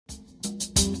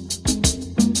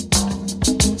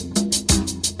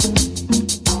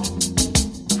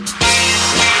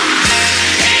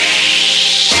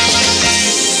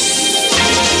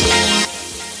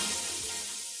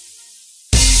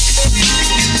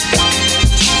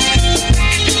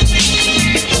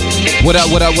What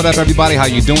up, everybody? How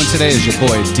you doing today? Is your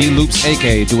boy D Loops,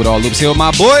 aka Do It All Loops, here with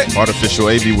my boy Artificial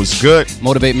AB. Was good.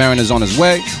 Motivate Marin is on his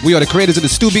way. We are the creators of the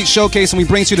Stu Beat Showcase, and we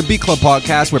bring to you the Beat Club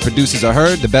podcast, where producers are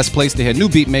heard, the best place to hear new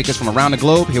beat makers from around the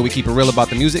globe. Here we keep it real about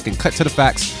the music and cut to the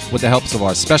facts with the helps of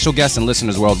our special guests and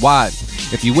listeners worldwide.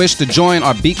 If you wish to join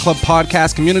our Beat Club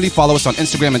podcast community, follow us on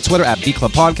Instagram and Twitter at Beat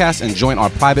Club Podcast, and join our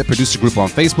private producer group on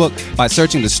Facebook by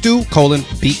searching the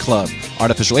Stu:Beat Club.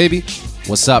 Artificial AB,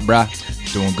 what's up, brah?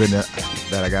 Doing good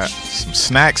that I got some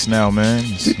snacks now, man.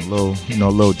 Just a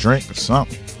little drink or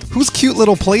something. Whose cute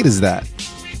little plate is that?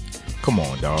 Come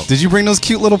on, dog. Did you bring those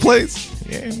cute little plates?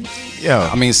 Yeah.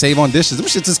 I mean, save on dishes. Them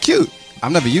shits is cute.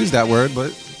 I've never used that word,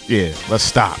 but Yeah, let's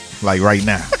stop. Like right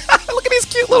now. look at these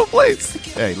cute little plates.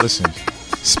 Hey, listen.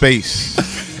 Space.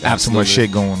 Too much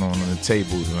shit going on the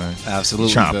tables, man.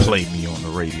 Absolutely. Trying to play me on the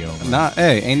radio, man. Nah,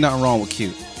 hey, ain't nothing wrong with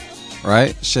cute.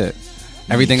 Right? Shit.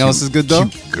 Everything Cute- else is good though?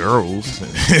 Cute girls.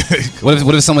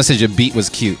 What if someone says your beat was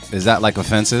cute? Is that like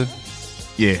offensive?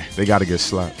 Yeah, they got to get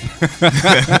slapped.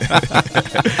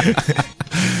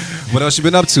 What else you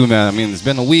been up to, man? I mean, it's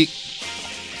been a week.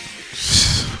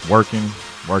 Working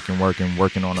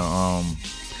on a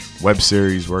web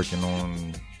series, working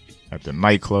on at the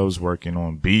nightclubs, working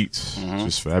on beats,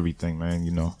 just for everything, man,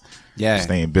 Yeah.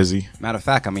 staying busy. Matter of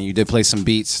fact, I mean, you did play some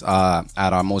beats at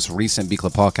our most recent Beat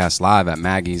Club podcast live at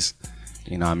Maggie's.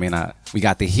 You know what I mean? We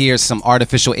got to hear some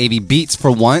Artificial AB beats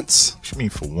for once. What you mean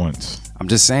for once? I'm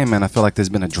just saying, man, I feel like there's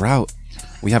been a drought.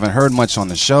 We haven't heard much on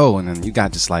the show, and then you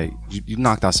got just like, you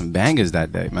knocked out some bangers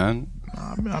that day, man.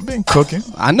 I've been cooking.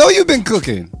 I know you've been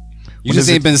cooking. You When just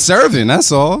is ain't been serving,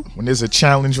 that's all. When there's a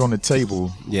challenge on the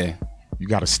table, Yeah, you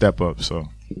got to step up. So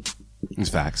it's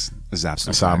facts. It's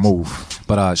absolutely that's how I facts. move.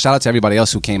 But shout out to everybody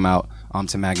else who came out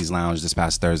to Maggie's Lounge this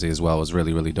past Thursday as well. It was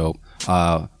really, really dope.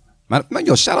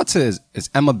 Yo, shout out to it's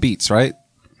Emma Beats, right?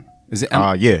 Is it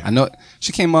Emma? Yeah. I know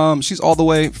she came. She's all the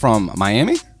way from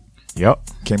Miami. Yep,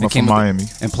 came up from Miami.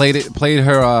 And played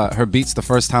her beats the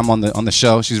first time on the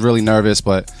show. She's really nervous,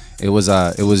 but it was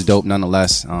dope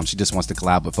nonetheless. She just wants to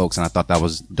collab with folks, and I thought that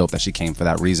was dope that she came for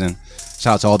that reason.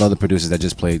 Shout out to all the other producers that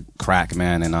just played crack,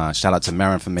 man, and shout out to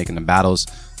Marin for making the battles.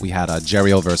 We had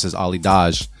Jerry-O versus Ali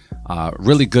Daj.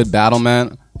 Really good battle,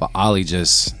 man, but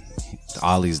Ali's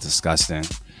disgusting.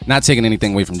 Not taking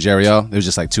anything away from Jerry-O. There was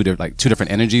just like two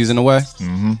different energies in a way,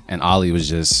 and Ali was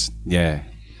just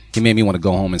He made me want to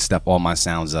go home and step all my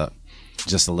sounds up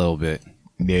just a little bit.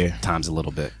 Yeah, Times a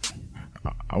little bit.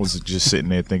 I was just sitting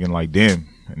there thinking like, damn,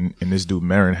 and this dude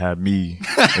Marin had me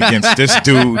against this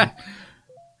dude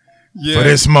for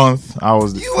this month.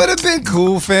 You would have been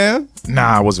cool, fam.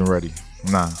 Nah, I wasn't ready.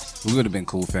 Nah. We would have been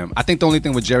cool, fam. I think the only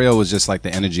thing with Jerry-O was just like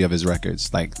the energy of his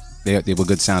records. Like they were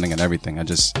good sounding and everything.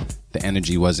 The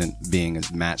energy wasn't being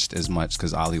as matched as much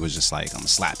because Ali was just like, I'm gonna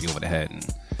slap you over the head, and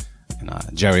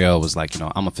Jerry-O was like, I'm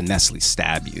gonna finessely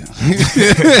stab you,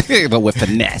 but with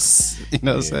finesse. You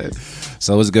know what I'm saying?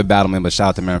 So it was a good battle, man. But shout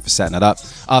out to Marin for setting it up.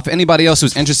 For anybody else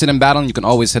who's interested in battling, you can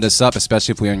always hit us up,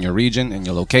 especially if we're in your region and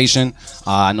your location.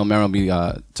 I know Marin will be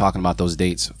talking about those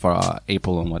dates for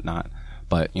April and whatnot.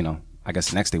 But I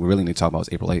guess the next day we really need to talk about is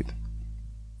April 8th.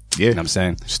 Yeah, You know what I'm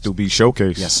saying? Still Beat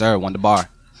Showcase. Yes, sir. Wonder Bar,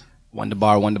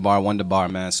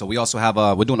 man. So we also have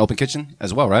we're doing Open Kitchen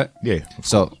as well, right? Yeah.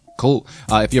 So cool.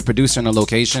 If you're a producer in a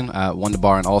location, Wonder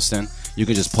Bar in Alston, you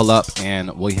can just pull up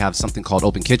and we have something called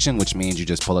Open Kitchen, which means you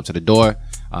just pull up to the door,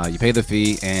 you pay the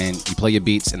fee, and you play your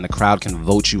beats, and the crowd can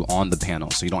vote you on the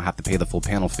panel. So you don't have to pay the full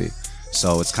panel fee.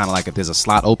 So it's kind of like if there's a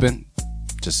slot open,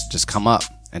 just come up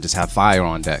and just have fire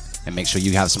on deck, and make sure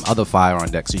you have some other fire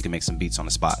on deck so you can make some beats on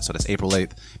the spot. So that's April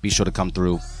 8th. Be sure to come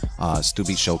through. Stu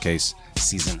Beat Showcase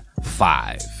Season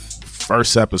 5.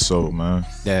 First episode, man.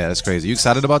 Yeah, that's crazy. You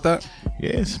excited about that?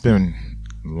 Yeah, it's been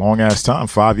a long ass time.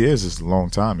 5 years is a long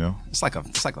time, yo. It's like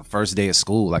the first day of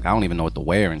school. Like I don't even know what to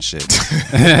wear and shit.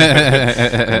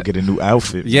 Go get a new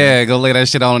outfit. Yeah, go lay that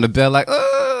shit out on the bed like,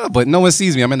 but no one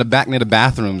sees me. I'm in the back near the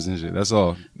bathrooms and shit. That's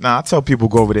all. Nah, I tell people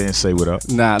go over there and say what up.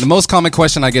 Nah, the most common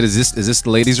question I get is this the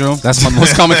ladies' room? That's my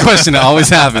most common question that always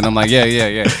happen. I'm like,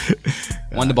 yeah.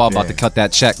 Wonder Ball about to cut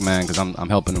that check, man, because I'm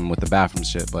helping them with the bathroom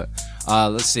shit. But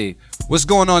let's see. What's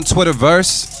going on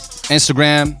Twitterverse,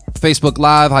 Instagram, Facebook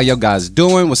Live? How y'all guys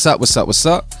doing? What's up?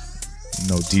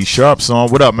 D Sharp's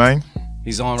on. What up, man?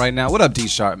 He's on right now. What up, D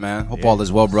Sharp, man? Hope all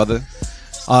is well, brother.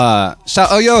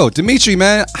 Dimitri,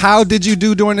 man, how did you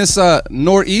do during this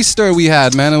nor'easter we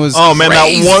had, man? It was man,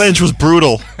 that 1 inch was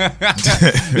brutal.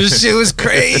 This shit was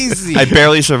crazy. I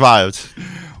barely survived.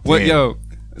 What, yo?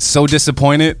 So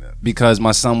disappointed. because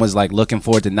my son was like looking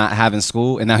forward to not having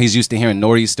school, and now he's used to hearing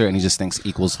nor'easter, and he just thinks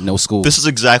equals no school. This is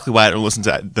exactly why I don't listen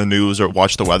to the news or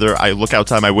watch the weather. I look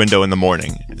outside my window in the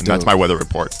morning, and that's my weather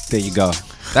report. There you go.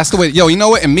 That's the way. Yo, you know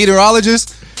what? And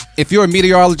meteorologists, if you're a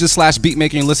meteorologist / beat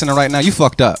maker and listening right now, you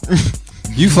fucked up.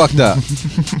 You fucked up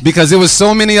because there was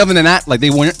so many of them in that, like they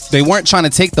weren't trying to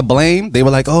take the blame. They were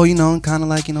like, oh, kind of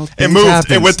like it moved.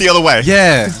 Happens. It went the other way.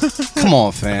 Yeah. Come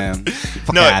on, fam.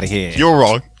 Fuck out of here. You're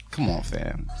wrong. Come on,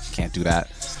 fam. Can't do that.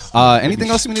 Anything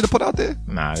else we need to put out there?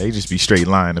 Nah, they just be straight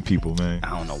lying to people, man.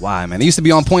 I don't know why, man. They used to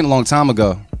be on point a long time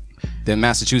ago. Then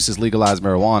Massachusetts legalized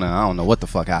marijuana. I don't know what the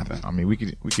fuck happened. I mean, we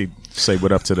could say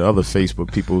what up to the other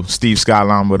Facebook people. Steve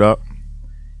Skyline, what up?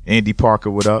 Andy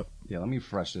Parker, what up? Yeah, let me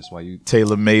refresh this while you.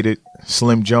 Taylor made it.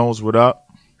 Slim Jones, what up?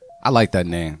 I like that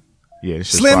name. Yeah,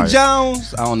 it's just Slim fire.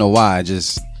 Jones. I don't know why.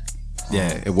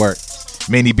 Yeah, it worked.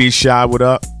 Manny B. Shy, what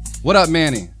up? What up,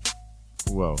 Manny?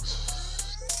 Who else?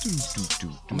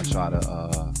 I'm gonna try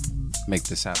to make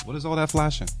this happen. What is all that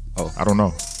flashing? Oh, I don't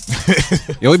know.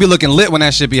 Yo, we be looking lit when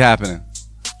that shit be happening.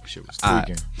 Shit was All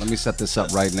tweaking. right, let me set this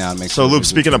up right now and make So, sure. Luke,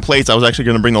 speaking of plates, I was actually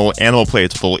going to bring the little animal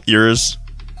plates with the little ears.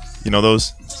 You know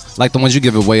those? Like the ones you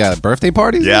give away at birthday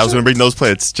parties? Yeah, I was going to bring those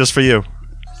plates just for you.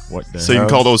 What the So you can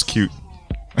call those cute.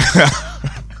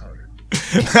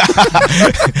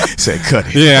 Said cut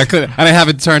it. Yeah, I didn't have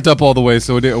it turned up all the way,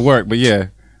 so it didn't work. But yeah,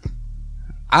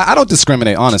 I don't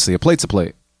discriminate. Honestly, a plate's a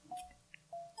plate.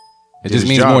 It just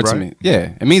means more to me.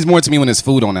 Yeah, it means more to me when there's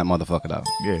food on that motherfucker, though.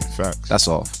 Yeah, facts. That's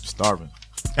all. Starving.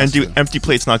 And empty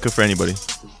plates not good for anybody.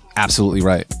 Absolutely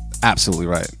right. Absolutely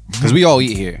right. Because we all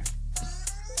eat here.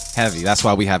 Heavy. That's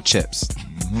why we have chips.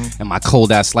 And my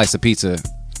cold ass slice of pizza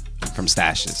from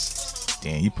Stashes.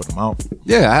 Damn, you put them out.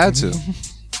 Yeah, I had to.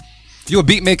 If you a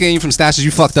beat maker and you from Stashes,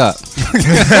 you fucked up.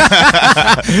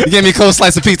 You gave me a cold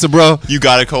slice of pizza, bro. You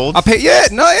got it cold? I paid.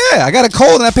 I got it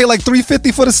cold and I paid like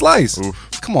 $3.50 for the slice. Oof.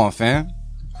 Come on, fam.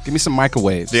 Give me some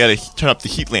microwaves. They had to turn up the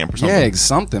heat lamp or something. Yeah,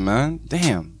 something, man.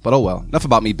 Damn. But oh well. Enough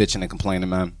about me bitching and complaining,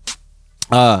 man.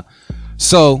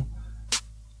 So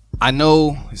I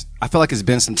feel like it's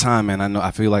been some time, man. I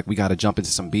feel like we got to jump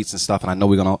into some beats and stuff, and I know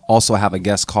we're gonna also have a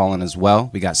guest calling as well.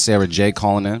 We got Sarah J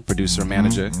calling in, producer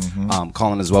manager,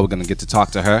 calling as well. We're gonna get to talk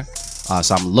to her,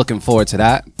 so I'm looking forward to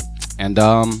that. And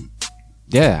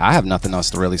yeah, I have nothing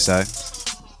else to really say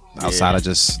outside of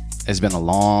just it's been a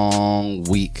long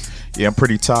week. Yeah, I'm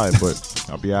pretty tired, but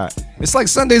I'll be all right. It's like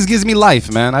Sundays gives me life,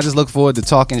 man. I just look forward to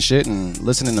talking shit and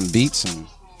listening to beats and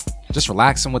just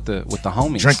relaxing with the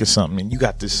homies. Drinking something, and you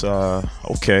got this.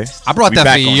 Okay. I brought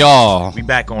that for y'all. We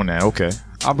back on that. Okay.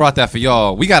 I brought that for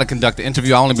y'all. We got to conduct the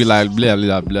interview. I only be like blah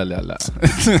blah blah blah blah.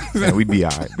 Man, we be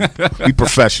all right. We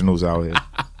professionals out here.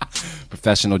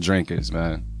 Professional drinkers,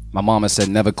 man. My mama said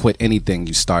never quit anything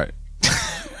you start.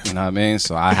 You know what I mean?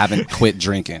 So I haven't quit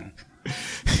drinking.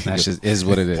 That just is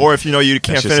what it is. Or if you know you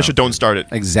can't finish it, don't start it.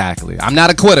 Exactly. I'm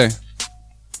not a quitter.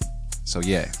 So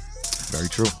yeah. Very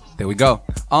true. There we go.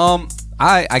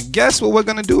 I guess what we're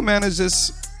gonna do, man, is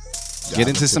just get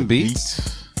into some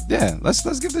beats. Yeah,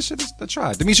 let's give this shit a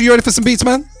try. Demetri, you ready for some beats,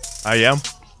 man? I am.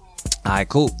 All right,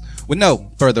 cool. With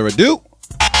no further ado,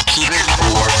 keep it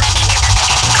for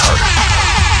Carter.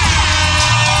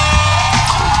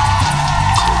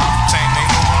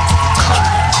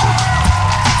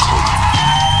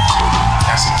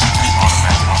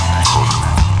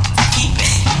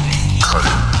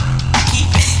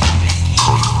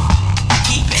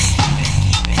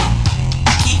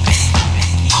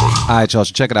 All right, y'all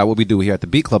should check it out. What we do here at the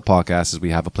Beat Club Podcast is we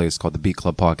have a place called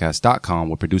thebeatclubpodcast.com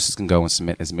where producers can go and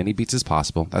submit as many beats as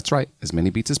possible. That's right, as many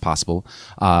beats as possible.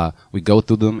 We go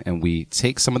through them and we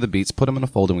take some of the beats, put them in a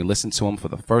folder, and we listen to them for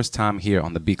the first time here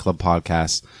on the Beat Club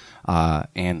Podcast.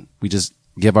 And we just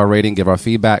give our rating, give our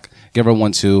feedback, give our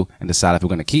 1-2, and decide if we're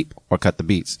going to keep or cut the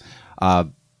beats.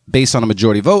 Based on a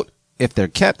majority vote, if they're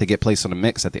kept, they get placed on a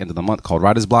mix at the end of the month called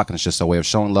Writer's Block, and it's just a way of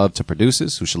showing love to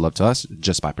producers who should love to us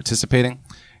just by participating.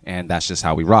 And that's just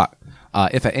how we rock.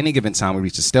 If at any given time we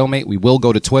reach a stalemate, we will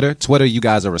go to Twitter. Twitter, you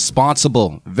guys are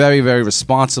responsible. Very, very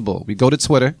responsible. We go to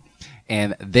Twitter,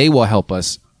 and they will help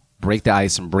us break the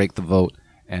ice and break the vote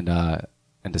and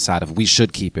decide if we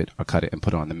should keep it or cut it and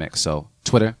put it on the mix. So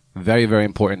Twitter, very, very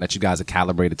important that you guys are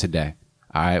calibrated today.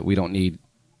 All right? We don't need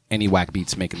any whack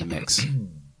beats making the mix.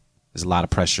 There's a lot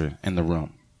of pressure in the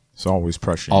room. It's always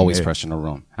pressure. Always pressure in the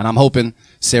room. And I'm hoping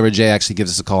Sarah J actually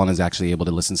gives us a call and is actually able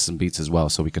to listen to some beats as well,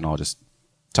 so we can all just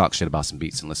talk shit about some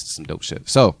beats and listen to some dope shit.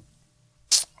 So,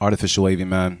 Artificial Wavy,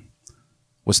 man,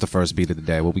 what's the first beat of the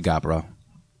day? What we got, bro?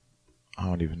 I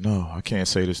don't even know. I can't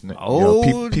say this.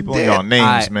 People in y'all names,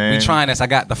 right, man. We trying this. I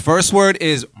got the first word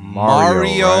is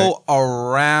Mario right?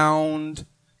 around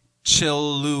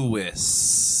Chill Lewis.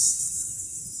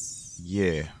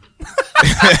 Yeah.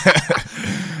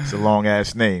 It's a long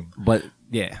ass name. But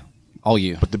yeah, all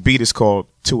you. But the beat is called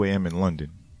 2 a.m. in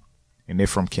London. And they're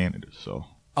from Canada, so.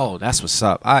 Oh, that's what's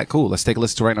up. All right, cool. Let's take a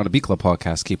listen to right now the Beat Club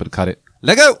podcast. Keep it, cut it.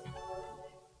 Let go.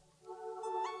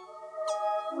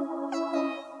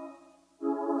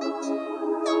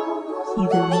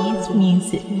 Leeds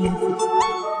music.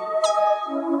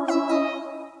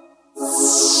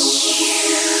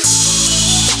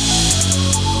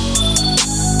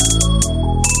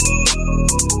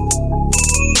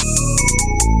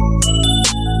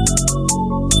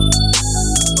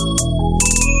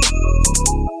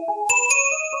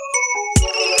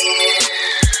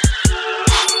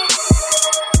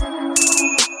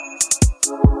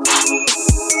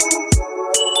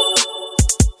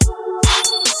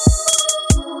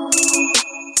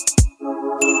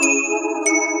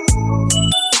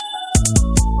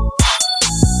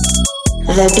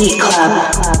 The Beat Club.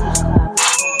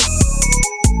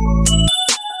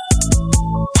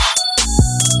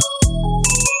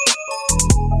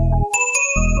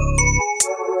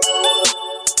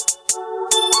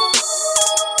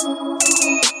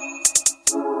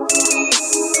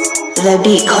 The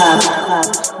Beat Club.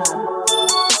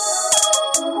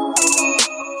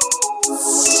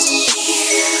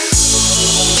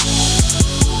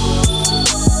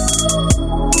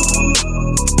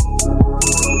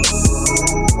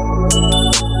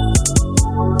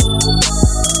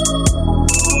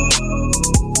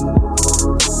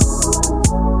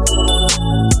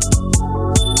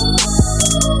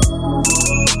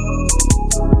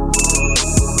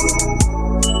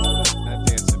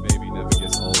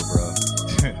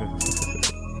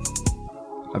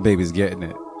 Baby's getting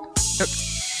it.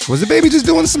 Was the baby just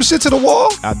doing some shit to the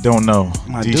wall? I don't know.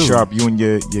 My D dude. Sharp, you and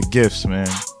your gifts, man.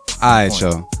 Alright,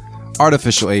 yo.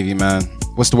 Artificial AV, man.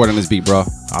 What's the word on this beat, bro?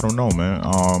 I don't know, man.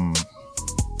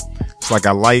 It's like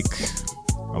I like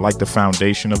the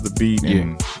foundation of the beat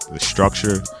and the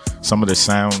structure. Some of the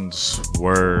sounds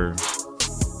were,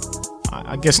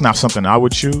 I guess, not something I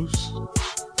would choose,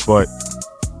 but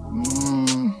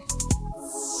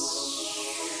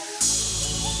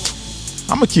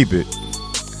I'm gonna keep it.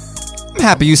 I'm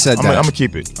happy you said that. I'm gonna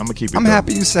keep it. I'm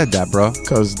happy you said that, bro.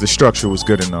 Because the structure was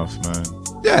good enough, man.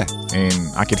 Yeah. And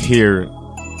I could hear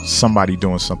somebody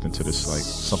doing something to this, like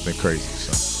something crazy.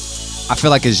 So I feel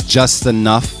like it's just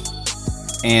enough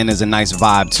and there's a nice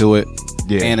vibe to it.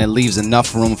 Yeah. And it leaves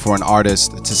enough room for an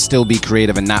artist to still be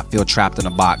creative and not feel trapped in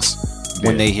a box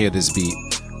when they hear this beat.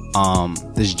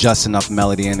 There's just enough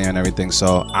melody in there and everything.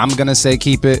 So I'm gonna say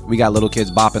keep it. We got little kids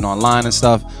bopping online and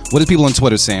stuff. What are people on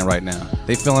Twitter saying right now?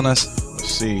 They feeling us?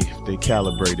 let's see if they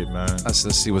calibrated, man. Let's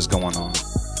see what's going on.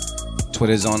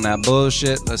 Twitter's on that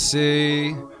bullshit. Let's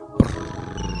see.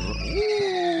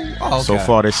 Oh, okay. So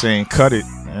far they're saying cut it,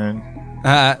 man.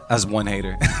 That's one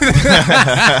hater.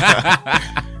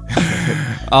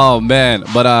 Oh man,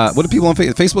 but what do people on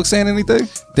Facebook saying anything?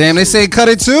 Damn, they say cut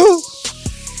it too.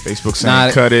 Facebook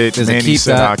saying cut it. Does it Manny keep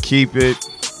said that? I'll keep it.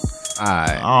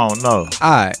 Alright. I don't know.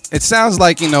 Alright. It sounds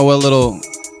like,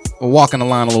 we're walking the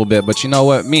line a little bit, but you know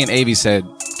what? Me and Avi said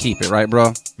keep it, right,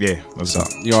 bro? Yeah, let's So go.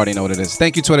 you already know what it is.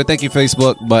 Thank you, Twitter. Thank you,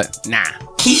 Facebook, but nah.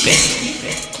 Keep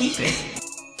it.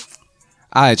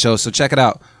 Alright, yo, so check it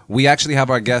out. We actually have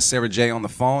our guest Sarah J on the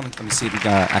phone. Let me see if we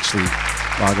got actually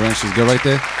log her in. She's good right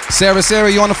there.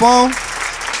 Sarah, you on the phone?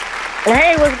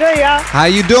 Hey, what's good, y'all? How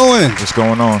you doing? What's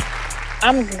going on?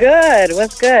 I'm good.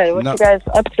 What's good? What No. you guys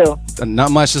up to?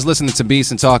 Not much, just listening to beats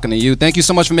and talking to you. Thank you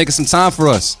so much for making some time for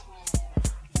us.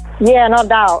 Yeah, no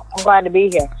doubt. I'm glad to be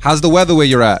here. How's the weather where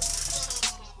you're at?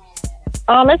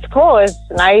 It's cool. It's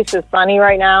nice. It's sunny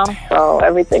right now, so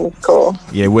everything's cool.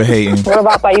 Yeah, we're hating. What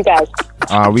about by you guys?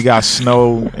 We got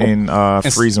snow and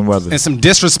freezing weather. And some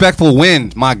disrespectful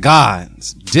wind. My God.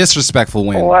 It's disrespectful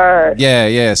wind. Word.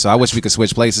 Yeah. So I wish we could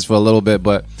switch places for a little bit.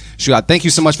 But shoot, I thank you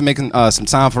so much for making some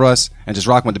time for us and just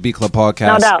rocking with the Beat Club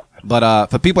podcast. No doubt. But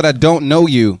for people that don't know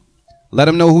you, let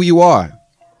them know who you are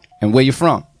and where you're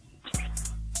from.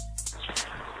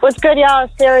 What's good, y'all?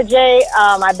 It's Sarah J.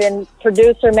 I've been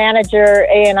producer, manager,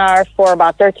 A&R for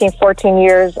about 13, 14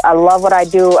 years. I love what I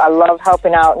do. I love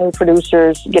helping out new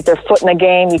producers get their foot in the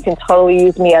game. You can totally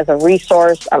use me as a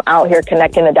resource. I'm out here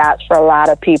connecting the dots for a lot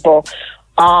of people.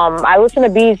 I listen to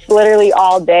beats literally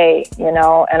all day, and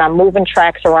I'm moving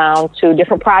tracks around to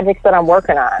different projects that I'm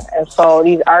working on. And so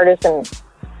these artists and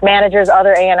managers,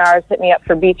 other A&Rs hit me up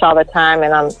for beats all the time,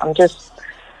 and I'm just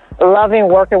loving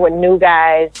working with new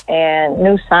guys and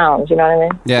new sounds, you know what I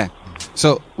mean? Yeah.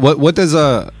 So what does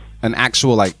an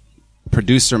actual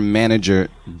producer manager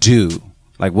do?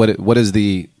 Like what is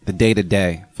the day to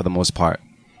day for the most part?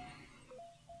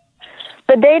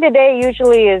 The day-to-day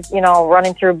usually is,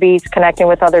 running through beats, connecting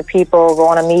with other people,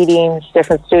 going to meetings,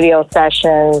 different studio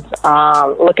sessions,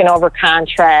 looking over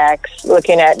contracts,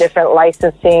 looking at different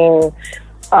licensing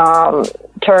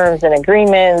terms and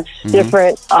agreements,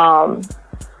 different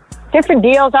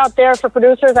deals out there for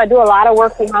producers. I do a lot of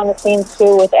work behind the scenes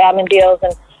too with admin deals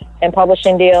and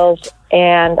publishing deals.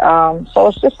 And so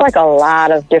it's just like a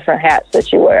lot of different hats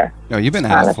that you wear. Yo, you've been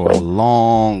at it for a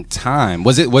long time.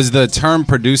 Was the term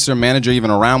producer manager even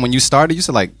around when you started? You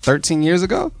said like 13 years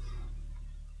ago?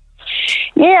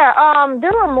 Yeah,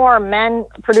 there were more men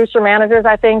producer managers,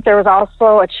 I think. There was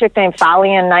also a chick named Folly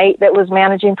Knight that was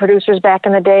managing producers back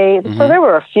in the day. So there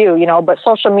were a few, but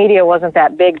social media wasn't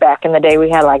that big back in the day. We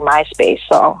had like MySpace.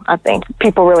 So I think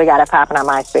people really got it popping on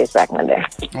MySpace back in the day.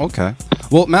 Okay.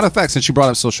 Well, matter of fact, since you brought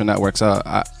up social networks,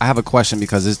 I have a question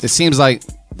because it seems like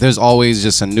there's always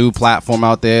just a new platform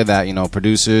out there that,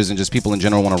 producers and just people in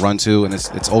general want to run to, and it's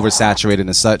oversaturated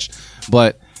and such.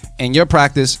 But in your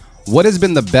practice, what has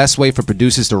been the best way for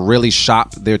producers to really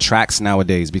shop their tracks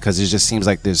nowadays? Because it just seems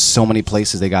like there's so many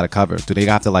places they got to cover. Do they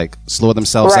have to like slow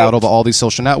themselves out over all these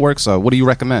social networks? Or what do you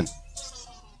recommend?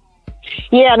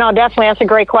 Yeah, no, definitely. That's a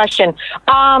great question.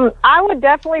 I would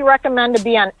definitely recommend to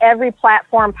be on every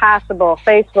platform possible: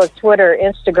 Facebook, Twitter,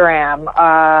 Instagram,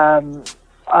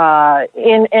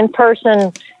 in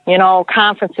person,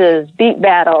 conferences, beat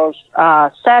battles,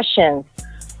 sessions,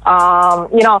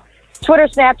 Twitter,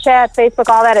 Snapchat, Facebook,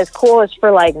 all that is cool. It's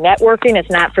for like networking. It's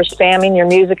not for spamming your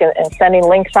music and sending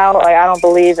links out. Like, I don't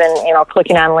believe in,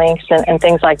 clicking on links and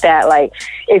things like that. Like,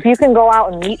 if you can go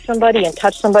out and meet somebody and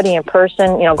touch somebody in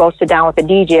person, go sit down with a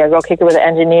DJ or go kick it with an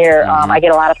engineer. I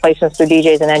get a lot of placements through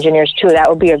DJs and engineers too. That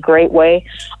would be a great way.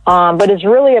 But it's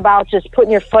really about just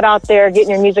putting your foot out there, getting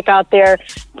your music out there,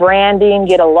 branding,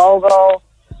 get a logo,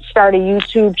 start a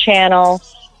YouTube channel.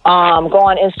 Go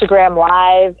on Instagram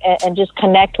Live and just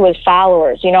connect with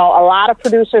followers. A lot of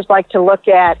producers like to look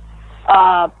at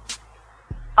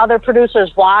other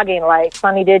producers vlogging, like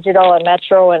Sunny Digital and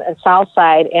Metro and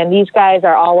Southside, and these guys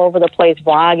are all over the place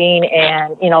vlogging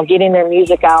and, getting their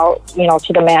music out,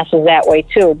 to the masses that way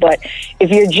too. But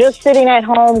if you're just sitting at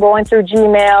home going through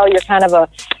Gmail, you're kind of a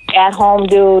at-home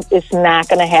dude, it's not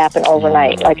going to happen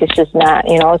overnight. Like, it's just not,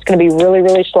 it's going to be really,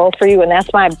 really slow for you. And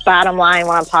that's my bottom line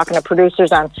when I'm talking to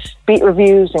producers on beat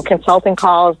reviews and consulting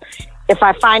calls. If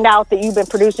I find out that you've been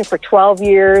producing for 12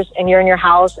 years and you're in your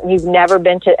house and you've never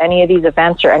been to any of these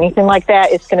events or anything like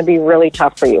that, it's going to be really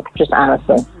tough for you, just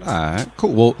honestly. All right,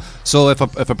 cool. Well, so if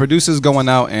a producer's going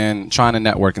out and trying to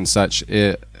network and such,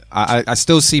 I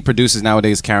still see producers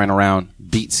nowadays carrying around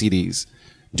beat CDs.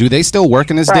 Do they still work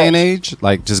in this day and age?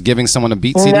 Like just giving someone a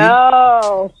beat CD?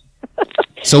 No.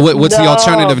 So what's the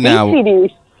alternative now? Beat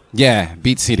CDs. Yeah,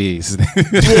 beat CDs.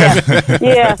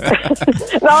 yeah.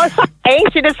 No, it's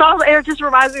ancient. It just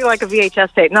reminds me of like a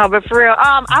VHS tape. No, but for real,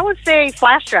 I would say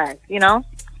flash drive,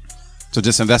 So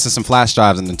just invest in some flash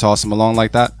drives and then toss them along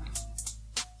like that?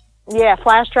 Yeah,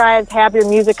 flash drives, have your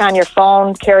music on your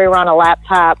phone, carry around a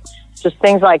laptop, just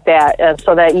things like that,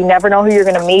 so that you never know who you're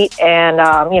going to meet. And,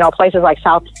 places like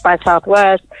South by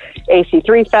Southwest,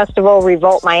 AC3 Festival,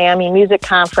 Revolt Miami Music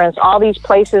Conference, all these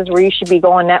places where you should be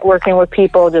going networking with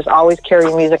people, just always carry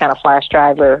your music on a flash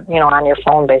drive or, on your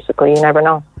phone, basically. You never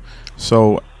know.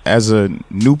 So as a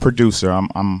new producer,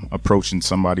 I'm approaching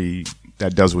somebody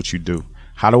that does what you do.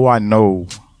 How do I know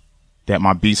that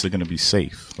my beats are going to be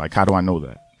safe? Like, how do I know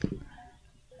that?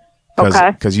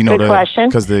 Okay. Because Good question.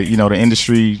 Because the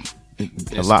industry,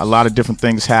 a lot of different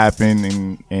things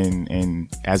happen, and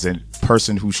as a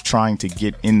person who's trying to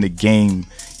get in the game,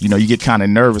 you get kind of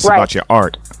nervous about your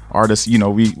art. Artists,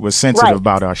 we're sensitive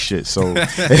about our shit. So,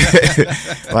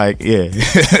 like, yeah.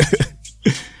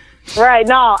 Right.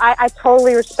 No, I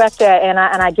totally respect that, and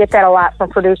I get that a lot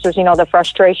from producers. The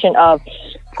frustration of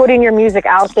putting your music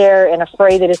out there and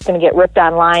afraid that it's going to get ripped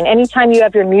online. Anytime you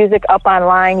have your music up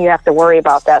online, you have to worry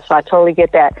about that. So I totally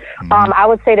get that. Mm-hmm. I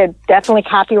would say to definitely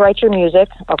copyright your music.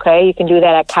 Okay, you can do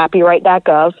that at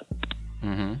copyright.gov.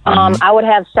 Mm-hmm. I would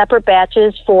have separate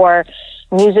batches for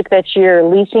music that you're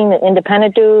leasing to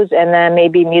independent dudes, and then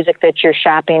maybe music that you're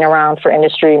shopping around for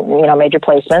industry, major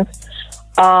placements.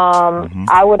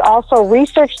 I would also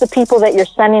research the people that you're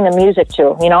sending the music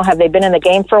to. Have they been in the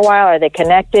game for a while? Are they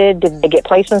connected? Did they get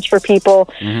placements for people?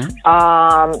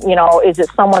 Mm-hmm. Is it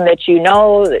someone that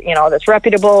that's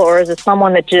reputable, or is it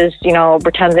someone that just,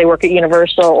 pretends they work at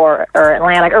Universal or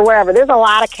Atlantic or wherever? There's a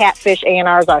lot of catfish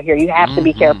A&Rs out here. You have to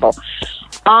be careful.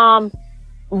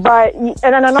 But and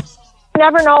then another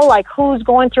never know like who's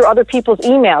going through other people's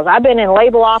emails. I've been in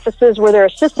label offices where their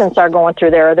assistants are going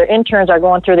through there, or their interns are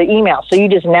going through their emails. So you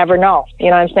just never know. You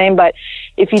know what I'm saying? But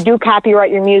if you do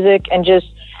copyright your music and just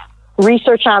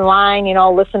research online, you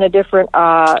know, listen to different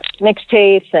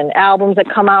mixtapes and albums that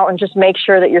come out, and just make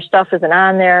sure that your stuff isn't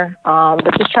on there.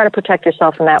 But just try to protect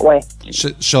yourself in that way.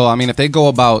 So, I mean, if they go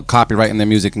about copyrighting their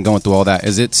music and going through all that,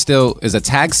 is a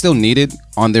tag still needed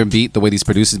on their beat the way these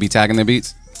producers be tagging their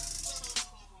beats?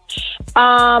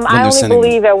 I only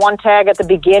believe at one tag at the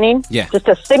beginning. Yeah. Just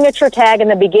a signature tag in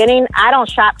the beginning. I don't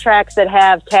shop tracks that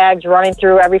have tags running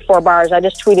through every 4 bars. I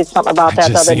just tweeted something about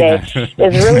that the other day.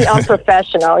 It's really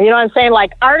unprofessional. You know what I'm saying?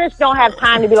 Like, artists don't have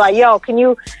time to be like, yo, can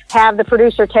you have the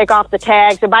producer take off the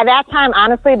tags? And by that time,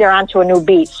 honestly, they're onto a new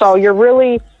beat. So you're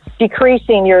really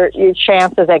decreasing your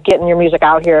chances at getting your music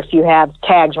out here if you have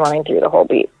tags running through the whole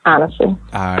beat, honestly. All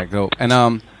right, go.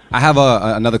 And I have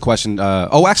another question.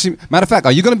 Actually, matter of fact,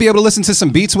 are you going to be able to listen to some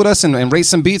beats with us and rate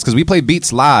some beats? Because we play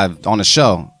beats live on the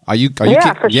show. Are you?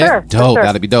 Yeah, for sure. Dope. For sure.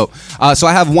 That'd be dope. So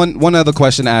I have one other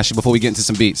question to ask you before we get into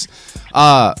some beats.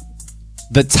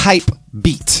 The type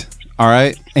beat. All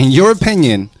right. In your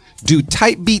opinion, do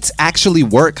type beats actually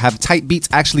work? Have type beats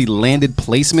actually landed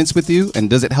placements with you? And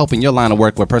does it help in your line of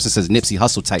work where a person says Nipsey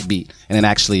Hussle type beat, and then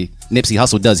actually Nipsey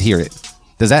Hussle does hear it?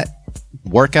 Does that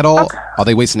work at all? Okay. Are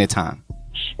they wasting their time?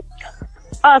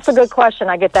 That's a good question.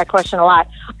 I get that question a lot.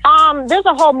 There's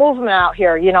a whole movement out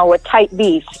here, you know, with type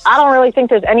beats. I don't really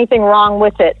think there's anything wrong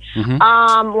with it.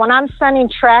 Mm-hmm. When I'm sending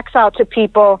tracks out to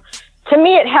people, to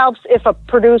me it helps if a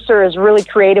producer is really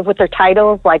creative with their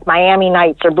titles, like Miami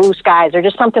Nights or Blue Skies or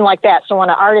just something like that. So when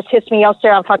an artist hits me,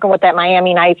 Sarah, I'm fucking with that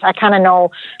Miami Nights, I kind of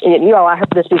know, I heard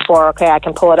this before. Okay, I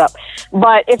can pull it up.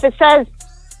 But if it says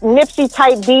Nipsey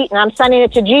type beat and I'm sending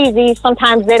it to Jeezy,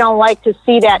 sometimes they don't like to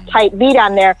see that type beat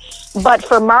on there. But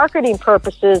for marketing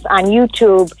purposes on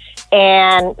YouTube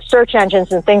and search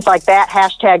engines and things like that,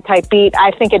 hashtag type beat,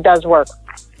 I think it does work.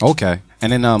 Okay.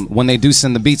 And then when they do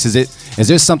send the beats, is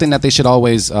there something that they should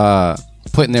always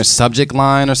put in their subject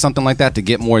line or something like that to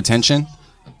get more attention?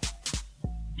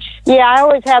 Yeah, I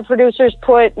always have producers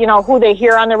put, who they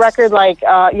hear on the record, like,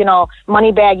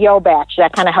 Moneybag Yo Batch.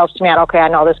 That kind of helps me out. Okay, I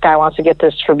know this guy wants to get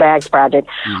this for Bags Project.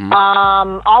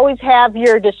 Mm-hmm. Always have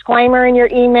your disclaimer in your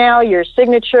email, your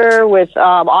signature with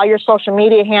all your social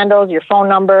media handles, your phone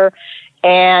number.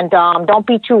 And don't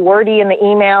be too wordy in the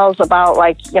emails about,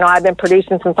 like, I've been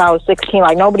producing since I was 16.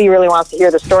 Like, nobody really wants to hear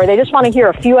the story. They just want to hear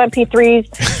a few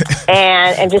MP3s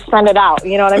and just send it out.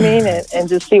 You know what I mean? And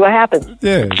just see what happens.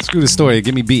 Yeah, screw the story.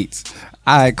 Give me beats.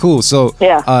 All right, cool. So,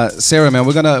 Sarah, man,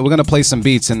 we're gonna play some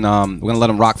beats and we're gonna let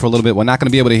them rock for a little bit. We're not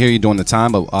gonna be able to hear you during the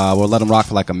time, but we'll let them rock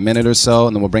for like a minute or so,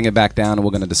 and then we'll bring it back down and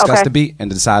we're gonna discuss the beat and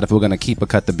decide if we're gonna keep or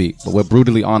cut the beat. But we're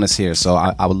brutally honest here, so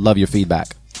I would love your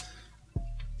feedback.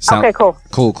 Okay, cool.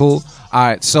 Cool. All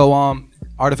right, so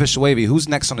Artificial Wavy, who's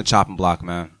next on the chopping block,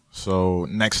 man? So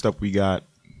next up we got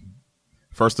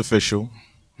First Official.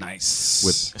 Nice.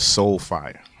 With Soul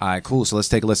Fire. All right, cool. So let's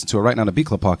take a listen to it right now on the Beat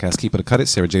Club podcast. Keep it or cut it.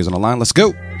 Sarah J's on the line. Let's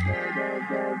go. The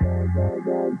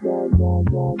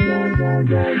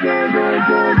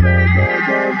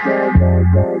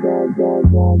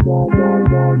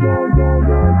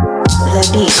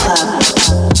Beat Club.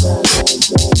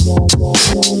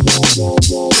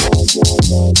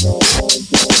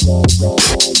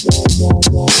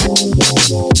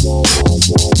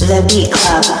 The Beat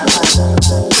Club.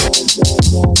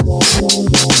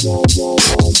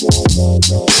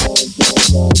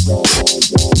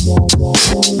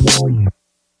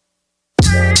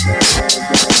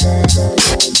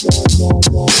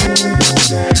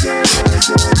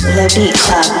 The Beat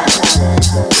Club.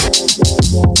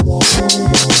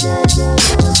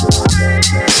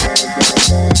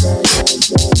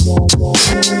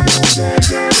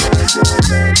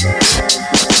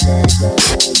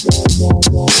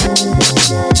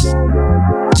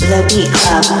 The Beat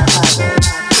Club.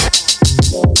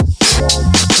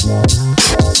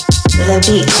 The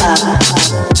Beat Club.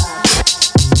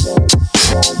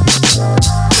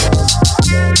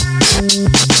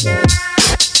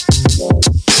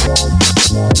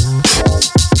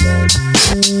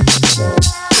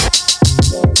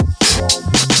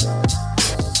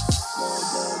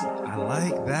 I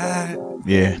like that.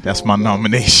 Yeah, that's my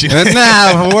nomination.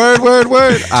 Nah, word. All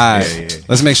right, yeah.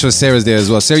 Let's make sure Sarah's there as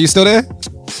well. Sarah, you still there?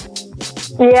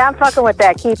 Yeah, I'm fucking with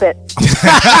that. Keep it.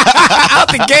 Out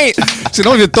the gate. So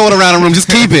don't even throw it around the room. Just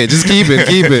keep it. Just keep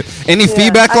it. Any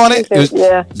feedback on it?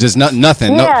 Yeah. Just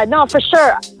nothing. Yeah, no, for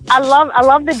sure. I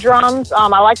love the drums. I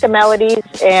like the melodies,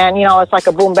 and it's like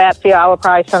a boom bap feel. I would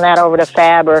probably send that over to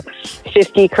Fab or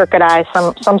 50 Crooked Eye,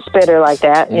 some spitter like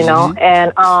that,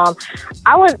 And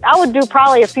I would do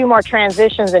probably a few more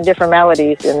transitions and different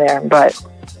melodies in there, but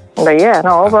yeah,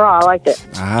 no, overall I liked it.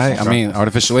 All right, I mean,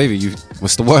 Artificial Wavy,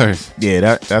 what's the word?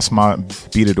 Yeah, that's my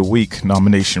Beat of the Week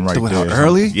nomination right Throw it there. out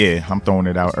early? Yeah, I'm throwing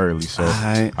it out early, so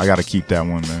Alright. I got to keep that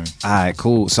one, man. All right,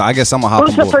 cool. So I guess I'm gonna hop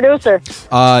Who's on the board.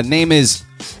 producer? Name is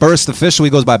First Official.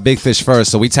 He goes by Big Fish First.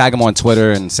 So we tag him on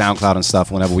Twitter and SoundCloud and stuff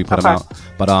whenever we put him out.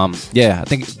 But yeah, I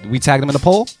think we tagged him in the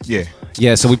poll. Yeah.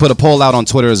 Yeah, so we put a poll out on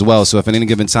Twitter as well. So if at any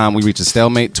given time we reach a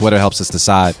stalemate, Twitter helps us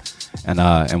decide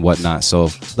and whatnot. So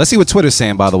let's see what Twitter's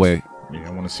saying, by the way. Yeah,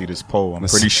 I want to see this poll. I'm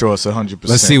pretty sure it's 100%.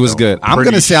 Let's see what's though. good. I'm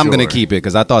going to say I'm going to Pretty keep it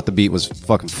because I thought the beat was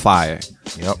fucking fire.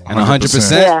 Yep, And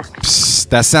 100%. Yeah. Psst,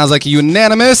 that sounds like a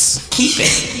unanimous. Keep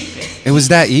it. It was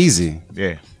that easy.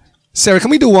 Yeah. Sarah, can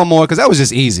we do one more? Because that was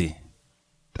just easy.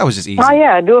 That was just easy. Oh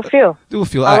yeah, do a few. Do a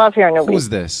few. I love hearing new Who's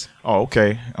beats. this? Oh,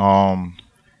 okay.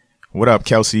 What up,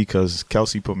 Kelsey? Because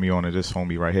Kelsey put me on to this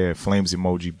homie right here, Flames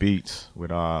Emoji Beats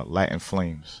with Latin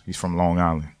Flames. He's from Long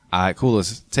Island. All right, cool.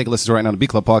 Let's take a listen to right now the Beat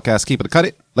Club podcast. Keep it or cut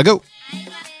it. Let's go.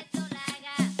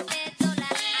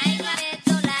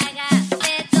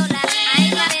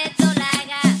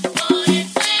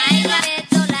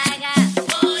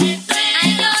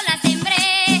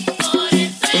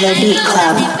 The Beat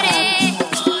Club.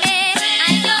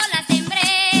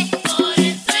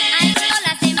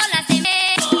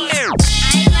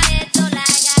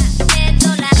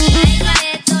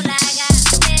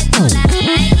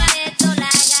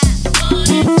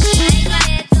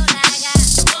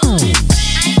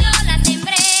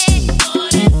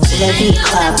 The Beat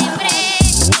Club.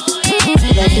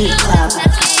 The Beat Club.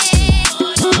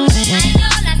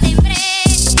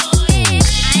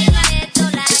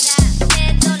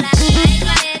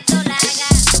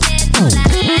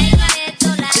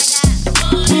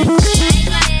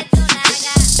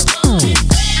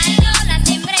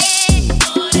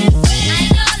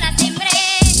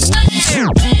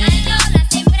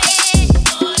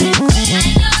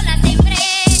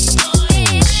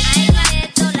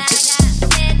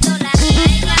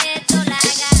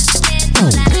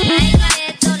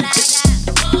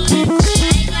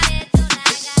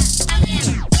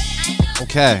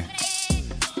 Okay.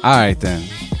 All right, then.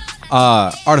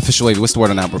 Artificial Wavy, what's the word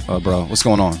on that, bro? What's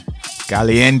going on?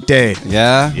 Caliente.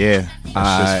 Yeah? Yeah.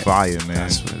 That's just fire, man.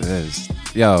 That's what it is.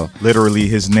 Yo. Literally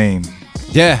his name.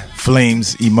 Yeah.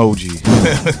 Flames Emoji.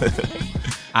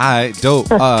 All right, dope.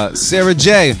 Sarah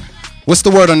J, what's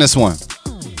the word on this one?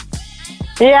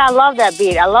 Yeah, I love that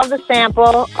beat. I love the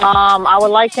sample. I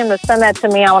would like him to send that to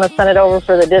me. I want to send it over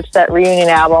for the Dipset reunion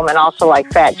album, and also like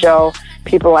Fat Joe,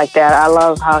 people like that. I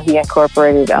love how he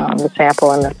incorporated the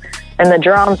sample and the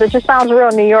drums. It just sounds real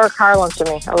New York, Harlem to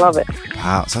me. I love it.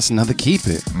 Wow, so that's another keep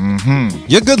it. Mm-hmm.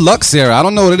 You're good luck, Sarah. I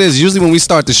don't know what it is. Usually when we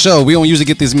start the show, we don't usually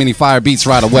get this many fire beats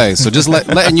right away. So just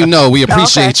letting you know, we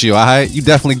appreciate you. All right, you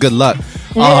definitely good luck.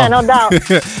 Yeah, no doubt.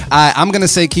 I'm gonna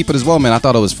say keep it as well, man. I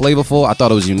thought it was flavorful. I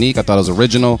thought it was unique. I thought it was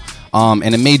original. And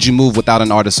it made you move without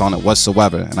an artist on it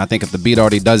whatsoever. And I think if the beat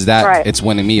already does that, Right. it's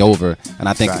winning me over. And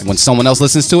I think when someone else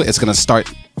listens to it, it's gonna start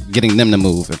getting them to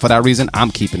move. And for that reason,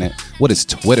 I'm keeping it. What is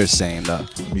Twitter saying though?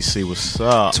 Let me see what's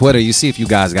up. Twitter, you see if you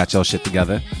guys got your shit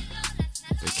together.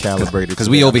 They calibrated. Because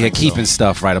we over here keeping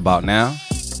stuff right about now.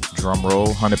 Drum roll.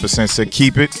 100% said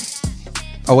keep it.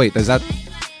 Oh wait, is that?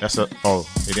 That's a. Oh,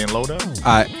 it didn't load up?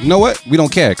 You know what? We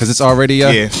don't care because it's already.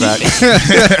 Yeah, fact.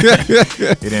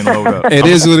 It didn't load up. It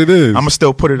is what it is. I'm gonna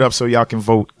still put it up so y'all can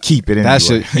vote. Keep it anyway. That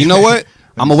shit. You know what?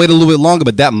 I'm gonna wait a little bit longer,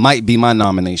 but that might be my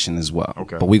nomination as well.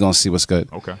 Okay. But we gonna see what's good.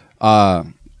 Okay.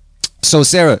 So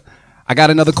Sarah, I got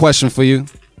another question for you.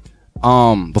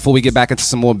 Before we get back into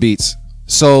some more beats.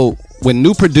 So when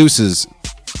new producers,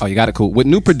 oh, you got it, cool. With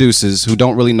new producers who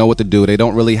don't really know what to do, they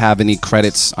don't really have any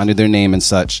credits under their name and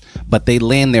such, but they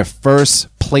land their first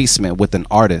placement with an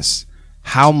artist.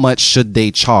 How much should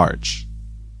they charge,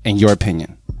 in your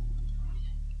opinion?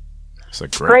 That's a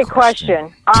Great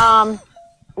question.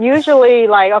 Usually,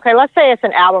 like, okay, let's say it's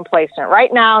an album placement.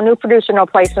 Right now, new producer, no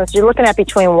placements, you're looking at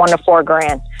between $1,000 to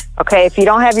 $4,000. Okay, if you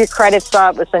don't have your credits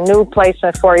up, it's a new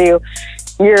placement for you.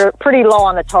 You're pretty low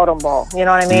on the totem pole. You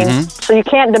know what I mean? Mm-hmm. So you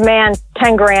can't demand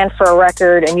 $10,000 for a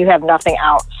record and you have nothing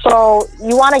out. So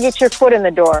you want to get your foot in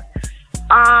the door.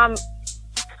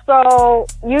 So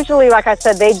usually, like I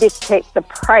said, they dictate the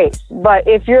price. But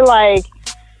if you're like,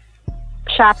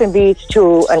 shopping beats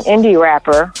to an indie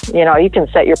rapper, you know, you can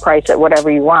set your price at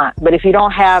whatever you want. But if you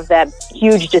don't have that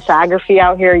huge discography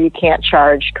out here, you can't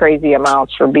charge crazy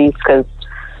amounts for beats because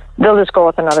they'll just go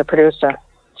with another producer.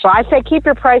 So I say keep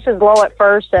your prices low at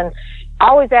first and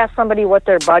always ask somebody what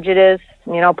their budget is,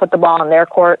 you know, put the ball in their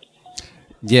court.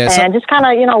 Yeah, and just kind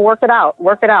of, you know, work it out.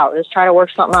 Just try to work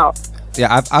something out.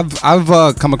 Yeah,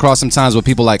 I've come across some times where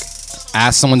people like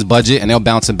ask someone's budget and they'll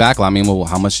bounce it back. Like, I mean, well,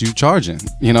 how much are you charging?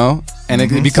 You know, and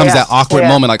it becomes that awkward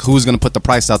moment, like who's gonna put the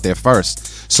price out there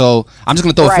first. So I'm just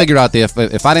gonna throw a figure out there.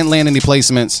 If I didn't land any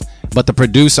placements, but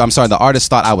the artist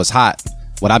thought I was hot,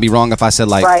 would I be wrong if I said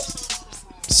like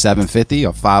 $750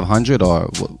 or $500 or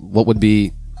what would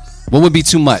be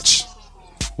too much?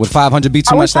 Would 500 be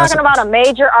too much? Are we talking about a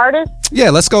major artist?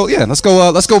 Yeah, let's go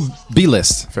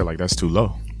B-list. I feel like that's too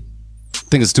low.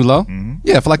 Think it's too low? Mm-hmm.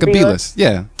 Yeah, for like a B-list.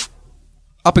 Yeah.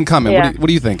 Up and coming. Yeah. What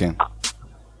are you thinking?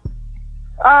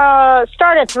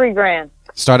 Start at $3,000.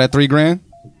 Start at $3,000?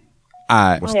 All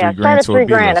right. What's Yeah, $3,000 start at to a $3,000.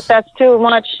 B-list? If that's too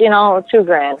much, you know,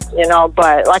 $2,000. You know,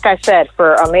 but like I said,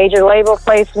 for a major label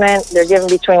placement, they're giving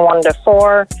between 1 to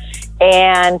 4.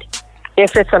 And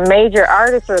if it's a major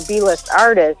artist or a B-list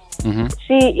artist,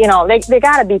 see, you know, they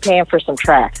got to be paying for some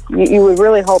tracks. You would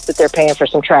really hope that they're paying for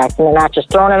some tracks and they're not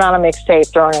just throwing it on a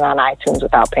mixtape, throwing it on iTunes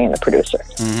without paying the producer.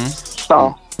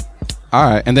 So, all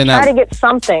right, and then try to get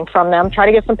something from them. Try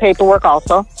to get some paperwork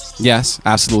also. Yes,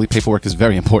 absolutely. Paperwork is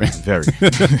very important. Very.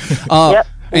 Yep,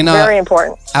 and, very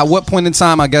important. At what point in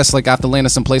time, I guess, like after landing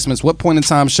some placements, what point in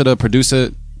time should a producer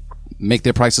make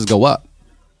their prices go up?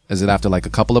 Is it after like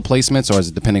a couple of placements, or is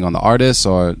it depending on the artist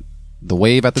or the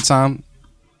wave at the time?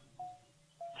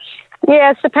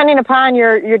 Yeah, it's depending upon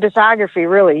your discography,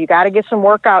 really. You got to get some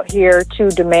work out here to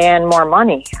demand more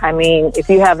money. I mean, if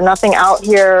you have nothing out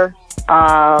here,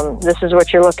 this is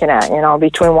what you're looking at, you know,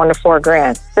 between 1 to 4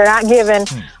 grand. They're not giving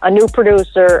a new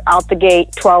producer out the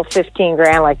gate 12, 15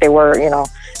 grand like they were, you know,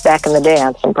 back in the day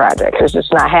on some projects. It's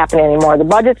just not happening anymore. The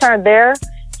budgets aren't there,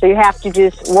 so you have to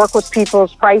just work with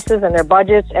people's prices and their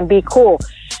budgets and be cool.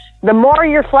 The more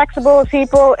you're flexible with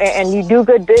people and you do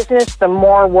good business, the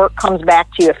more work comes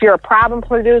back to you. If you're a problem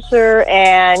producer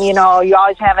and, you know, you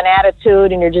always have an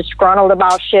attitude and you're just disgruntled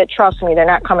about shit, trust me, they're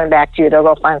not coming back to you. They'll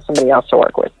go find somebody else to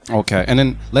work with. Okay. And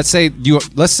then let's say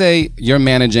you're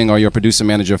managing or you're a producer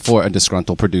manager for a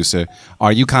disgruntled producer.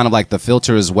 Are you kind of like the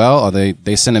filter as well? Are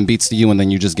they sending beats to you and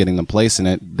then you're just getting them placed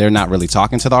and they're not really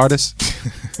talking to the artist?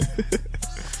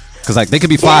 Because like they could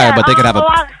be fired, but they could have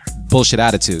a bullshit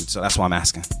attitude. So that's why I'm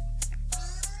asking.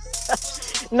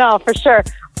 No, for sure.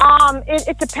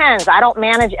 It depends. I don't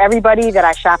manage everybody that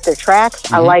I shop their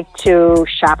tracks. I like to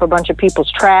shop a bunch of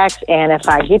people's tracks, and if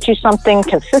I get you something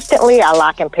consistently, I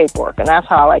lock in paperwork, and that's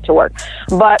how I like to work.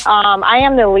 But I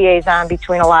am the liaison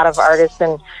between a lot of artists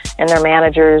and their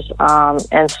managers,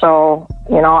 and so,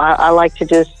 you know, I like to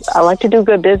do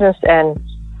good business and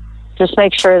just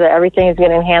make sure that everything is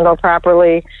getting handled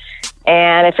properly.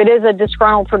 And if it is a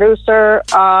disgruntled producer,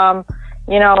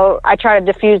 you know, I try to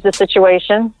diffuse the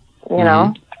situation, you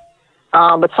know,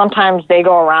 but sometimes they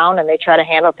go around and they try to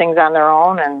handle things on their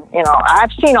own. And, you know,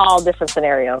 I've seen all different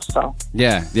scenarios. So,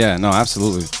 yeah, no,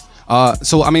 absolutely.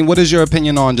 So, I mean, what is your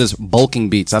opinion on just bulking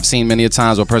beats? I've seen many a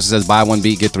times where a person says buy one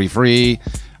beat, get 3 free,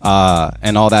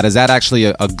 and all that. Is that actually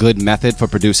a good method for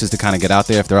producers to kind of get out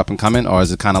there if they're up and coming? Or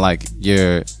is it kind of like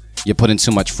you're putting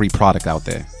too much free product out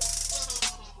there?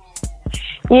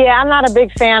 Yeah, I'm not a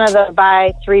big fan of the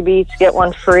buy 3 beats, get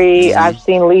 1 free. I've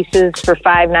seen leases for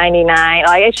 $5.99.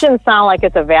 Like, it shouldn't sound like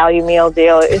it's a value meal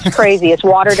deal. It's crazy. It's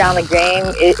watered down the game.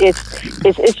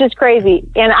 It's just crazy.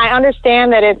 And I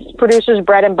understand that it's producers'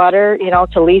 bread and butter, you know,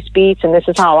 to lease beats, and this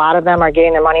is how a lot of them are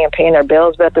getting their money and paying their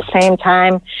bills. But at the same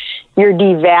time, you're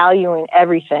devaluing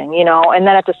everything, you know. And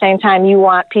then at the same time, you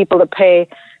want people to pay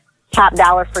top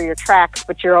dollar for your tracks,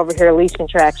 but you're over here leasing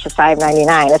tracks for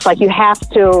 $5.99. It's like you have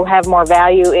to have more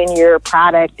value in your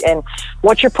product and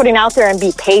what you're putting out there and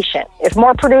be patient. If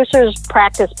more producers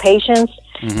practice patience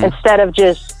instead of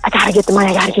just, I gotta get the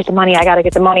money.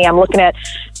 I'm looking at,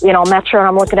 you know, Metro, and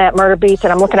I'm looking at Murder Beats,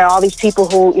 and I'm looking at all these people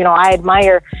who, you know, I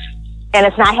admire, and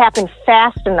it's not happening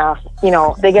fast enough. You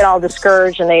know, they get all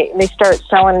discouraged and they start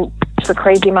selling for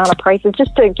crazy amount of prices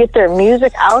just to get their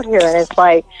music out here, and it's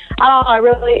like, I don't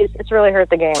know, it's really hurt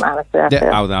the game, honestly.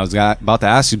 I was about to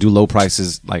ask you, do low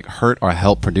prices like hurt or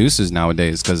help producers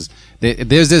nowadays? Because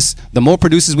there's this, the more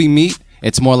producers we meet,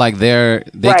 it's more like they're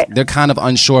kind of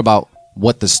unsure about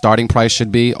what the starting price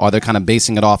should be, or they're kind of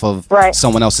basing it off of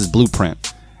someone else's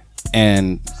blueprint.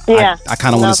 And I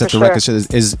kind of want to set the record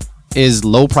straight. Is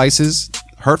low prices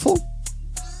hurtful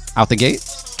out the gate?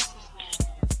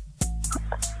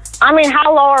 I mean,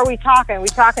 how low are we talking? Are we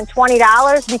talking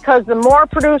 $20? Because the more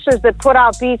producers that put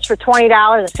out beats for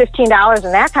 $20 and $15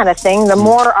 and that kind of thing, the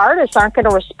more artists aren't going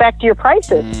to respect your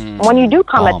prices. When you do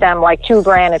come at them like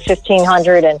 $2,000 and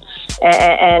 $1,500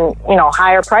 and you know,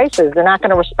 higher prices, they're not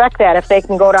going to respect that. If they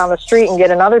can go down the street and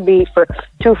get another beat for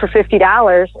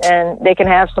 $50 and they can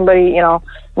have somebody, you know,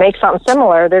 make something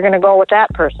similar, they're going to go with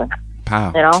that person.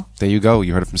 Pow. You know? There you go.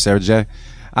 You heard it from Sarah J.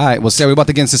 All right. Well, Sarah, we're about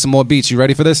to get into some more beats. You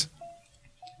ready for this?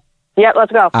 Yep,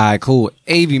 let's go. All right, cool.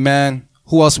 Avi, man.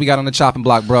 Who else we got on the chopping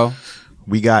block, bro?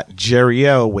 We got Jerry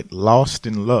L with Lost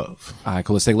in Love. All right,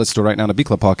 cool. Let's take a listen to it right now on the Beat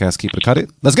Club podcast. Keep it, cut it.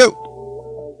 Let's go.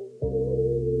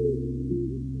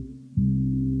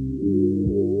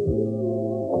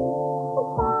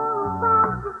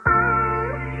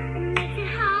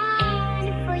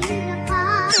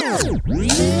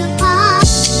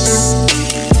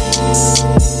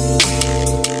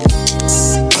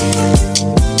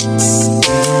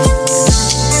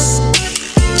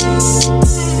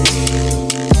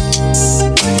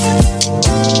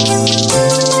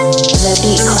 The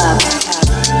Beat Club.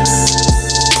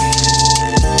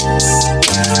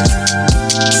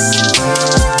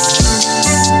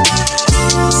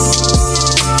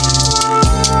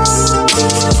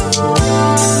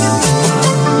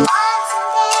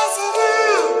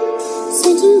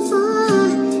 Searching for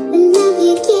the love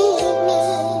you gave me.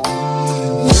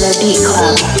 The Beat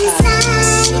Club.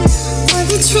 Inside for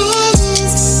the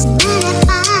treasures that I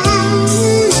found.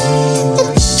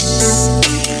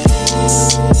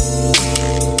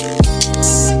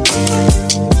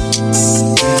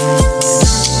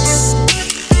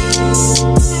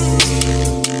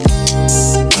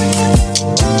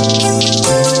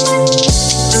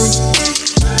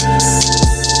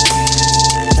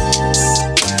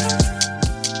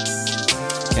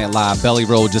 Can't lie, belly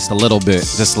roll just a little bit.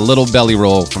 Just a little belly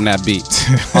roll from that beat.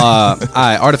 All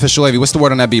right, Artificial Avi, what's the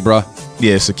word on that beat, bro?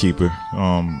 Yeah, it's a keeper.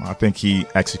 I think he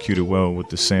executed well with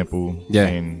the sample Yeah.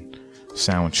 and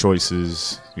sound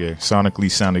choices. Yeah, sonically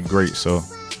sounded great. So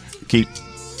keep.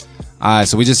 All right,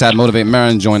 so we just had Motivate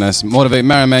Marin join us. Motivate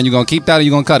Marin, man, you gonna keep that or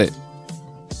you gonna cut it?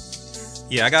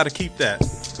 Yeah, I gotta keep that.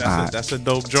 Alright. That's a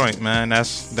dope joint, man.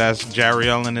 That's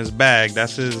Jariel in his bag.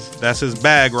 That's his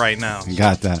bag right now. You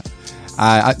got that.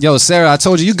 Yo, Sarah, I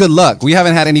told you, you good luck. We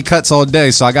haven't had any cuts all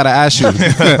day, so I gotta ask you.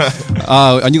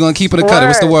 Are you gonna keep it or cut it?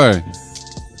 What's the word?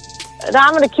 No,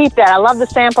 I'm going to keep that. I love the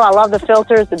sample. I love the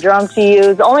filters, the drum to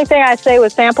use. The only thing I say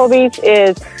with sample beats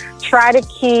is try to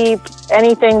keep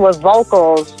anything with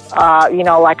vocals, you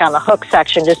know, like on the hook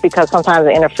section, just because sometimes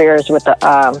it interferes with the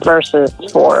verses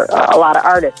for a lot of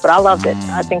artists. But I loved it.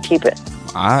 I think keep it.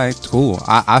 All right, cool.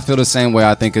 I feel the same way.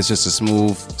 I think it's just a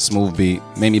smooth beat.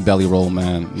 Made me belly roll,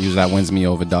 man. Usually that wins me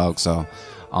over, dog. So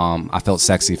I felt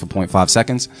sexy for 0.5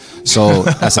 seconds. So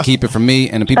that's a keep it for me.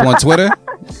 And the people on Twitter,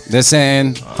 they're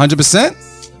saying 100%.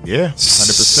 Yeah,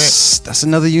 100%. That's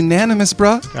another unanimous,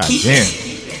 bro. God damn.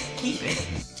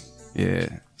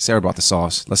 Yeah. Sarah brought the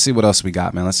sauce. Let's see what else we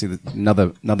got, man. Let's see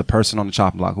another person on the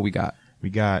chopping block. Who we got? We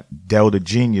got Delta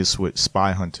Genius with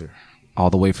Spy Hunter. All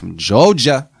the way from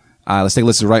Georgia. All right, let's take a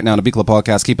listen right now on the Beat Club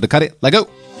podcast. Keep it or cut it. Let go.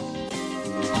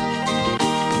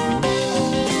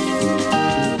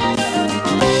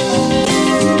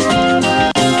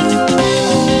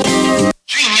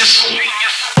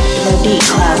 The Beat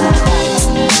Club.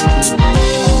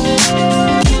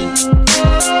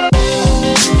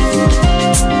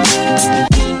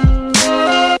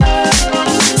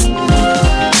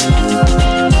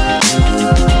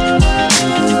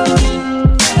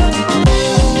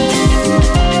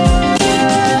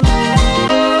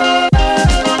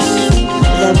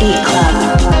 The Beat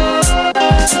Club.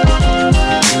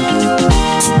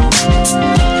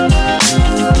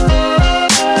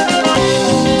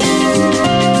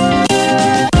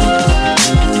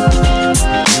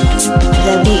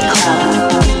 The Beat Club.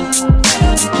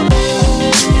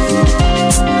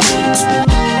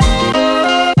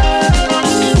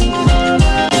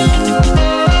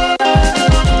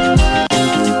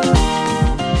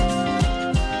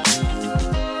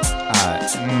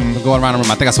 We're going around the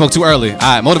room. I think I spoke too early. All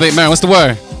right, Motivate Marin, what's the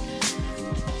word?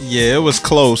 Yeah, it was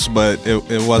close, but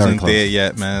it wasn't close. there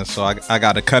yet, man. So I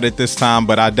got to cut it this time.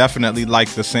 But I definitely like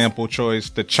the sample choice.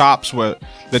 The chops were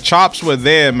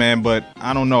there, man. But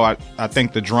I don't know. I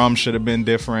think the drums should have been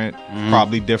different.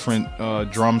 Probably different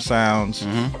drum sounds.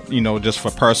 You know, just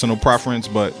for personal preference.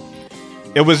 But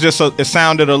it was just it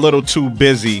sounded a little too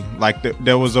busy. Like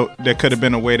there could have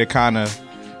been a way to kind of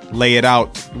lay it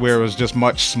out where it was just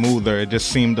much smoother. It just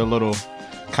seemed a little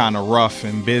kind of rough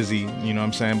and busy, you know what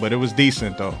I'm saying? But it was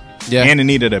decent though. Yeah. And it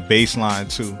needed a bass line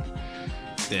too.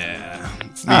 Yeah.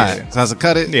 All right, so that's a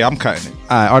cut it. Yeah, I'm cutting it.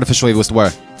 All right, artificial wave. What's the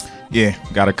word? Yeah,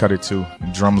 gotta cut it too. The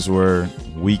drums were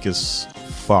weak as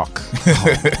fuck.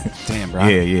 Damn, bro.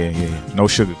 Yeah. No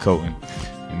sugarcoating.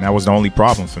 And that was the only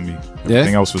problem for me.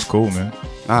 Everything else was cool, man.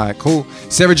 All right, cool.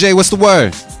 Sarah J, what's the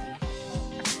word?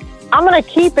 I'm going to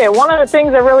keep it. One of the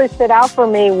things that really stood out for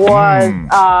me was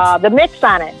the mix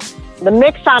on it. The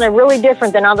mix on it really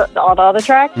different than all the other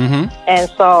tracks. Mm-hmm. And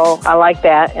so I like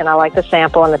that, and I like the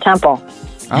sample and the tempo. All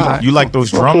right. You like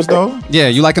those drums, though? Yeah,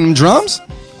 you liking them drums?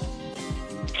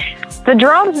 The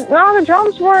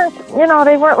drums weren't,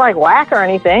 they weren't like whack or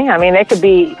anything. I mean, they could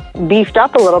be beefed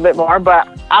up a little bit more, but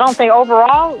I don't think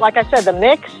overall, like I said, the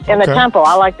mix and the tempo,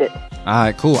 I liked it. All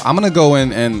right, cool. I'm going to go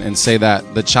in and say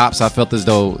that the chops, I felt as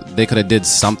though they could have did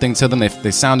something to them. They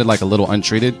sounded like a little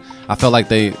untreated. I felt like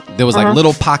there was like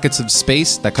little pockets of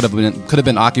space that could have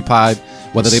been occupied,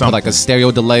 whether they put like a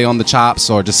stereo delay on the chops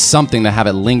or just something to have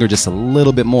it linger just a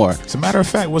little bit more. As a matter of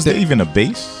fact, was there even a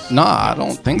bass? No, I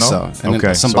don't think No? so. And Okay,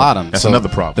 then some so bottom. that's So another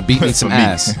problem. The beat needs some For me.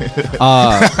 ass.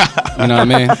 You know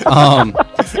what I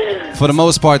mean? For the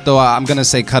most part, though, I'm going to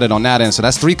say cut it on that end. So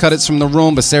that's 3 cut-its from the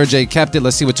room, but Sarah J kept it.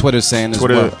 Let's see what Twitter's saying as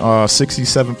Twitter, well.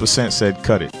 67% said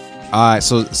cut it. All right,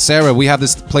 so Sarah, we have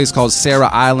this place called Sarah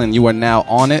Island. You are now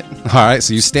on it. All right,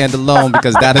 so you stand alone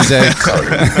because that is It's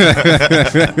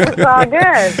all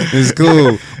good. it's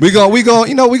cool. We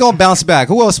gonna bounce back.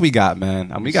 Who else we got,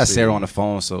 man? I mean, we got Sarah on the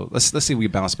phone, so let's see if we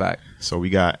bounce back. So we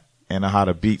got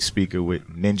Anahata Beat Speaker with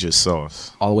Ninja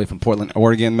Sauce. All the way from Portland,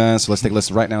 Oregon, man. So let's take a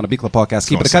listen right now on the Beat Club Podcast.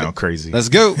 Keep Gonna it a cut. sound crazy. Let's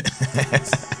go.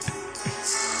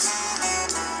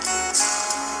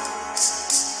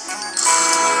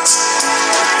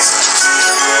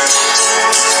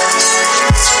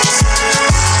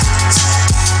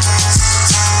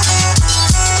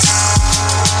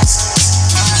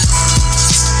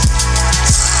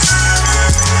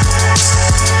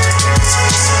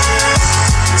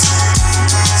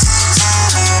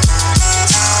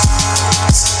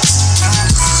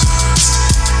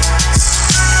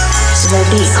 The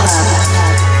Beat Club.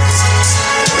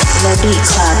 The Beat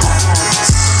Club.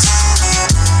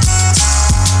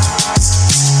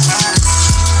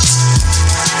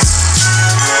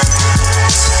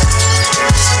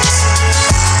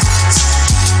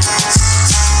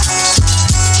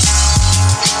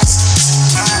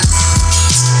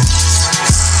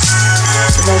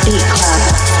 The Beat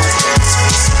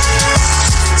Club.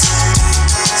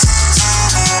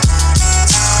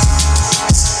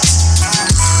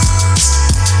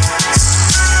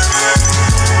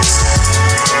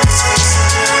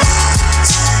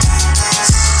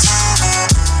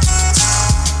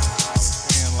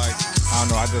 And like, I don't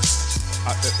know,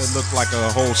 it looked like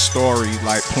a whole story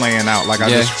like playing out. Like I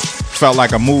Yeah. just felt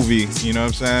like a movie, you know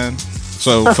what I'm saying?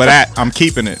 So for that, I'm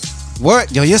keeping it.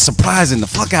 Word, yo, you're surprising the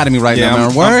fuck out of me right now,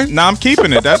 man. Word. I'm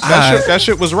keeping it. That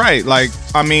shit was right. Like,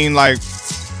 I mean, like,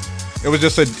 it was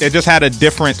just it just had a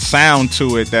different sound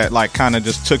to it that like kind of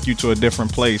just took you to a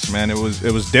different place, man. It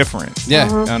was different. Yeah.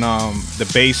 And the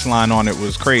bass line on it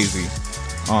was crazy.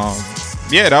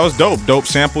 Yeah, that was dope. Dope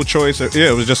sample choice. Yeah,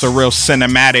 it was just a real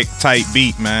cinematic type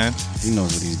beat, man. He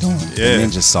knows what he's doing. Yeah. The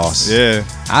Ninja Sauce. Yeah.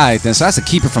 All right, then. So that's a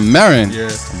keeper from Marin. Yeah.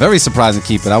 Very surprising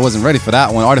keeper. I wasn't ready for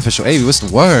that one. Artificial Avy, what's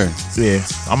the word? Yeah,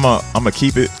 I'm a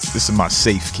keep it. This is my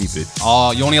safe keep it.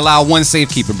 Oh, you only allow one safe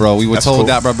keeper, bro. We were That's told cool.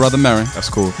 that by Brother Marin. That's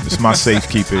cool. It's my safe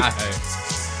keep it.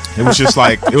 It was just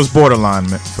like, it was borderline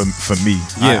for me.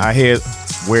 Yeah. I hear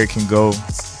where it can go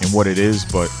and what it is,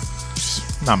 but it's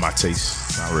not my taste.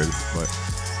 Not really, but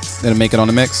Didn't make it on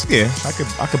the mix. yeah,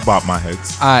 I could bop my head.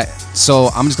 All right, so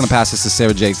I'm just gonna pass this to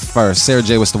Sarah J first. Sarah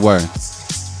J, what's the word?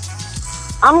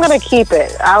 I'm going to keep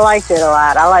it. I liked it a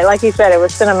lot. Like you said, it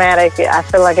was cinematic. I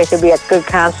feel like it could be a good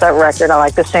concept record. I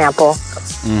like the sample.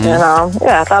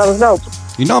 Yeah, I thought it was dope.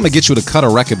 You know I'm gonna get you to cut a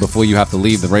record before you have to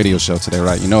leave the radio show today,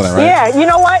 right? You know that, right? Yeah, you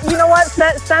know what?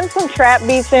 Send some trap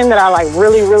beats in that are like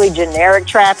really, really generic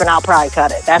trap, and I'll probably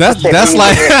cut it. That's really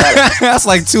like generic cut it. that's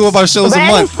like 2 of our shows But a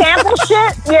any month. sample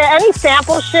shit, any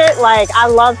sample shit, like I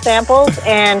love samples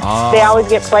and they always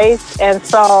get placed, and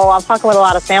so I'm fucking with a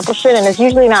lot of sample shit, and it's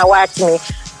usually not whack to me.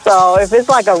 So if it's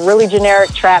like a really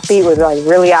generic trap beat with like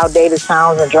really outdated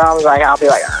sounds and drums, like I'll be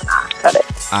like, nah, cut it.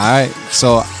 All right,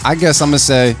 so I guess I'm gonna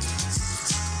say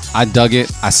I dug it.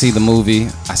 I see the movie.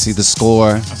 I see the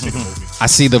score. I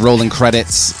see the rolling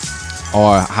credits,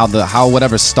 or how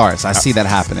whatever starts. I see that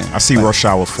happening. I see Rush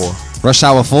Hour 4. Rush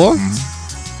Hour 4.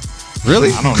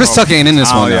 Really? I don't Chris know. Tucker ain't in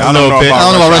this one. Yeah, though. I don't know bit. about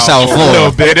I don't know about Rush Hour 4. A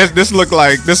little bit. This look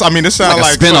like this. I mean, this sounds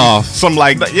Like like, a spinoff. some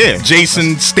like Yeah.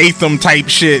 Jason Statham type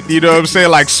shit. You know what I'm saying?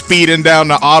 Like speeding down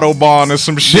the autobahn or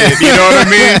some shit. You know what I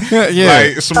mean? Yeah.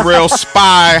 Like some real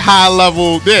spy, high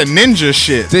level, ninja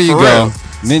shit. There you for go. real.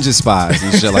 Ninja spies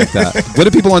and shit like that. What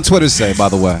do people on Twitter say, by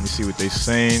the way? Let's see what they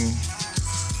saying.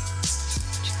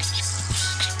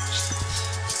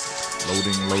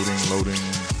 Loading.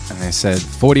 And they said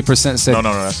 40% said. No,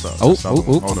 that's not. Oh, that's not one.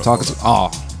 Hold I'm up, talking hold to. Oh,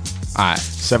 all right.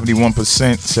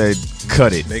 71% said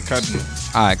cut it. They cutting.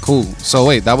 All right, cool. So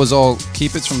wait, that was all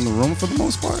keep it from the room for the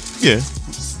most part. Yeah.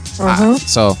 All right,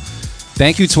 so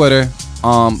thank you, Twitter.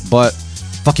 But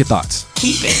fuck your thoughts.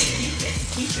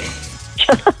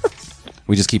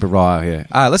 We just keep it raw out here.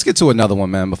 All right, let's get to another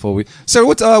one, man. Before we, Sarah,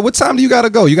 what time do you gotta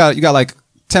go? You got like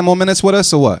 10 more minutes with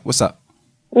us or what? What's up?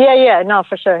 Yeah, no,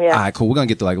 for sure, yeah. All right, cool. We're gonna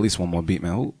get to like at least one more beat,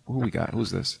 man. Who we got?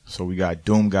 Who's this? So we got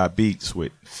Doom Got Beats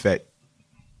with FET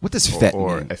What does FET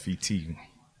or mean? FET.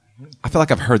 I feel like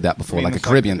I've heard that before, like a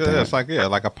Caribbean thing. Yeah, it's like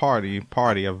like a party, a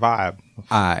vibe.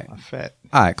 All right. A fete.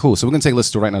 All right, cool. So we're gonna take a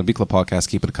listen to right now the Beat Club podcast.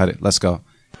 Keep it, cut it. Let's go.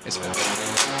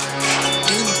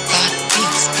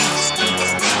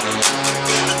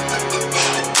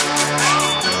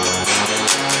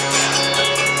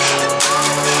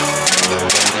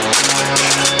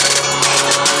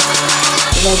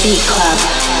 The Beat Club.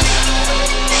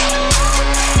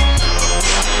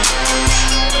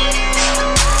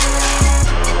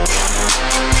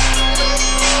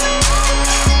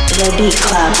 The Beat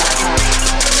Club.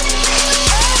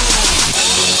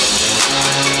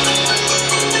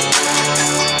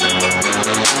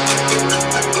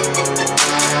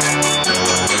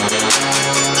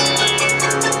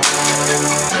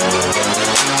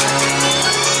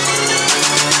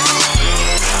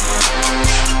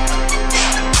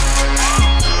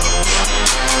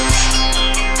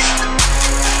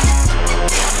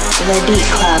 The Beat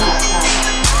Club.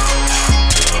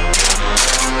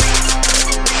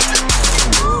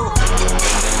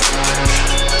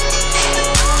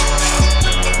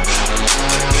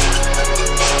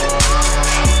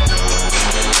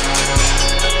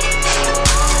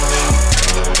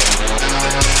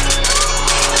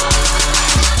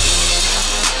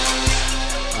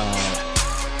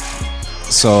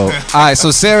 So, all right. So,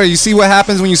 Sarah, you see what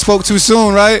happens when you spoke too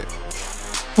soon, right?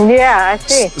 Yeah, I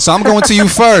see. So, I'm going to you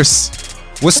first.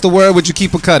 What's the word? Would you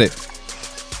keep or cut it?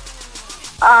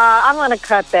 I'm gonna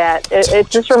cut that. It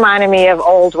just reminded me of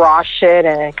old Raw shit,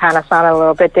 and it kind of sounded a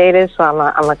little bit dated, so I'm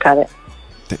gonna cut it.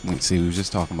 Wait, see, we were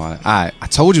just talking about it. All right. I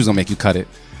told you it was gonna make you cut it.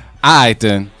 All right,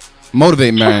 then.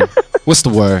 Motivate, man. What's the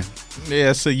word?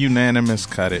 Yeah, it's a unanimous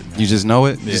cut it. You just know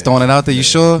it? You just Yeah. throwing it out there? You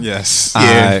sure? Yes. All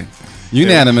right.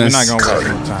 Unanimous. We're not gonna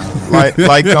waste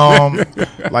no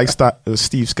time. like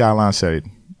Steve Skyline said,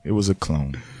 it was a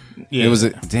clone. Yeah. It was a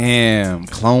damn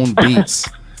clone beats.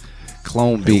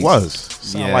 Clone beats. It was.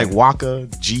 Sound Yeah. like Waka,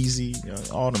 Jeezy,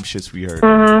 all them shits we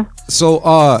heard.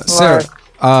 So, Sarah,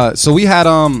 so we had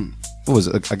what was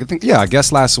it? I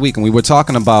guess last week, and we were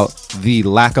talking about the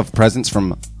lack of presence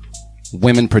from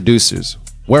women producers.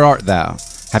 Where art thou?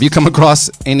 Have you come across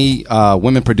any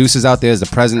women producers out there? Is the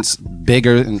presence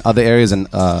bigger in other areas, and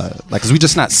because we're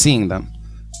just not seeing them?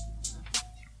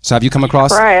 So, have you come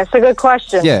across? Right, that's a good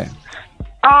question. Yeah.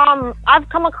 I've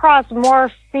come across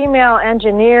more female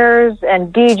engineers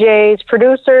and DJs,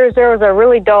 producers. There was a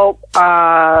really dope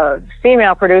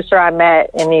female producer I met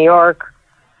in New York.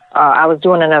 I was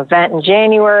doing an event in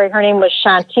January. Her name was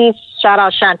Shantice. Shout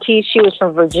out Shantice. She was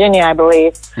from Virginia, I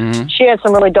believe. Mm-hmm. She had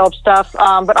some really dope stuff.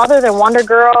 But other than Wonder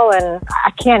Girl, and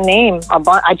I can't name a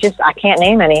bunch. I can't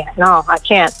name any. No, I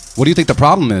can't. What do you think the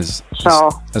problem is? So-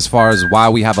 as far as why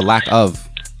we have a lack of?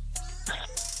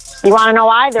 You want to know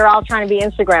why? They're all trying to be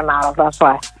Instagram models. That's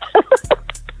why.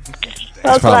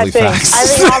 That's what I probably think. facts. I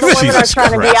think all the women are Jesus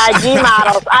trying to be IG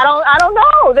models. I don't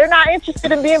know. They're not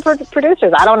interested in being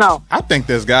producers. I don't know. I think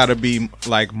there's got to be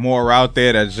like more out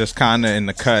there that's just kind of in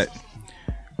the cut,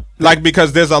 like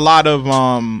because there's a lot of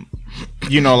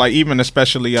like even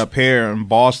especially up here in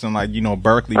Boston, like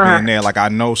Berkeley being there. Like I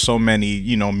know so many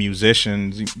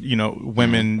musicians,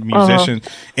 women musicians,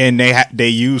 and they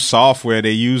use software.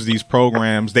 They use these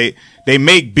programs. They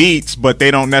make beats, but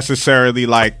they don't necessarily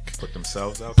like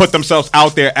put themselves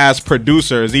out there as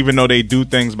producers, even though they do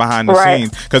things behind the Right.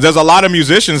 scenes. Because there's a lot of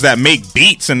musicians that make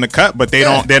beats in the cut, but they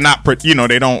don't. They're not.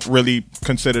 They don't really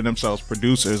consider themselves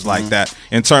producers like that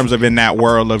in terms of in that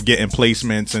world of getting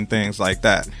placements and things like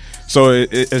that. So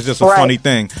it's just a Right. funny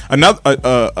thing. Another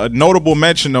a notable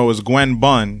mention though is Gwen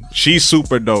Bunn. She's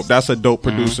super dope. That's a dope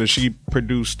producer. She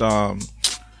produced the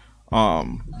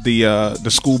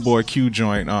Schoolboy Q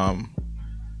joint.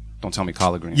 Don't tell me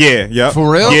collard greens. Yeah, yep.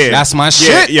 For real? Yeah, That's my Yeah,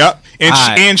 shit? yep. And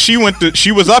Alright.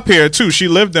 she was up here too. She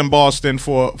lived in Boston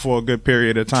for a good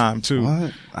period of time too.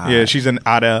 What? Yeah, she's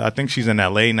I think she's in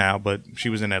LA now, but she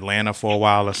was in Atlanta for a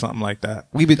while or something like that.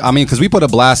 Because we put a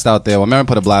blast out there. Well, Marin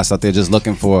put a blast out there just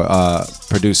looking for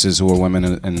producers who are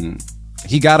women, and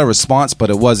he got a response, but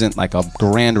it wasn't like a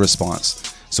grand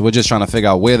response. So we're just trying to figure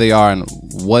out where they are and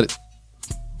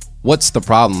what's the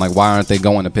problem. Like, why aren't they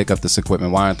going to pick up this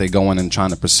equipment? Why aren't they going and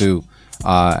trying to pursue?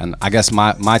 And I guess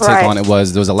my take Right. on it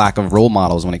was there was a lack of role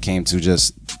models when it came to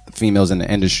just females in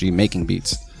the industry making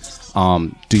beats.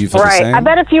 Do you feel the Right. same? I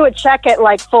bet if you would check it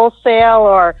like Full Sail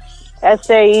or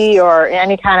SAE or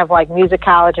any kind of like music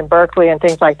college in Berkeley and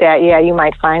things like that, yeah, you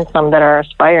might find some that are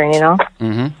aspiring, you know?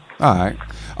 All right.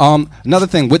 Another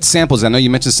thing with samples, I know you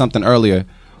mentioned something earlier.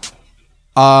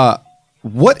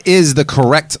 What is the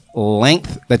correct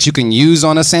length that you can use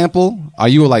on a sample? Are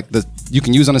you like you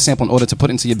can use on a sample in order to put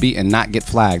into your beat and not get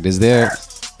flagged? Is there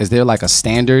like a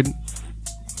standard?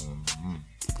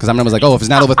 Because I remember it was like, oh, if it's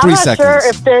not over 3 seconds. I'm not sure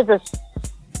if there's a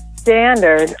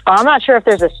standard. I'm not sure if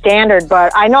there's a standard,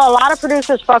 but I know a lot of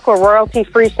producers fuck with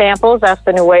royalty-free samples. That's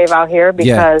the new wave out here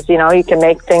because, you know, you can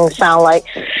make things sound like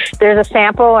there's a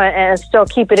sample and still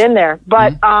keep it in there.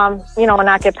 But, you know, and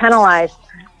not get penalized.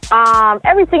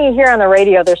 Everything you hear on the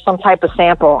radio, there's some type of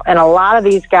sample. And a lot of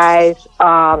these guys,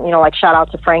 you know, like shout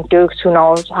out to Frank Dukes, who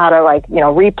knows how to like, you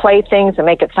know, replay things and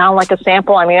make it sound like a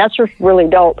sample. I mean, that's just really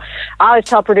dope. I always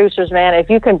tell producers, man, if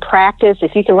you can practice,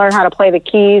 if you can learn how to play the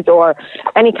keys or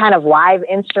any kind of live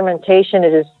instrumentation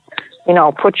to just, you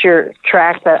know, put your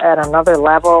tracks at another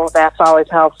level, that's always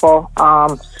helpful.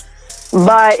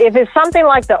 But if it's something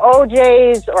like the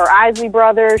OJs or Isley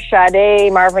Brothers,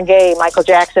 Sade, Marvin Gaye, Michael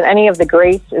Jackson, any of the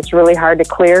greats, it's really hard to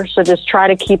clear. So just try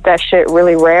to keep that shit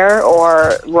really rare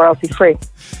or royalty free.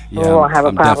 Yeah, we won't have a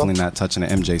I'm problem. definitely not touching an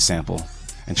MJ sample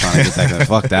and trying to get that.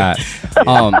 Fuck that.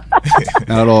 Not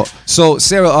at all. So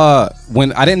Sarah,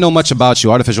 when I didn't know much about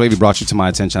you, Artificial Wavy brought you to my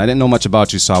attention. I didn't know much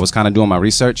about you, so I was kind of doing my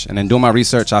research. And then doing my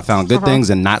research, I found good things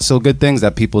and not so good things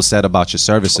that people said about your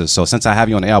services. So since I have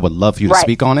you on the air, I would love for you to Right.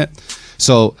 speak on it.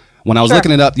 So when I was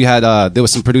looking it up, you had there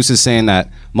was some producers saying that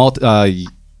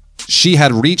she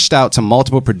had reached out to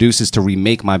multiple producers to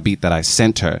remake my beat that I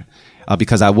sent her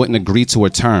because I wouldn't agree to her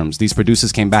terms. These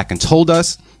producers came back and told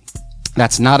us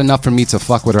that's not enough for me to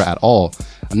fuck with her at all.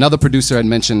 Another producer had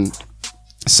mentioned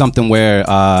something where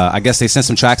I guess they sent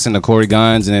some tracks into Corey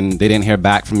Guns and they didn't hear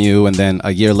back from you, and then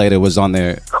a year later was on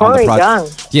their on the Corey project.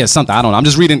 Guns. Yeah, something. I don't know. I'm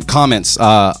just reading comments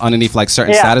underneath like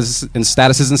certain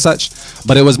statuses and such.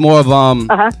 But it was more of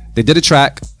they did a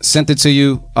track, sent it to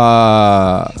you.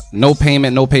 No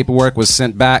payment, no paperwork was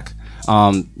sent back.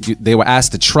 They were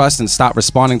asked to trust and stop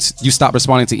responding. You stopped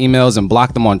responding to emails and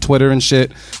blocked them on Twitter and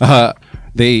shit.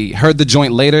 They heard the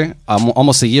joint later,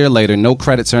 almost a year later. No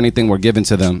credits or anything were given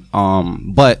to them.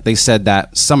 But they said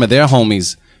that some of their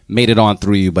homies made it on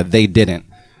through you, but they didn't.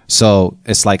 So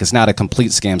it's like it's not a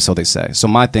complete scam, so they say. So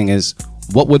my thing is,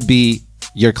 what would be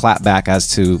your clap back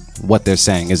as to what they're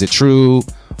saying? Is it true?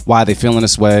 Why are they feeling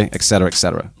this way? Et cetera, et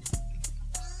cetera.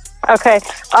 Okay.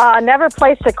 Never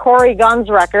placed a Corey Guns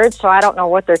record, so I don't know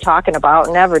what they're talking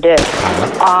about. Never did.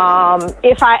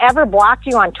 If I ever blocked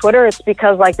you on Twitter, it's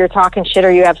because like you're talking shit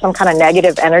or you have some kind of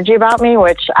negative energy about me,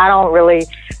 which I don't really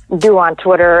do on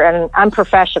Twitter. And I'm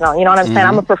professional. You know what I'm saying?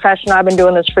 I'm a professional. I've been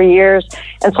doing this for years.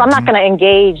 And so I'm not going to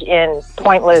engage in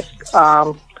pointless,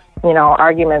 you know,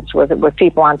 arguments with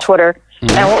people on Twitter.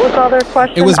 And what was the other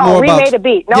question? It was more about remade a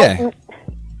beat. No. Yeah.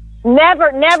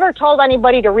 Never told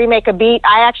anybody to remake a beat.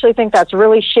 I actually think that's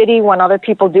really shitty when other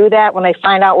people do that, when they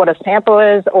find out what a sample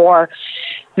is or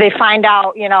they find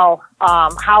out, you know,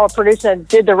 how a producer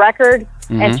did the record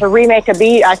and to remake a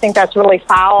beat. I think that's really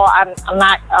foul. I'm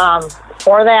not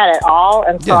for that at all.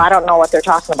 And so I don't know what they're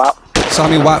talking about. So I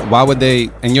mean, why would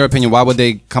they, in your opinion, why would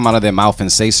they come out of their mouth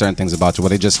and say certain things about you? Were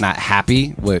they just not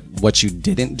happy with what you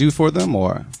didn't do for them,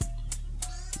 or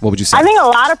what would you say? I think a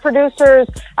lot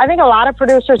of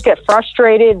producers get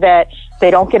frustrated that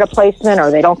they don't get a placement or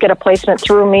they don't get a placement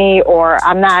through me or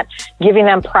I'm not giving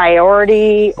them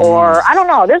priority or I don't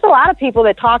know. There's a lot of people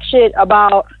that talk shit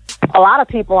about a lot of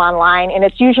people online and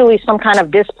it's usually some kind of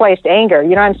displaced anger. You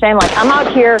know what I'm saying? Like I'm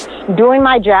out here doing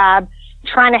my job,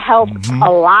 trying to help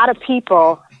a lot of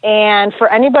people. And for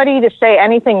anybody to say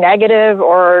anything negative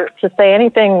or to say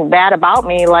anything bad about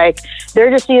me, like they're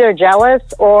just either jealous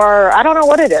or I don't know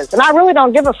what it is. And I really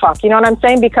don't give a fuck. You know what I'm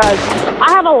saying? Because I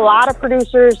have a lot of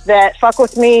producers that fuck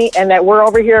with me and that we're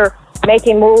over here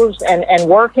making moves and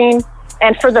working.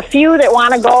 And for the few that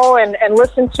want to go and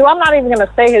listen to, I'm not even going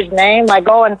to say his name, like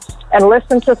go and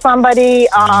listen to somebody,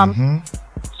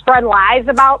 spread lies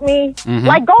about me,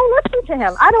 like, go listen to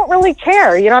him. I don't really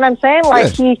care. You know what I'm saying?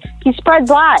 Like, he spreads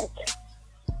lies.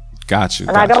 Got you.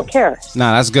 And I don't care.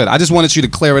 Nah, that's good. I just wanted you to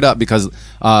clear it up because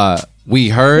we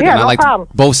heard, Yeah, and I no like problem.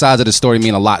 both sides of the story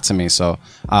mean a lot to me. So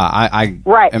I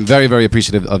am very, very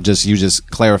appreciative of you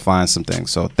just clarifying some things.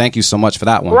 So thank you so much for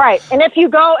that one. Right. And if you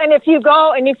go and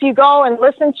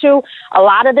listen to a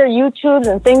lot of their YouTubes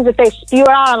and things that they spew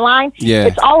out online,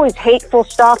 it's always hateful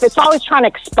stuff. It's always trying to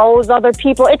expose other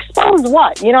people. Expose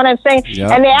what? You know what I'm saying?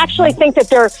 Yep. And they actually think that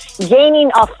they're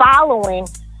gaining a following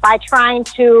by trying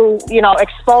to,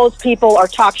 expose people or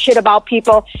talk shit about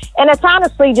people. And it's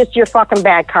honestly just your fucking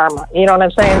bad karma. You know what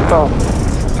I'm saying? So,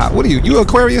 What are you? You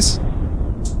Aquarius?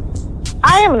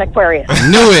 I am an Aquarius. I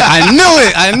knew it.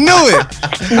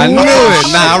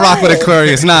 Nah, I rock with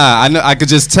Aquarius. Nah, I could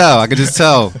just tell. I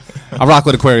rock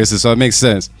with Aquarius, so it makes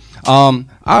sense. All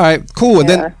right, cool. And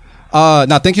then,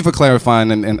 now thank you for clarifying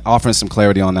and offering some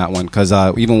clarity on that one. Because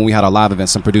even when we had our live event,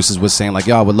 some producers was saying like,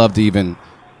 yo, I would love to even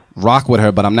rock with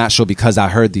her, but I'm not sure because I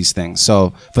heard these things.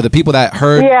 So for the people that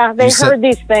heard, they heard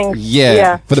these things.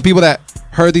 Yeah. For the people that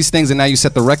heard these things and now you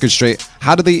set the record straight,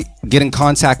 how do they get in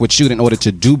contact with you in order to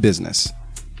do business?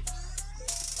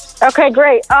 Okay,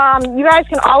 great. You guys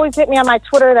can always hit me on my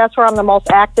Twitter. That's where I'm the most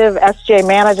active, SJ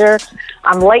Manager.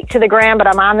 I'm late to the gram, but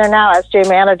I'm on there now, SJ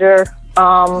Manager.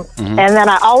 And then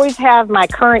I always have my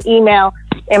current email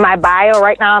in my bio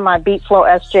right now on my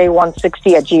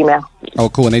BeatFlowSJ160 at Gmail. Oh,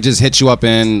 cool. And they just hit you up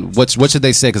and what should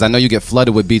they say? Because I know you get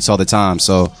flooded with beats all the time.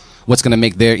 So what's going to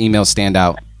make their email stand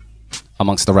out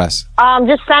amongst the rest?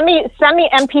 Just send me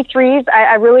MP3s.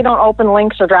 I really don't open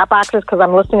links or Dropboxes because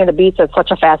I'm listening to the beats at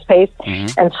such a fast pace.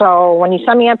 And so when you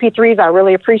send me MP3s, I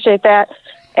really appreciate that.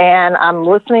 And I'm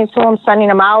listening to them, sending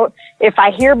them out. If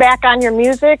I hear back on your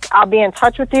music, I'll be in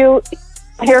touch with you.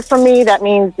 Hear from me. That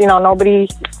means, nobody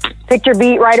picked your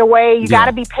beat right away. You got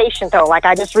to be patient, though. Like,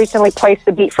 I just recently placed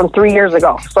the beat from 3 years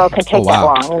ago, so it can take that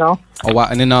long, Oh, wow.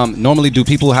 And then normally do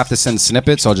people have to send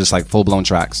snippets or just like full-blown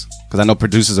tracks? Because I know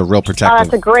producers are real protective.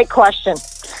 That's a great question.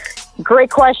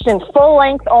 Great question. Full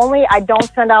length only. I don't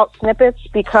send out snippets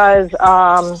because,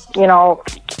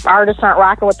 artists aren't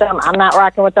rocking with them. I'm not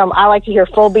rocking with them. I like to hear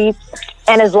full beats.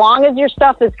 And as long as your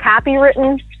stuff is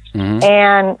copywritten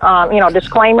and,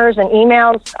 disclaimers and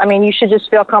emails, I mean, you should just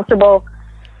feel comfortable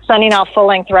sending out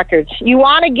full-length records. You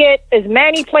want to get as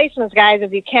many placements, guys,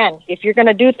 as you can. If you're going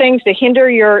to do things to hinder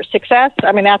your success,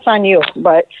 I mean, that's on you.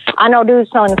 But I know dudes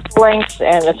selling full-lengths,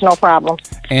 and it's no problem.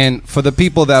 And for the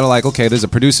people that are like, okay, there's a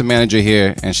producer manager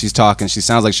here, and she's talking. She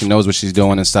sounds like she knows what she's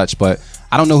doing and such, but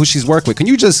I don't know who she's worked with. Can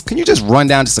you just run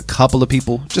down just a couple of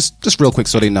people, just real quick,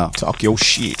 so they know? Talk your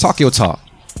shit. Talk your talk.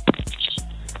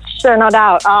 Sure, no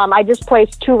doubt. I just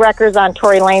placed 2 records on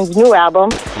Tory Lane's new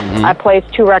album. I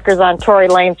placed 2 records on Tory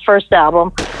Lane's first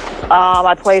album.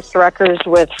 I placed records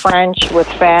with French, with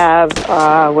Fab,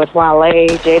 with Wale,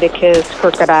 Jadakiss,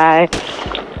 Crooked Eye,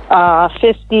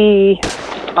 50,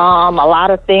 a lot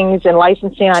of things in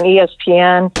licensing on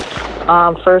ESPN,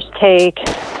 First Take,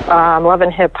 Love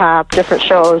and Hip Hop, different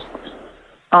shows.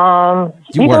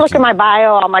 You can look at my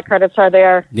bio. All my credits are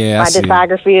there. Yeah, my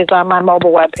discography is on my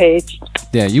mobile webpage.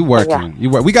 Yeah, you working. Yeah. You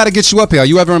work. We got to get you up here. Are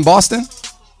you ever in Boston?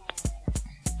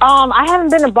 I haven't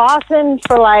been to Boston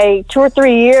for like 2 or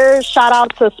 3 years. Shout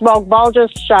out to Smoke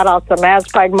Bulgers. Shout out to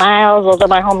Mazpike Miles. Those are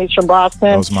my homies from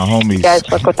Boston. Those my homies. You guys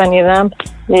fuck with any of them?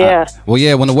 Yeah. Well,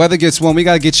 yeah, when the weather gets warm, we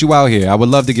got to get you out here. I would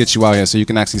love to get you out here so you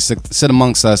can actually sit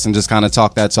amongst us and just kind of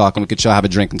talk that talk and we could chill, have a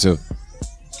drink and two.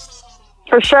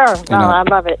 For sure. No, I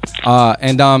love it.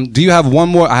 And do you have one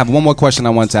more? I have one more question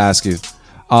I wanted to ask you.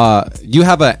 You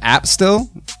have an app still?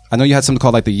 I know you had something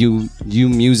called like the U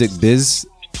Music Biz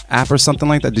app or something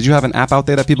like that. Did you have an app out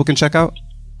there that people can check out?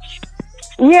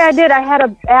 Yeah, I did. I had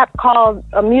an app called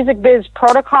Music Biz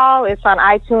Protocol. It's on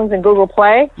iTunes and Google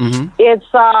Play. It's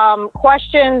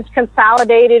questions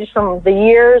consolidated from the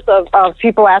years of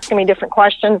people asking me different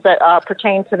questions that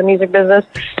pertain to the music business,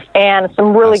 and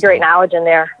some really great knowledge in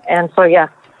there. And so, yeah.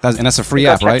 And that's a free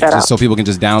app, right? Just so people can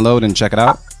just download and check it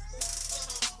out?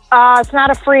 It's not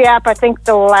a free app. I think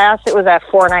the last it was at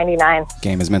 $4.99.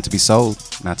 Game is meant to be sold,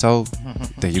 not told.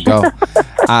 There you go.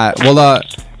 Well,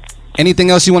 anything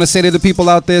else you want to say to the people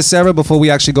out there, Sarah, before we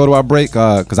actually go to our break?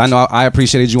 Because I know I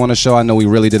appreciated you on the show. I know we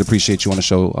really did appreciate you on the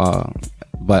show.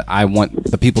 But I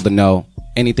want the people to know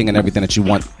anything and everything that you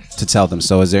want to tell them.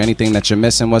 So is there anything that you're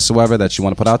missing whatsoever that you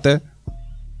want to put out there?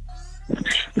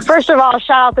 First of all,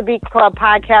 shout out the Beat Club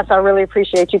podcast. I really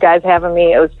appreciate you guys having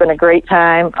me. It's been a great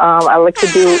time. I look to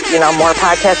do, more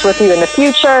podcasts with you in the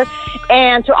future.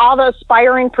 And to all the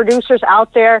aspiring producers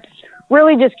out there,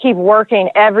 really just keep working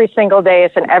every single day.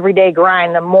 It's an everyday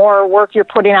grind. The more work you're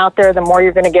putting out there, the more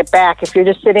you're going to get back. If you're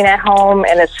just sitting at home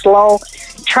and it's slow,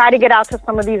 try to get out to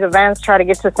some of these events, try to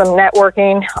get to some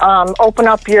networking, open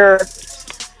up your,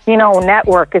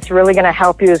 network. It's really going to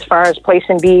help you as far as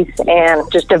placing beats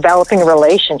and just developing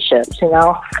relationships,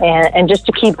 and just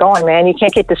to keep going, man. You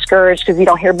can't get discouraged because you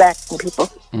don't hear back from people.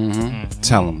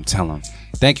 Tell them.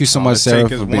 Thank you so much, Sarah,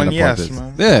 take is for being one a part yes, of this.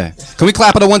 man. Yeah. Can we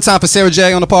clap it one time for Sarah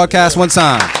J on the podcast? One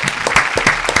time.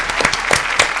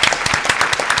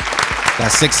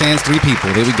 That's 6 hands, 3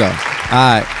 people. There we go. All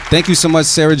right. Thank you so much,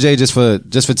 Sarah J, just for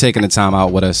taking the time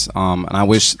out with us. And I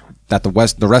wish that the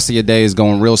rest of your day is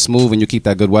going real smooth and you keep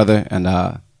that good weather. And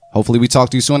hopefully we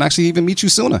talk to you soon. Actually, even meet you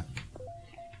sooner.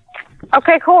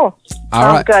 Okay, cool. All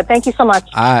Sounds right. good. Thank you so much.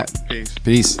 All right.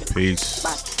 Peace.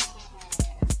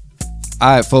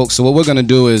 All right, folks. So what we're gonna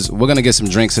do is we're gonna get some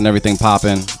drinks and everything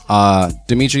popping.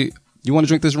 Dimitri, you want to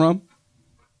drink this rum?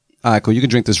 All right, cool. You can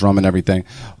drink this rum and everything.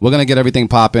 We're gonna get everything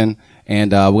popping,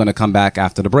 and we're gonna come back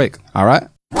after the break. All right.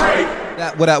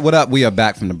 What up? We are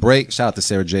back from the break. Shout out to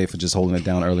Sarah J for just holding it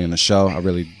down early in the show. I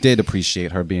really did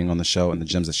appreciate her being on the show and the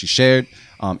gems that she shared.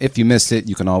 If you missed it,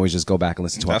 you can always just go back and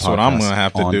listen to That's our podcast. what I'm gonna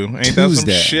have to on do. Ain't Tuesday. that some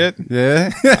shit? Yeah.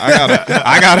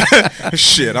 I gotta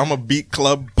shit. I'm a beat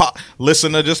club pop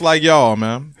listener just like y'all,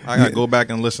 man. I gotta go back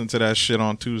and listen to that shit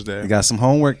on Tuesday. You got some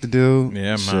homework to do. Yeah,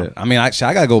 man. Shit. I mean, actually,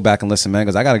 I gotta go back and listen, man,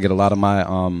 because I gotta get a lot of my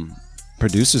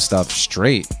producer stuff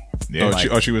straight.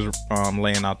 Yeah, She was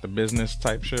laying out the business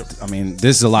type shit. I mean,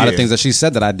 there's a lot of things that she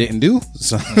said that I didn't do.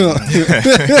 So,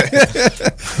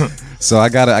 so I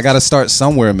gotta start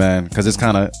somewhere, man, because it's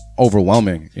kind of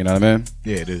overwhelming. You know what I mean?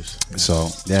 yeah, it is. So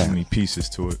yeah, Too many pieces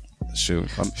to it. shoot.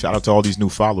 Shout out to all these new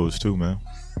followers too, man.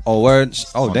 Oh, word.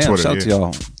 Oh, On damn. Twitter, Shout out to yeah.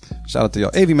 y'all. Shout out to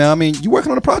y'all. Avi, man. I mean, you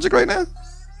working on a project right now?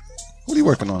 What are you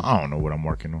working on? I don't know what I'm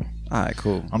working on. All right,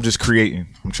 cool. I'm just creating.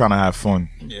 I'm trying to have fun.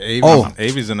 Yeah, Oh.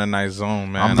 Avi's in a nice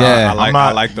zone, man. Yeah.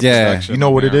 I like the yeah. production. You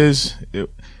know what man. it is?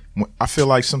 I feel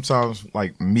like sometimes,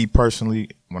 like me personally,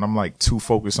 when I'm like too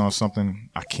focused on something,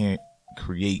 I can't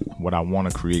create what I want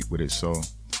to create with it. So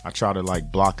I try to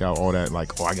like block out all that,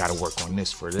 like, oh, I got to work on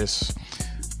this for this,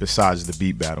 besides the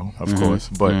beat battle, of course.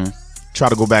 But try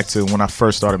to go back to when I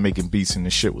first started making beats and the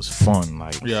shit was fun.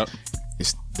 Like, Yep.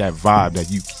 it's that vibe that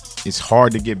it's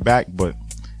hard to get back, but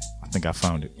I think I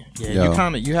found it.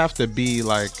 Yeah, you have to be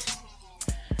like,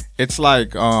 it's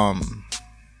like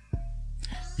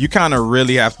you kind of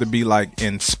really have to be like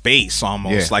in space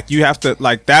almost. Yeah. Like you have to,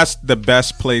 like, that's the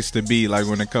best place to be, like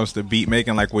when it comes to beat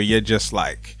making, like where you're just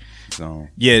like, So,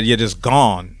 you're just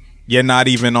gone. You're not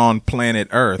even on planet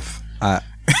Earth. you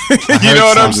know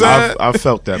what I'm saying? I've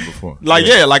felt that before. Like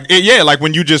like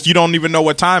when you don't even know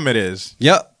what time it is.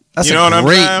 Yep. That's You know what I'm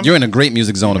saying? You're in a great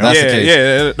music zone if that's the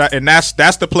case. And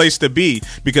that's the place to be,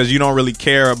 because you don't really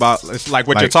care about, it's like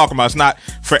what you're talking about. It's not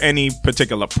for any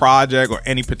particular project or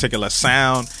any particular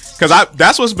sound. Because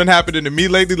that's what's been happening to me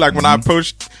lately. Like when I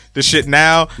push the shit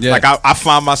now, like I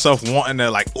find myself wanting to,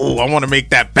 like, oh, I want to make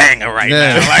that banger right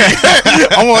now. Like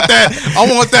I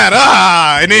want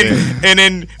that. And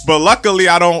then but luckily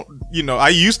I don't. You know, I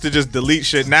used to just delete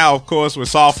shit. Now, of course, with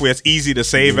software, it's easy to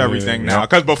save everything now.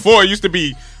 Because before, it used to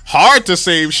be hard to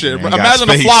save shit. Man, Imagine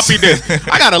a space. floppy disk.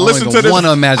 I gotta listen to this.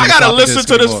 Imagine I gotta floppy listen disk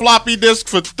to this anymore. floppy disk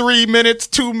for 3 minutes,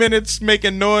 2 minutes,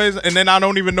 making noise, and then I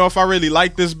don't even know if I really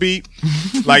like this beat.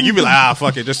 Like you be like,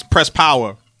 fuck it, just press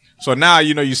power. So now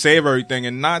you save everything,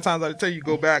 and 9 times out of 10 you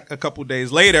go back a couple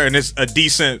days later, and it's a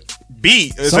decent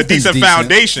beat. It's Something's a decent decent.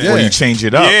 foundation. Yeah. Or you change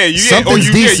it up. Yeah, Something's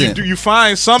decent. you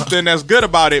find something that's good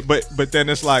about it, but then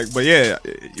it's like, but yeah,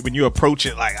 when you approach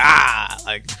it like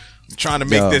I'm trying to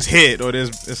make this hit or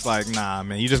this, it's like, nah,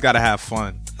 man, you just gotta have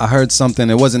fun. I heard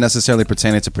something. It wasn't necessarily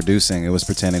pertaining to producing. It was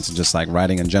pertaining to just like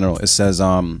writing in general. It says,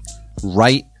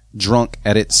 write drunk,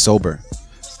 edit sober.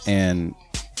 And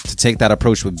to take that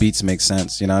approach with beats makes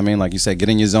sense. You know what I mean? Like you said, get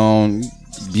in your zone,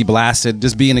 be blasted,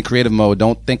 just be in the creative mode.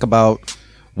 Don't think about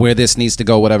where this needs to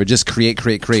go, whatever. Just create.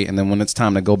 And then when it's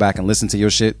time to go back and listen to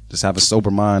your shit, just have a sober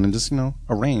mind and just,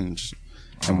 arrange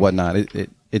and whatnot.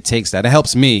 It takes that. It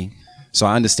helps me. So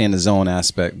I understand the zone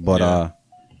aspect, but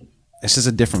it's just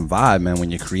a different vibe, man,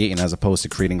 when you're creating as opposed to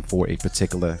creating for a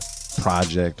particular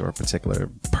project or a particular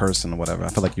person or whatever. I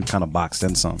feel like you kind of boxed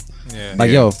in some. Yeah.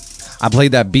 Like, yo, I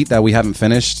played that beat that we haven't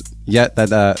finished yet,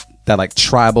 that like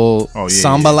tribal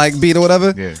samba like beat or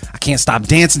whatever. Yeah. I can't stop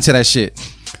dancing to that shit.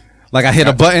 Like I hit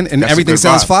a button and that's a everything good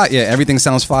sounds vibe. fire. Yeah, everything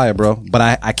sounds fire, bro. But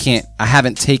I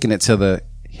haven't taken it to the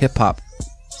hip hop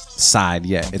side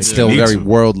yet. It's think still you need very to.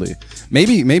 worldly.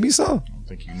 Maybe so. I don't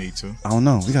think you need to. I don't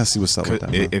know. We gotta see what's up with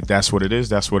that. bro. If that's what it is,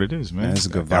 that's what it is, man. Yeah, it's a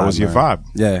good vibe. That was your man. vibe.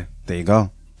 Yeah, there you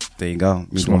go. There you go.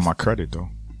 Just want my credit though.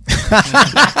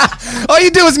 All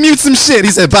you do is mute some shit. He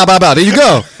said, bow, bow, bow. There you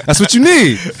go. That's what you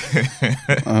need.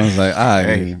 I was like, all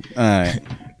right.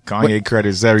 Kanye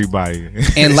credits everybody.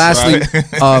 And lastly,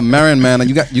 Marion, man,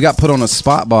 you got put on a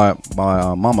spot by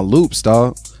Mama Loops,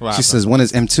 dog. Right, She says, when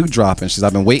is M2 dropping? She's,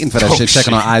 I've been waiting for that shit,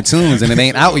 checking on iTunes, and it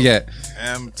ain't out yet.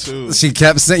 M2. She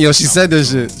kept saying, she said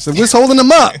this shit. So what's holding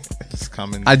them up? It's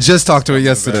coming. I just talked to her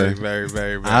yesterday. Very,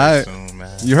 very, very Alright. soon,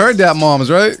 man. You heard that,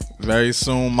 moms, right? Very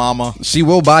soon, mama. She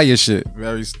will buy your shit.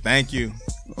 Thank you.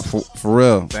 For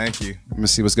real. Thank you. Let me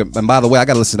see what's good. And by the way, I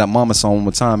gotta listen to that Mama song one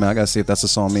more time, man. I gotta see if that's a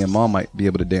song me and Mom might be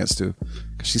able to dance to.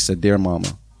 Cause she said, "Dear Mama,"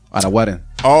 at a wedding.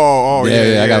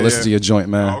 Yeah. I gotta listen to your joint,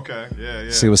 man. Oh, okay. Yeah.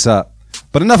 See what's up.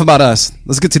 But enough about us.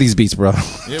 Let's get to these beats, bro.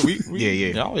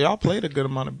 Yeah, Y'all played a good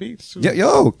amount of beats too. Yeah,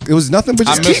 yo, it was nothing but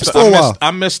just keeps for a while.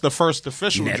 I missed the first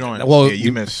official joint. Well, Yeah,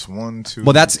 you missed 1, 2.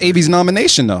 well, that's AB's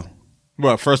nomination, though.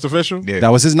 What, first official? Yeah. That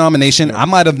was his nomination. I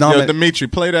might have Yo, nominated. Dimitri,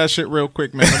 play that shit real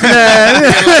quick, man.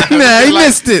 Nah, he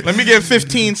missed it. Let me get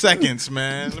 15 seconds,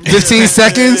 man. 15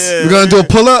 seconds. Yeah, We're gonna do a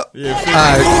pull up. Yeah, All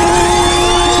right.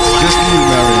 Just for you,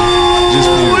 Marion. Just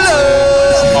for you.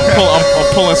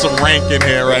 I'm pulling some rank in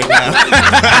here right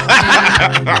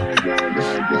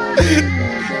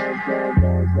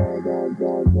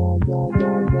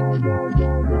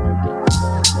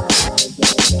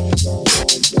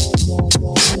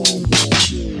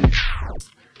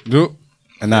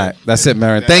And that's it,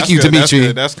 Marion. Thank you, good,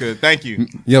 Dimitri. That's good. Thank you.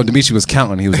 Yo, Dimitri was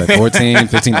counting. He was like 14,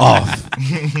 15 off.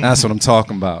 That's what I'm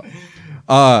talking about.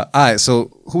 All right, so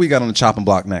who we got on the chopping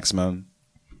block next, man?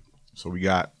 So we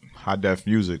got High Def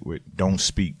Music with Don't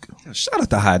Speak. Shout out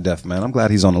to High Def, man. I'm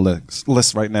glad he's on the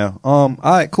list right now. All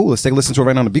right, cool. Let's take a listen to it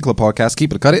right now on the B Club podcast.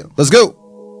 Keep it, cut it. Let's go.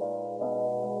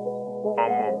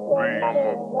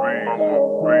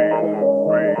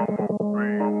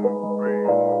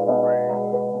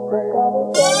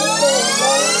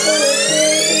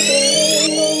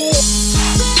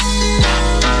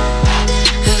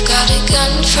 I've got a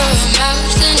gun for a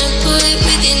mouth and a bullet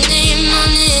with your name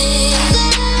on it.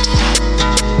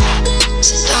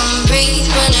 So don't breathe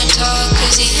when I talk,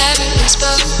 cause you haven't been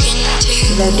spoken to.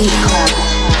 The Beat Club.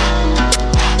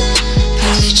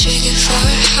 Pull the trigger for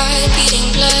a heart beating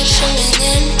blood from an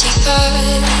empty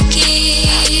pocket.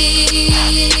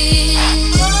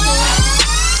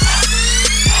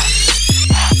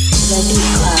 The Beat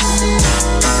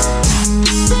Club.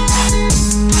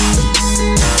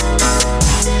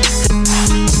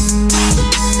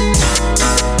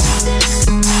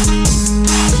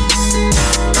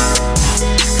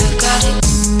 I've got it.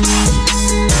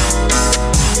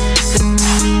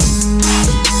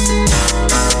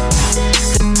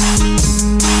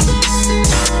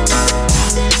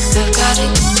 I've got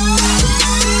it.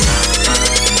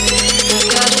 I've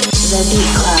got it. The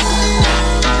Beat Club.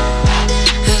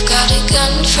 I've got a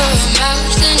gun for a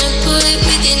mouth and a bullet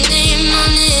with your name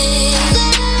on it.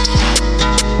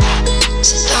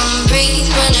 So don't breathe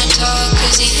when I talk,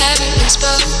 cause you haven't been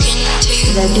spoken to.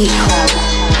 The Beat Club.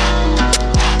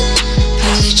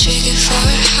 Pull the trigger for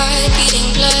a heart beating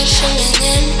blood from an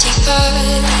empty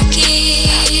pocket.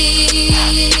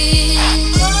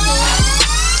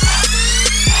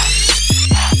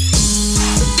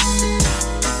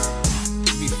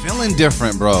 Be feeling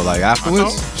different, bro. Like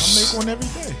afterwards. I make one every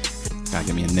day. Gotta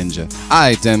give me a ninja. All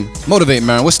right, then. Motivate,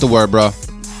 Marion. What's the word, bro?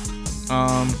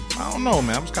 I don't know,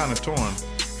 man. I was kind of torn,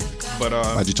 but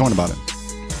Why'd you torn about it?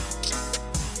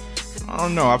 I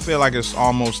don't know. I feel like it's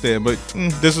almost there, but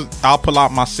I'll pull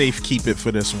out my safe keep it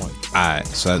for this one. All right,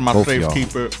 so that's My both of safe y'all.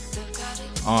 keep it.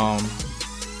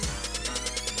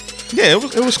 Yeah,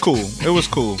 it was cool. It was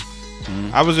cool.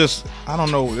 I was just, I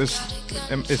don't know.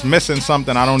 It's missing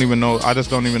something. I don't even know. I just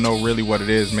don't even know really what it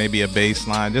is. Maybe a bass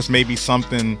line. Just maybe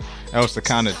something else to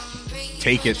kind of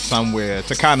take it somewhere.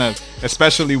 To kind of,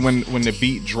 especially when the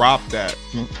beat dropped that,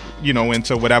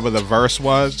 into whatever the verse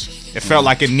was. It felt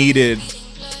like it needed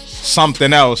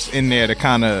something else in there to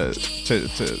kind of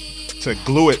to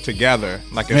glue it together.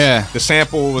 Like the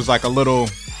sample was like a little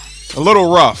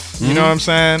rough. You know what I'm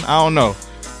saying? I don't know.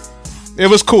 It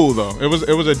was cool though. It was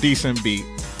a decent beat.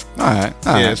 All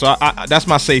right. So I that's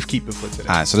my safe keeper for today.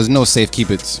 All right, so there's no safe keep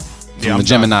it's from I'm the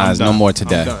done. Geminis I'm done. no more I'm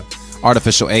today. done.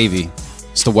 Artificial AV.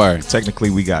 It's the word. Technically,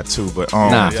 we got 2, but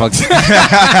Nah, fuck.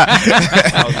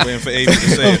 I was waiting for Abe to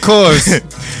say Of it. course.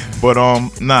 but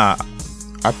nah.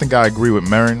 I think I agree with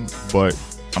Marin, but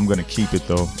I'm gonna keep it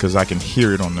though because I can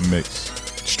hear it on the mix,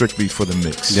 strictly for the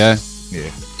mix. Yeah. Yeah.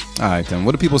 All right, then.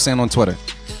 What are people saying on Twitter?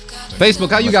 Facebook,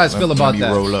 how you guys feel about Let me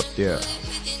that? roll up there.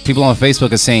 People on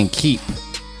Facebook are saying keep.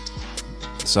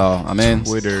 So I'm in.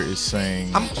 Twitter is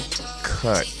saying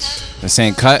cut. They're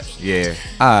saying cut. Yeah.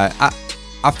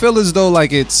 I feel as though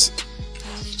like it's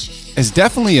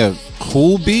definitely a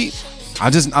cool beat.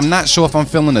 I'm not sure if I'm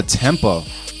feeling the tempo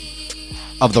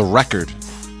of the record.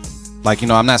 Like, you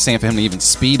know, I'm not saying for him to even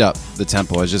speed up the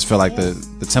tempo. I just feel like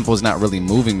the tempo is not really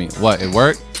moving me. What, it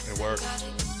worked? It worked.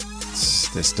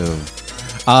 This dude.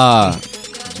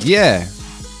 Yeah.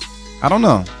 I don't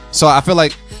know. So I feel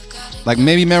like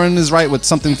maybe Marin is right with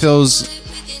something feels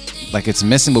like it's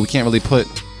missing, but we can't really put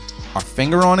our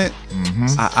finger on it.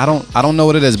 I don't know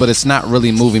what it is, but it's not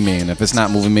really moving me. And if it's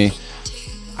not moving me,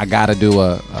 I gotta do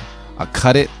a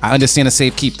cut it. I understand a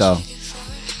safe keep though,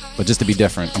 but just to be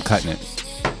different, I'm cutting it.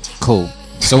 Cool.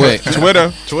 So wait, Twitter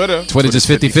just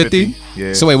 50-50?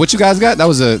 Yeah. So wait, what you guys got? That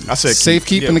was a I said safe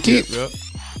keep and a keep? Yep.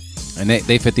 And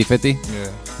they 50-50?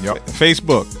 Yeah. Yep.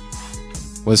 Facebook.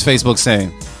 What's Facebook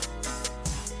saying?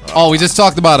 Oh, we just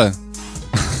talked about her.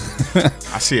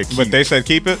 I see a keep. But they said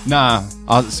keep it? Nah,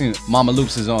 I was seeing Mama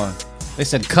Loops is on. They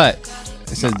said cut.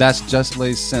 They said that's Just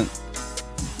Blaze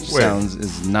sounds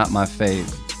is not my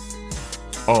fave.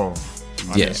 Oh,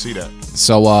 I Yeah. didn't see that.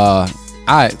 So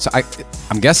alright, so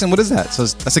I'm guessing what is that? So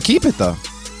that's a keep it though.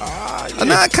 Nah,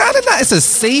 kind of not. It's a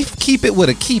safe keep it with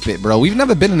a keep it, bro. We've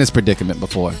never been in this predicament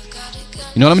before.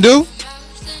 You know what I'm gonna do?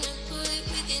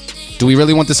 Do we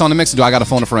really want this on the mix? Or do I gotta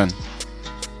phone a friend?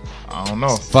 I don't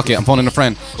know. Fuck it, I'm phoning a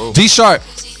friend. Cool. D Sharp,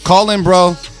 call in,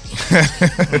 bro.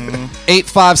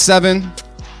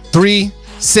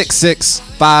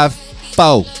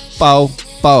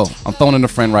 857-366-5444. I'm phoning a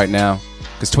friend right now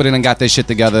because Twitter done got their shit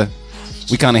together.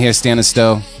 We kind of here standing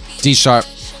still. D Sharp,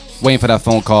 waiting for that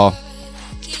phone call.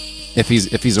 If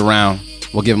he's around,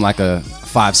 we'll give him like a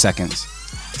 5 seconds.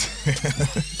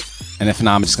 And if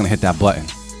not, I'm just gonna hit that button.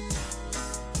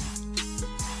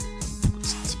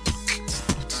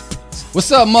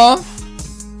 What's up, Ma?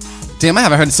 Damn, I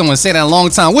haven't heard someone say that in a long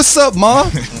time. What's up, Ma?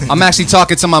 I'm actually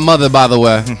talking to my mother, by the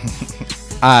way.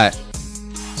 Alright.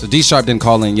 So D Sharp didn't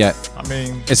call in yet. I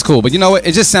mean, It's cool, but you know what?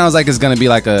 It just sounds like it's gonna be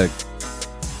like a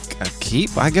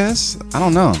keep, I guess. I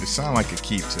don't know. it sounds like a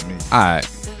keep to me. Alright.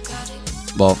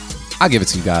 Well, I'll give it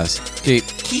to you guys. Keep.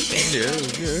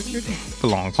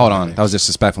 Belongs Hold on on. the That was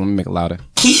disrespectful. Let me make it louder.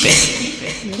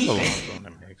 mix. Belongs on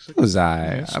the mix. It was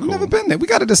alright. I've never been there. We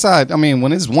gotta decide. I mean,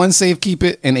 when it's one safe keep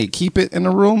it and a keep it in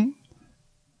the room,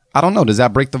 I don't know. Does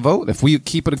that break the vote? If we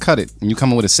keep it or cut it and you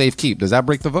come in with a safe keep, does that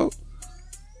break the vote?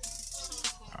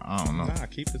 I don't know. Nah,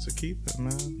 keep it's a keep it,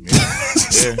 man.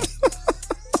 Yeah.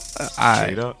 Alright.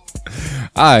 Straight up.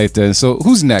 Alright then. So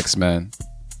who's next, man?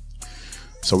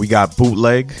 So we got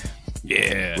Bootleg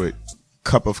Yeah. with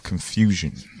Cup of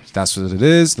Confusion. That's what it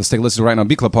is. Let's take a listen right now.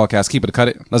 Beat Club Podcast. Keep it or cut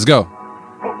it. Let's go.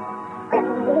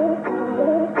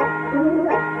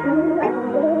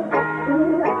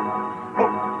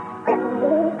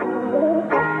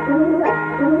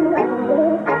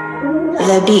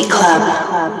 The Beat Club.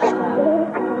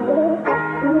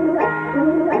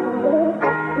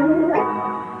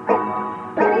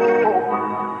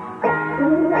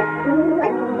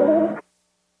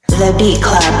 The Beat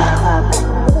Club.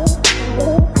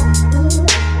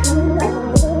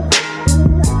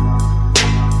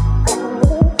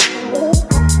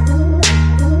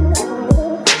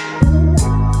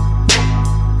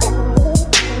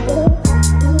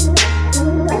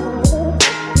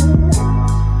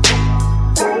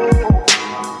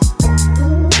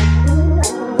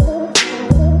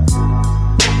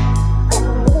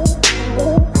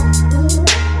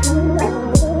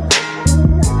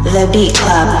 The Beat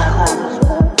Club.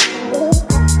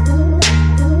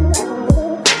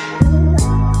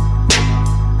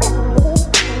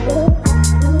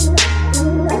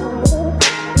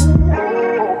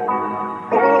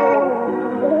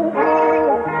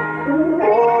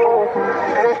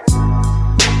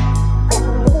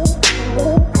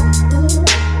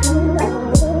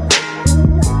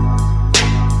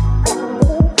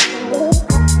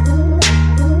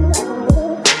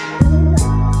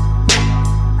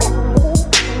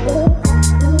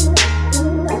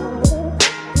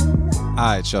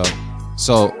 Alright, yo.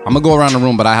 So I'm gonna go around the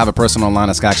room, but I have a person online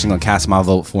that's actually gonna cast my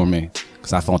vote for me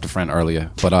because I phoned a friend earlier.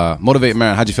 But Motivate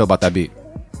Marin, how'd you feel about that beat?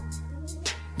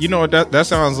 You know what? That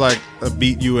sounds like a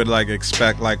beat you would like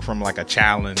expect like from like a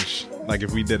challenge. Like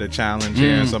if we did a challenge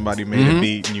here and somebody made a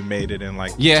beat and you made it in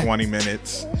like 20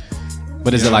 minutes.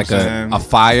 But is You it know like what I'm a saying?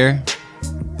 fire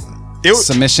It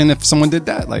submission if someone did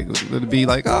that? Like would it be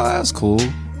like, oh, that's cool?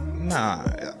 Nah.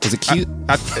 Was it cute?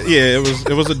 Yeah,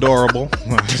 it was adorable.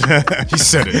 He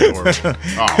said it.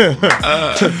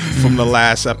 From the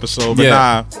last episode. But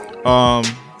Yeah.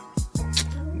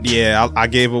 yeah, I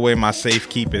gave away my safe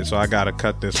keep it, so I gotta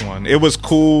cut this one. It was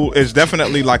cool. It's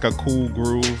definitely like a cool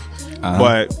groove.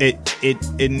 but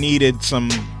it needed some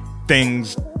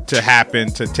things to happen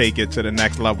to take it to the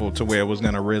next level to where it was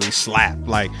gonna really slap.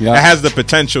 Like it has the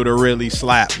potential to really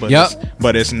slap,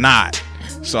 but it's not.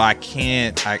 So I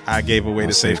can't. I gave away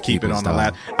the safe keep it on the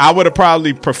last. I would have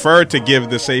probably preferred to give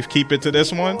the safe keep it to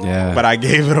this one. Yeah. But I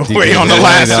gave it away on the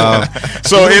last one.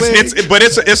 So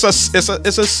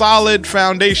it's a solid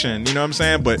foundation. You know what I'm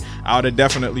saying? But I would have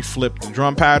definitely flipped the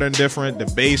drum pattern different. The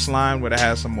bass line would have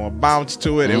had some more bounce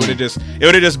to it. It would have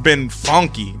just been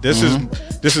funky. This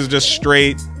is just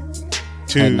straight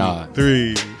 2,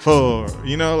 3, 4.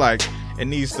 You know, like it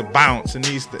needs to bounce. It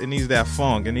needs that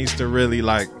funk. It needs to really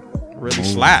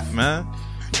slap, man.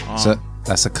 So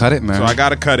that's a cut it, man. So I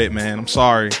gotta cut it, man. I'm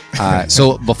sorry. All right.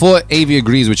 So before Avi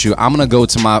agrees with you, I'm gonna go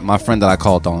to my friend that I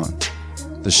called on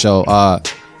the show.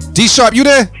 D Sharp, you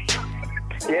there?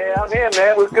 Yeah, I'm here,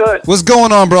 man. What's good? What's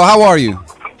going on, bro? How are you?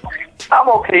 I'm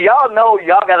okay. Y'all know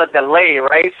y'all got a delay,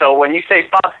 right? So when you say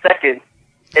 5 seconds,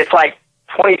 it's like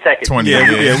 20 seconds. 20.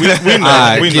 Yeah, we know. All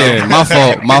right, We know. my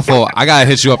fault. I gotta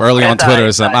hit you up early on Twitter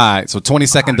or something. All right, so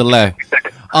 20-second delay.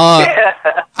 All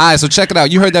right, so check it out.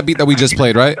 You heard that beat that we just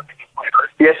played, right?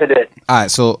 Yes, it did. All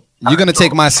right, so you're gonna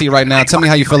take my seat right now. Tell me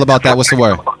how you feel about that. What's the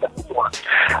word?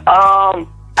 I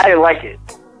didn't like it.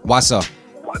 Why so?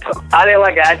 I didn't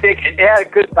like it. I think it had a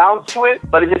good bounce to it,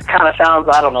 but it just kind of sounds,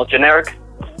 I don't know, generic.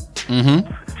 Mm-hmm.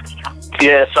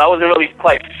 Yeah, so I wasn't really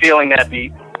quite feeling that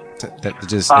beat. That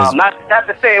just not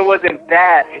to say it wasn't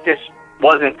bad. It just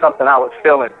wasn't something I was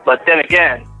feeling. But then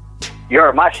again,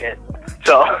 you're my shit.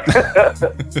 So.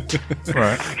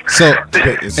 Right. So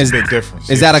it's a big difference.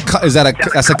 Is that a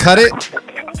cut it?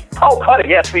 Oh, cut it,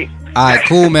 yes, please. All right,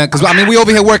 cool, man. Because I mean, we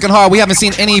over here working hard. We haven't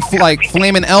seen any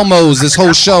flaming Elmos this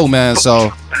whole show, man.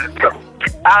 So.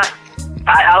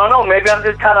 I don't know. Maybe I'm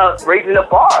just kind of raising the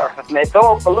bar. Man,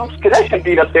 throw a loose connection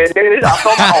beat up there. I'll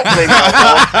throw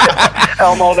my own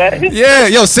Elmo that. Yeah,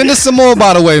 yo, send us some more,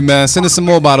 by the way, man. Send us some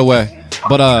more, by the way.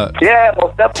 But yeah,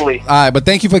 most definitely. All right, but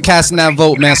thank you for casting that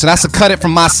vote, man. So that's a cut it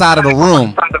from my side of the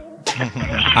room. All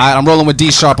right, I'm rolling with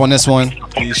D Sharp on this one.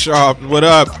 D Sharp, what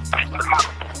up?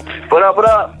 What up?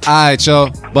 All right, yo.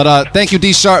 But thank you,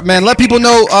 D Sharp, man. Let people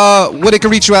know where they can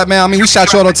reach you at, man. I mean, we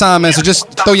shout you all the time, man. So just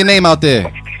throw your name out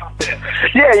there.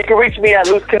 Yeah, you can reach me at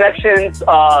Loose Connections,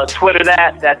 Twitter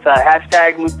that's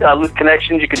hashtag Loose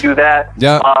Connections. You can do that.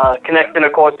 Yeah. Connection,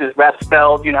 of course, is rap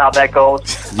spelled. You know how that goes.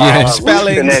 Yeah,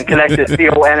 spelling. And then Connection,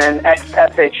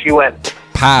 CONNXSHUN.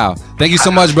 Pow. Thank you so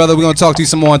much, brother. We're going to talk to you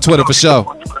some more on Twitter for sure.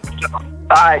 All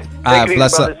right.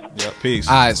 Bless up. Yeah, peace.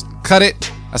 All right, cut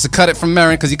it. That's a cut it from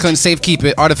Marin because he couldn't safe keep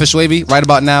it. Artificial Wavy, right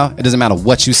about now, it doesn't matter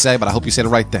what you say, but I hope you said the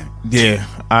right thing. Yeah,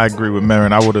 I agree with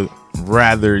Marin. I would have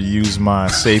rather use my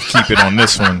safe keep it on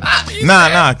this one.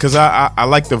 Nah, because I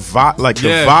like the vibe. Like the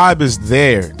vibe is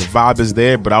there. The vibe is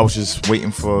there, but I was just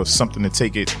waiting for something to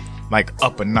take it like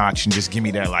up a notch and just give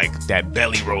me that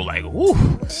belly roll, like woo.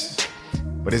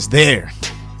 But it's there.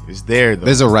 It's there though.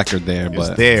 There's a record there, It's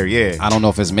but there, yeah. I don't know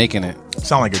if it's making it.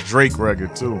 Sound like a Drake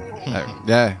record too.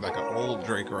 Yeah. Like an old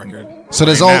Drake record. So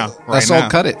there's Right all now.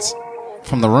 cut it's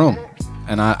from the room,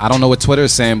 and I don't know what Twitter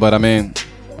is saying, but I mean,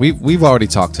 we've already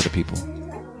talked to the people.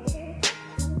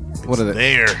 What are they?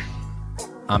 There.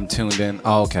 I'm tuned in.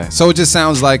 Oh, okay. So it just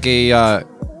sounds like a.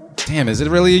 Damn, is it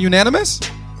really a unanimous?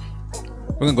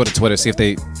 We're gonna go to Twitter see if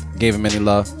they gave him any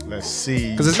love. Let's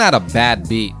see. Because it's not a bad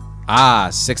beat.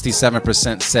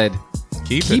 67% said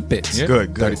keep it. Yeah.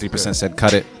 Good. 33% said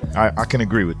cut it. I can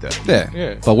agree with that.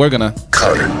 Yeah. But we're gonna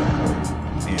cut it.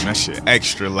 Damn, that shit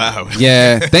extra loud.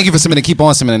 Yeah. Thank you for submitting. Keep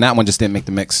on submitting. That one just didn't make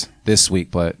the mix this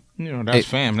week, but You know, that's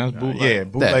fam. That's bootleg. Yeah,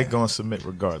 bootleg gonna submit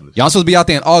regardless. y'all supposed to be out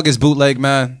there in August, bootleg,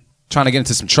 man. Trying to get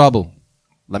into some trouble.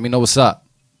 Let me know what's up.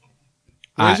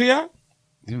 Where's he at?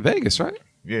 In Vegas, right?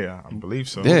 Yeah, I believe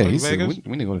so. Yeah, Like he said Vegas?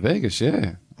 we need to go to Vegas.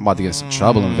 Yeah, I'm about to get some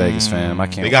trouble in Vegas, fam. I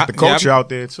can't. They got the culture out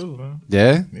there too, man.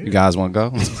 Yeah, you guys want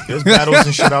to go? There's battles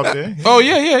and shit out there. Oh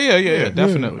yeah,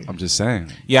 definitely. I'm just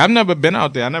saying. Yeah, I've never been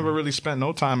out there. I never really spent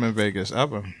no time in Vegas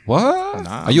ever. What?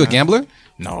 Nah, Are you a man. gambler?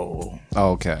 No.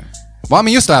 Oh, okay. Well, I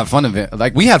mean, you still have fun in Vegas.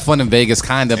 Like we had fun in Vegas,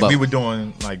 kind of. And But we were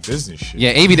doing like business shit. yeah,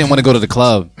 Avi didn't want to go to the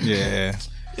club. Yeah.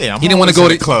 Yeah, He didn't want to go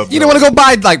to the club. He didn't want to go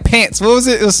buy like pants. What was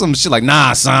it? It was some shit like,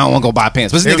 nah, son, I don't want to go buy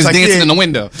pants. But this It was niggas like, dancing yeah. in the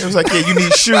window. It was like, yeah, you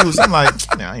need shoes. I'm like,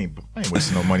 nah, I ain't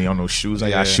wasting no money on no shoes. I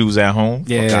got shoes at home. Fuck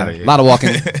Yeah, outta here. a lot of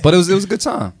walking, but it was a good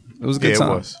time. It was a good Yeah, it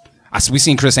time. was. We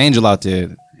seen Chris Angel out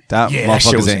there. That Yeah, that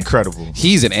shit was motherfucker's incredible.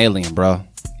 He's an alien, bro.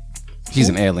 He's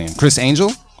an alien. Chris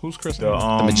Angel, Who's Chris? The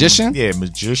magician. Yeah,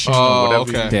 magician. Oh, or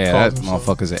whatever. okay. he Yeah, calls that himself.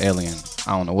 motherfucker's an alien.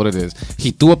 I don't know what it is.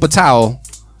 He threw up a towel,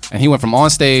 and he went from on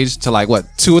stage to like what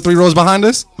 2 or 3 rows behind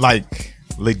us. Like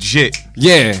legit.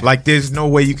 Yeah. Like there's no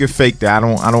way you can fake that.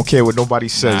 I don't care what nobody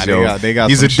says, Nah, yo. they got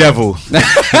He's some a shit. devil.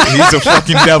 He's a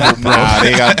fucking devil, bro. Nah,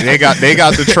 they got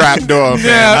the trap door, man.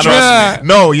 Yeah, Trust me.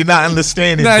 No, you're not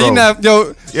understanding, Nah, bro. you not,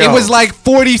 yo, Yo. it was like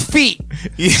 40 feet.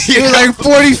 It was like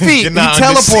 40 feet. He You're not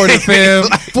teleported, fam.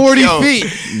 understanding. Like, 40 yo, feet.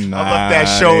 I love that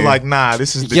show. Like, nah,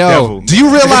 this is the Yo, devil. do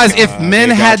you realize if men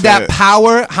they got had that that.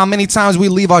 power, how many times we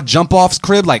leave our jump off's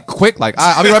crib like quick, like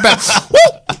I'll be right back, Woo!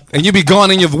 And you be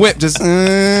gone in your whip, just.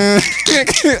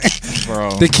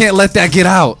 Bro. They can't let that get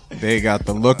out. They got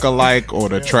the look-alike or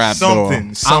the trap door.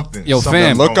 Something. Yo,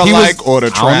 fam, Look-alike or the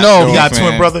trap I don't know. door. You got fam.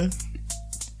 twin brother?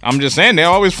 I'm just saying, they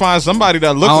always find somebody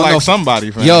that look I don't like know.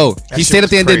 somebody, fam. Yo, he shit stayed up was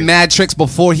there and did crazy. mad tricks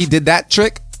before he did that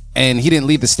trick, and he didn't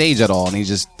leave the stage at all, and he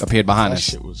just appeared behind That us.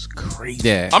 shit was crazy.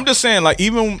 Yeah. I'm just saying, like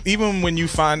even when you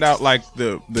find out like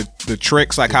the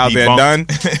tricks, like how they're debunk. done,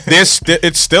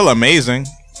 it's still amazing.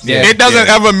 Yeah. It doesn't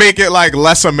ever make it like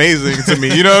less amazing to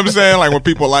me. You know what I'm saying? Like when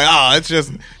people are like, oh, it's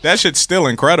just that shit's still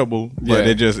incredible, but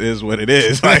Yeah. it just is what it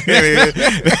is. Like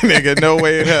nigga, no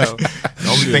way in hell. The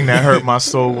only thing that hurt my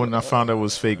soul when I found out it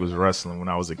was fake was wrestling when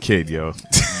I was a kid, yo.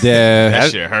 Yeah. That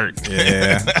shit hurt.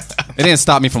 Yeah. It didn't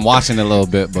stop me from watching it a little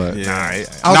bit, but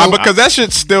Nah, because that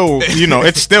shit's still,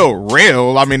 it's still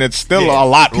real. I mean, it's still a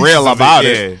lot real about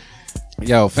it.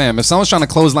 yo, fam, if someone's trying to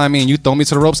clothesline me and you throw me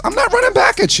to the ropes, I'm not running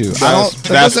back at you. That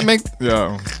doesn't make.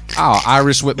 Yeah. I'll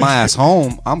Irish whip my ass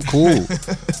home. I'm cool.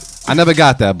 I never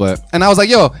got that, and I was like,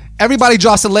 yo, everybody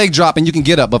drops a leg drop and you can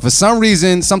get up, but for some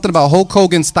reason, something about Hulk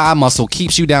Hogan's thigh muscle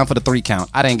keeps you down for the 3 count.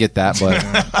 I didn't get that, but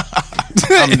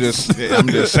I'm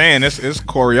just saying, it's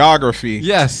choreography.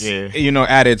 yes,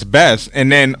 At its best.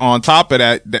 And then on top of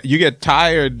that you get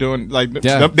tired doing like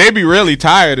Yeah. they be really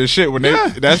tired as shit when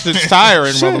that's just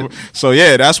tiring. Shit. So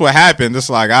yeah, that's what happened. It's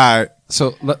like, all right.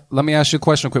 So let me ask you a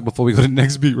question quick before we go to the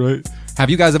next beat, right? Have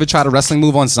you guys ever tried a wrestling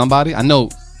move on somebody? I know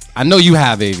you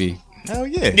have, AV. Hell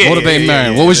yeah. Motivate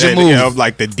Marion. What was your move? Yeah,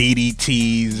 like the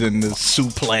DDTs and the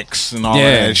suplex and all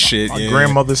Yeah. that shit. My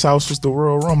grandmother's house was the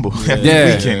Royal Rumble every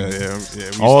Yeah.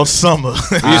 weekend. All summer.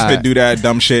 We used to do that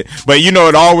dumb shit, but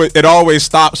it always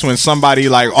stops when somebody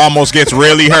like almost gets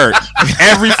really hurt.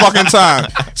 Every fucking time,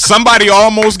 somebody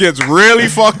almost gets really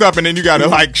fucked up, and then you gotta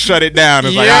like shut it down.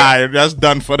 It's like, all right, that's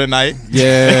done for the night.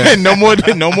 Yeah. no more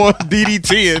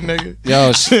DDT, nigga.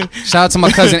 Yo, shout out to my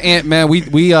cousin Ant, man.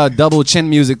 We double chin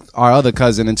music our other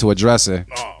cousin into a dresser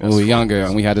when we were younger,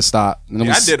 and we had to stop. And then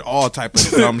Yeah, I did all type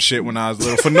of dumb shit when I was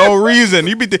little for no reason.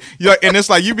 And it's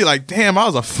like you'd be like, damn, I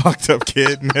was a fucked up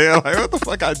kid, man. Like, what the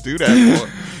fuck I do that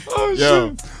for? Oh, Yo,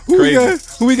 shit.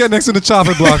 Who we got next to the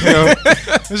chopping block, yo?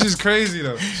 This is crazy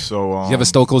though. So, You ever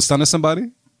Stone Cold Stunner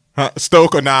somebody?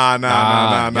 Stoker, nah.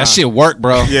 That shit work,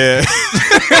 bro. Yeah.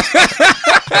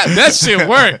 That shit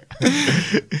work.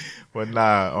 but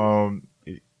nah,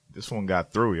 this one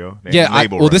got through, yo. They Yeah,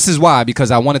 ain't label this is why,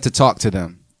 because I wanted to talk to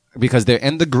them. Because they're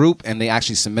in the group and they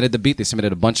actually submitted the beat. They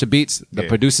submitted a bunch of beats. The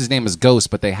producer's name is Ghost,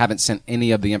 but they haven't sent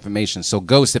any of the information. So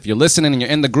Ghost, if you're listening and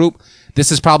you're in the group,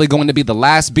 this is probably going to be the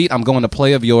last beat I'm going to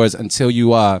play of yours until you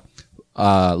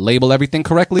label everything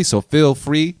correctly. So feel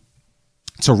free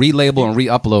to relabel and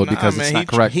re-upload because it's not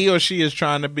correct. He or she is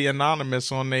trying to be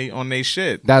anonymous on they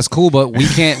shit. That's cool, but we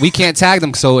can't tag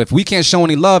them. So if we can't show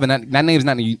any love and that name's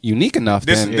not unique enough,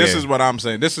 This then is what I'm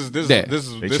saying. This is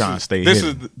trying to stay this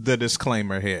hidden. is the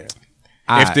disclaimer here.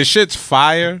 Alright. If the shit's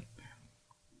fire,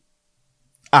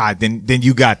 then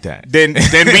you got that. then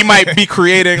we might be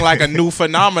creating like a new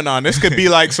phenomenon. This could be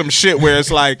like some shit where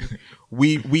it's like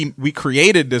we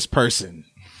created this person.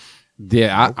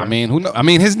 yeah. I mean, who knows? I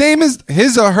mean, his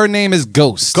or her name is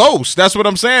Ghost. Ghost. That's what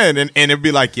I'm saying. And it'd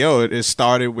be like, yo, it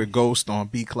started with Ghost on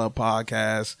B Club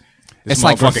Podcast. This It's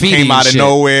like motherfucker graffiti came out and of shit.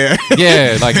 nowhere.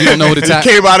 Yeah, like you don't know what to It tag.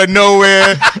 came out of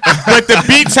nowhere. But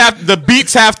the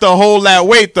beats have to hold that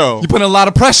weight though. You putting a lot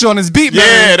of pressure on his beat, man.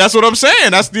 Yeah, that's what I'm saying.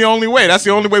 That's the only way. That's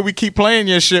the only way we keep playing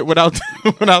your shit without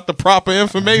the proper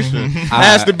information. It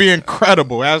has to be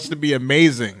incredible. It has to be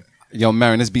amazing. Yo,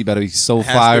 Marin, this beat better be so It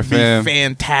has fire, to be fam.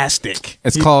 fantastic.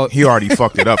 It's called. He already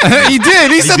fucked it up. He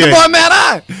did. He said the did. boy mad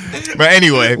eye. But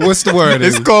anyway, What's the word?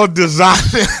 it's called Design.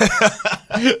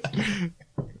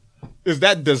 Is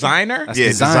that designer? That's Yeah,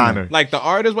 Designer. Designer. Like the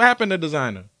artist? What happened to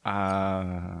Designer?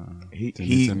 He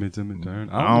I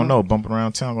I don't know, bumping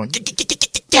around town going.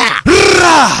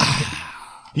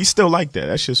 He's still like that.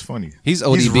 That's just funny. He's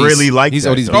ODB. He's really like He's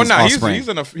that. ODB. though. Oh no, offspring. he's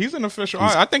an official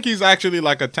artist. I think he's actually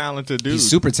like a talented dude. He's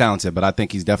super talented, but I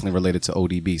think he's definitely related to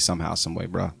ODB somehow, some way,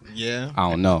 bro. Yeah. I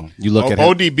don't know. You look at him.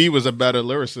 ODB was a better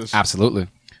lyricist. Absolutely.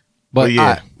 But But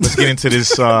yeah, let's get into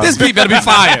this this beat better be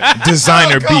fire.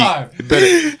 designer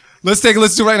Let's take a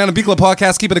listen to it right now on the B Club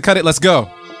Podcast. Keep it a cut it. Let's go.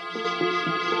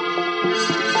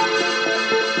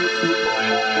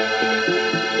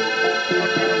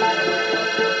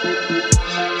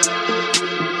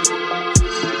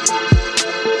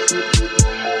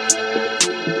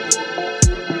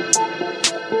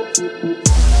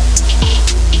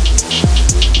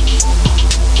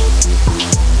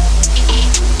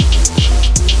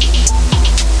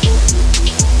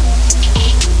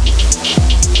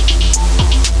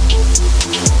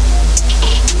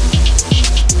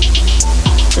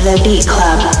 The Beat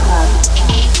Club.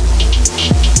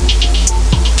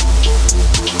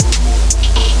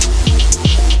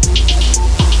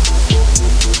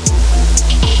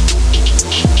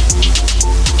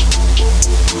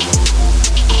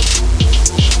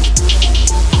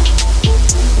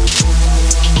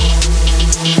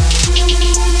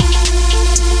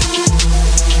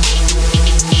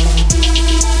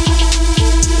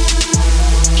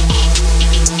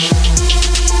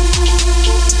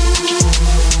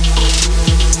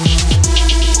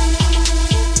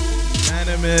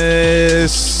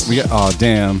 Venomous. We got, oh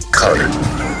damn.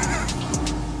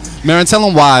 Marin, tell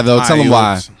him why though. Tell him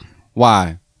why. Aight.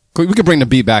 Why? We could bring the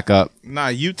beat back up. Nah,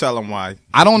 you tell him why.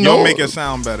 I don't know. You'll make it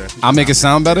sound better. I'll make it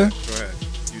sound better. Go ahead.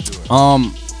 You do it.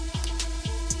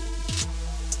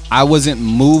 I wasn't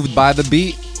moved by the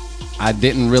beat. I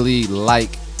didn't really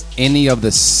like any of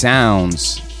the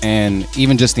sounds, and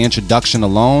even just the introduction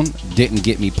alone didn't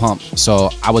get me pumped. So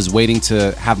I was waiting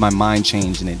to have my mind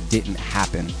change, and it didn't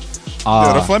happen.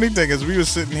 Yo, the funny thing is, we were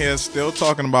sitting here still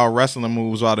talking about wrestling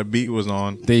moves while the beat was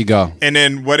on. There you go. And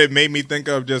then what it made me think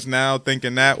of just now,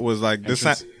 thinking that was like this.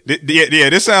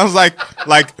 This sounds like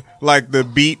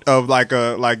the beat of like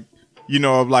a you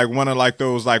know, of like one of like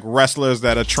those like wrestlers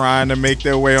that are trying to make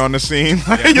their way on the scene.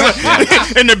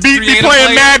 And the beat be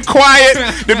playing mad quiet.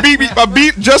 A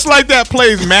beat just like that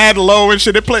plays mad low and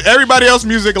shit. It play everybody else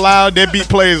music loud. Their beat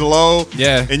plays low.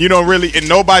 Yeah. And you don't really, and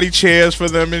nobody cheers for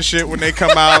them and shit when they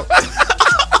come out.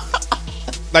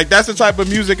 Like that's the type of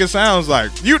music it sounds like.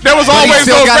 There was always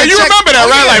those. You remember that,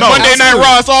 right? Like Monday Night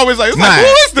Raw. It's always like, who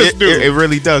is this dude? It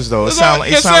really does though. It sounds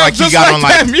like he got on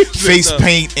like face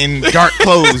paint and dark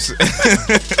clothes.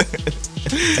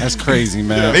 That's crazy,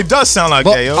 man. It does sound like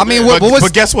that, yo. I mean,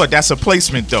 but guess what? That's a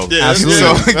placement though. Yeah,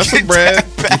 absolutely. That's some bread.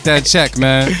 Get that check,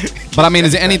 man. But I mean,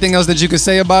 is there anything else that you could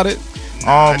say about it?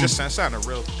 It just sounded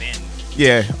real thin.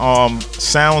 Yeah.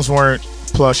 Sounds weren't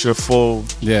plush or full.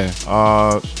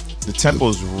 Yeah. The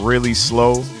tempo's really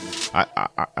slow.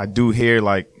 I do hear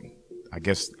like, I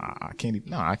guess I can't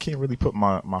really put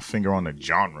my finger on the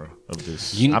genre of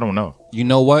this. I don't know. You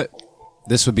know what?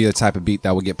 This would be the type of beat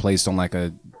that would get placed on like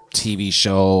a TV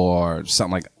show or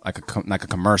something like a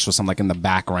commercial, something like in the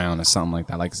background or something like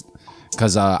that. Like,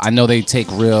 because I know they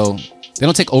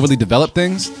don't take overly developed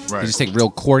things. Right. They just take real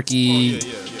quirky,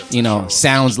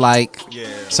 sounds like. Yeah.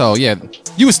 So yeah,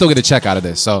 you would still get a check out of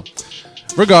this. So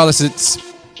regardless,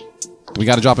 we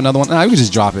got to drop another one. Nah, we can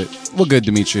just drop it. We're good,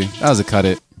 Dimitri. That was a cut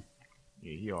it.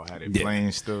 Yeah, he all had it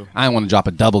playing still. I didn't want to drop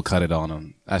a double cut it on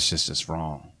him. That's just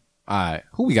wrong. All right,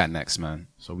 who we got next, man?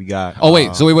 So we got. Oh wait,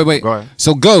 wait. Go ahead.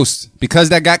 So Ghost, because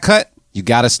that got cut, you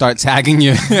got to start tagging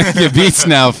your beats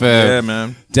now, fam. Yeah,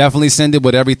 man. Definitely send it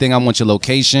with everything. I want your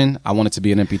location. I want it to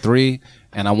be an MP3,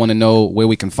 and I want to know where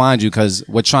we can find you because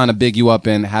we're trying to big you up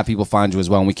and have people find you as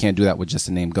well, and we can't do that with just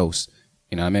the name Ghost.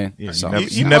 You know what I mean? Yeah, so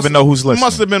you never know who's listening. We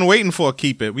must have been waiting for a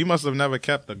keep it. We must have never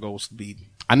kept the Ghost beat.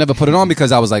 I never put it on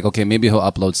because I was like, okay, maybe he'll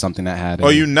upload something that had.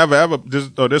 You never ever.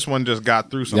 This one just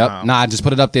got through somehow. Yep. Nah, I just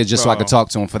put it up there just so I could talk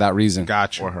to him for that reason.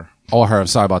 Gotcha. Or her.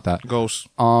 Sorry about that. Ghost.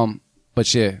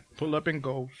 But yeah. Pull up and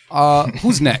go.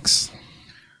 Who's next?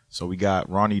 So we got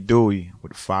Ronnie Dewey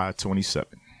with 527.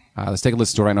 Let's take a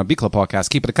listen to it right now. Beat Club Podcast.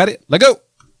 Keep it, cut it. Let go.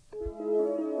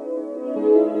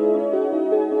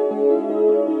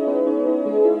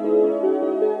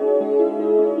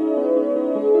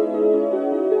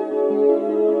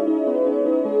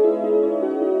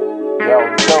 Yo,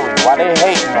 Joey, why they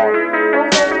hating on you?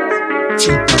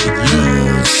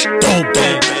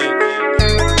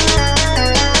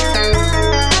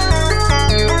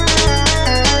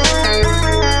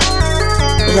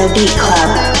 The Beat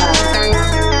Club.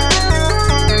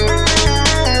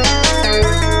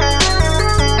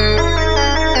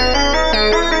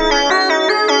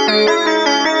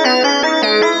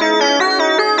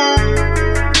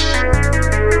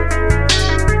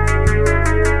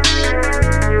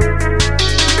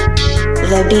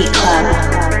 The Beat Club.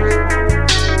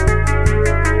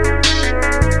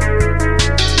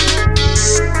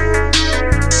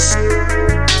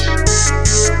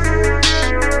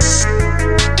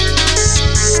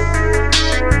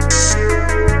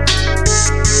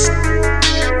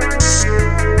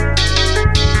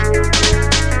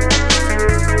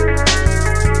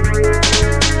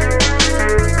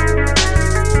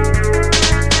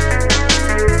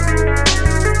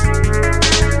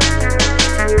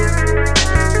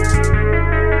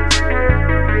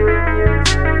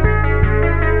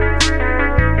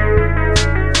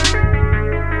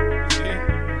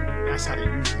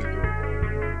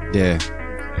 Yeah.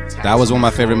 That was one of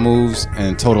my favorite moves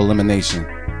and Total Elimination.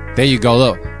 There you go.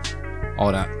 Look.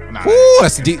 All that. Ooh,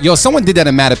 that's yo, someone did that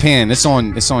in Mattapan. It's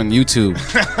on YouTube.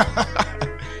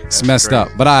 It's messed crazy. up.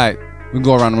 But all right, we can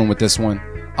go around the room with this one.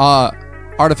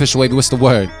 Artificial Wavy, what's the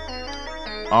word?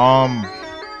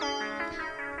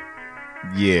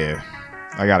 Yeah,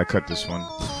 I gotta cut this one.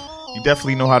 You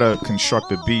definitely know how to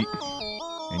construct a beat,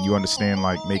 and you understand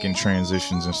like making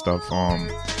transitions and stuff.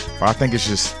 But I think it's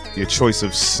just your choice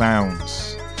of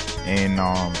sounds and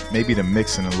maybe the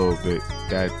mixing a little bit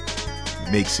that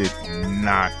makes it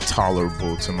not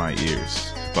tolerable to my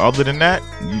ears. But other than that,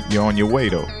 you're on your way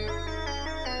though.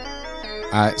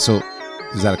 All right, so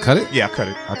is that a cut it? Yeah,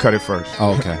 I cut it first.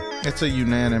 Oh, okay. It's a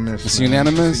unanimous. It's man.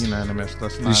 unanimous? It's unanimous.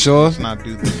 Let's You not, sure? Let's not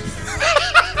do this.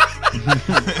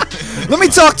 Let me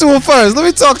talk to him first.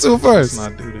 Let's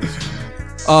not do this.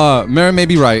 Maren may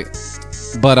be right,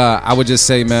 but I would just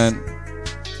say, man,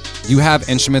 you have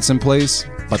instruments in place,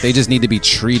 but they just need to be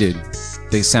treated.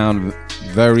 They sound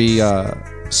very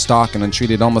stock and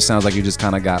untreated. It almost sounds like you just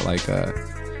kind of got like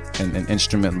an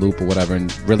instrument loop or whatever,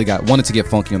 and really wanted to get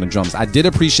funky on the drums. I did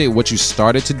appreciate what you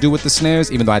started to do with the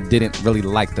snares, even though I didn't really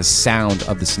like the sound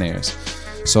of the snares.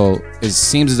 So it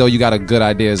seems as though you got a good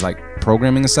idea as like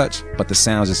programming and such, but the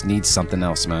sound just needs something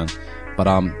else, man. But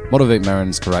Motivate Maren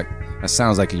is correct. That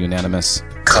sounds like a unanimous.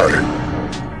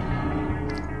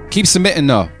 Keep submitting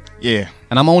though. Yeah.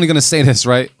 And I'm only gonna say this,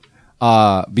 right?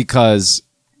 Because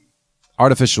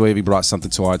Artificial Wavy brought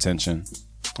something to our attention,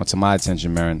 or to my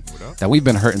attention, Maren, that we've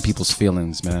been hurting people's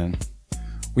feelings, man.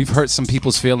 We've hurt some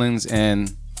people's feelings, and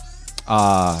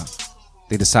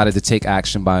they decided to take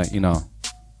action by,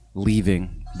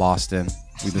 leaving Boston.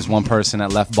 There's one person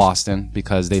that left Boston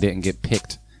because they didn't get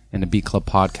picked in the Beat Club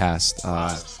podcast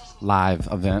live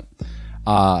event.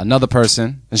 Another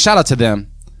person, and shout out to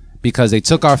them, because they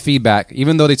took our feedback,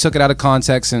 even though they took it out of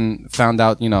context and found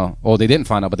out, or they didn't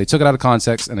find out, but they took it out of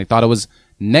context and they thought it was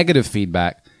negative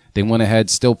feedback. They went ahead,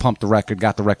 still pumped the record,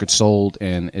 got the record sold,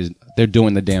 and they're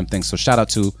doing the damn thing. So shout out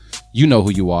to, you know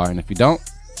who you are. And if you don't,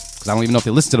 because I don't even know if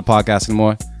they listen to the podcast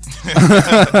anymore,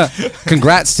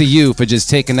 congrats to you for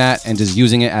just taking that and just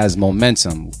using it as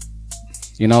momentum.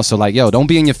 So like, yo, don't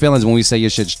be in your feelings when we say your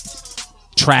shit's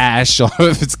trash, or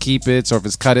if it's keep it, or if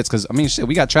it's cut it. Because, shit,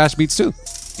 we got trash beats too.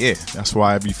 Yeah, that's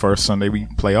why every first Sunday we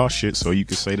play our shit, so you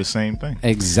can say the same thing.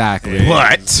 Exactly.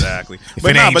 What? Exactly. If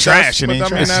it ain't trash, it ain't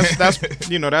trash.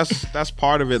 That's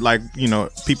part of it. Like,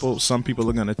 some people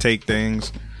are gonna take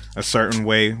things a certain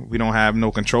way. We don't have no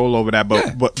control over that.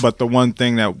 But the one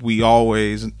thing that we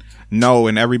always know,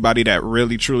 and everybody that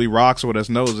really truly rocks with us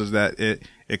knows, is that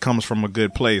it comes from a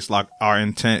good place. Like, our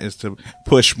intent is to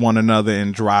push one another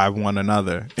and drive one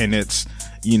another, and it's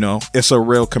a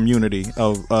real community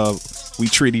of we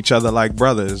treat each other like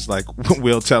brothers. Like,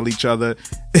 we'll tell each other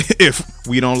if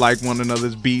we don't like one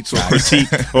another's beats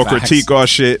or critique our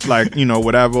shit, like,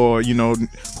 whatever, or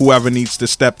whoever needs to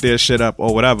step their shit up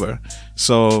or whatever.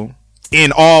 So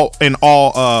in all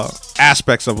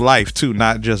aspects of life too,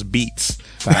 not just beats.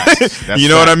 You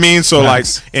know what I mean? So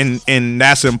Facts. like, and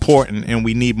that's important, and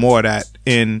we need more of that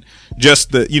in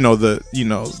just the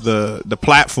the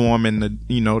platform, and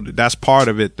that's part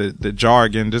of it. The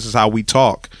jargon. This is how we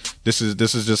talk. This is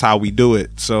just how we do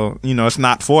it. So it's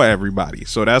not for everybody.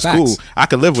 So that's Facts. cool. I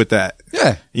could live with that.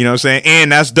 Yeah. You know what I'm saying?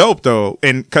 And that's dope though.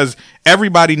 And because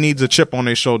everybody needs a chip on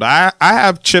their shoulder. I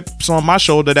have chips on my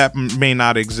shoulder that may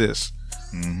not exist.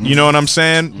 Mm-hmm. You know what I'm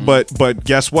saying? Mm-hmm. But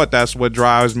guess what? That's what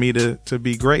drives me to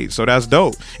be great. So that's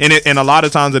dope. And a lot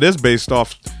of times it is based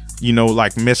off,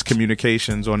 like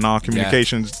miscommunications or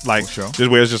non-communications. Yeah. Like, just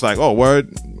where it's just like, oh,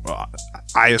 word,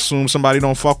 I assume somebody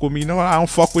don't fuck with me. No, I don't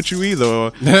fuck with you either.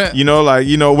 Or,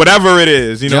 whatever it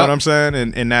is. You know what I'm saying?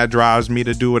 And that drives me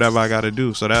to do whatever I got to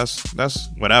do. So that's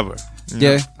whatever.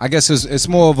 Yeah, I guess it's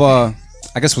more of a.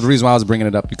 I guess the reason why I was bringing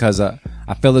it up, because I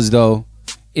feel as though,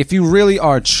 if you really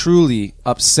are truly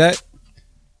upset,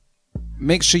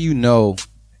 make sure you know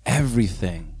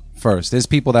everything first. There's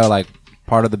people that are like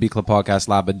part of the Beat Club Podcast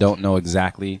Live but don't know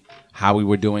exactly how we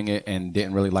were doing it and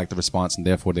didn't really like the response, and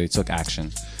therefore they took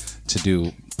action to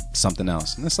do something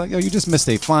else. And it's like, yo, you just missed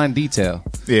a fine detail.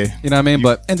 Yeah. You know what I mean?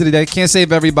 But end of the day, can't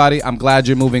save everybody. I'm glad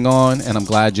you're moving on, and I'm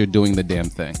glad you're doing the damn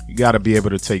thing. You got to be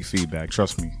able to take feedback.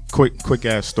 Trust me. Quick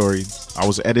ass story. I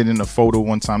was editing a photo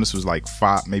one time. This was like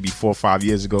 4 or 5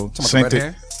 years ago. Sent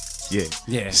it.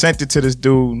 Yeah. Sent it to this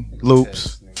dude,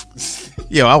 Loops.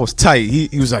 Yo, I was tight. He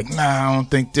was like, nah, I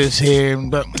don't think this here.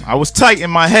 But I was tight in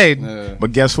my head. Yeah.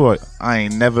 But guess what? I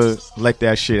ain't never let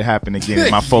that shit happen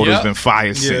again. My photo's Yep. been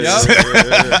fire since.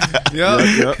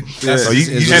 Yep. So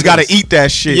you just gotta eat that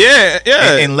shit.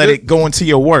 Yeah. And let it go into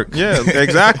your work. Yeah,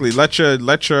 exactly. Let your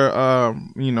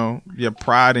your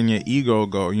pride and your ego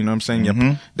go. You know what I'm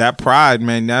saying? That pride,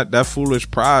 man, that foolish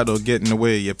pride will get in the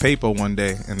way of your paper one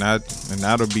day, and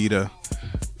that'll be the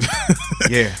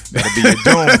Yeah, that'll be a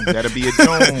doom. That'll be a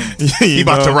doom. He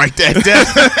about to write that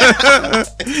down.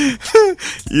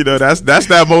 you know, that's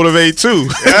that motivate too.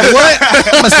 What?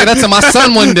 I'm gonna say that to my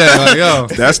son one day. Like, yo,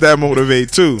 That's that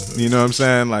motivate too. You know what I'm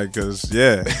saying? Like, cause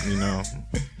yeah, you know,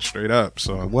 straight up.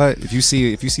 So what? If you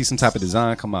see some type of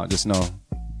design come out, just know.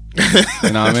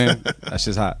 You know what I mean? That's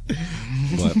just hot.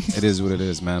 But it is what it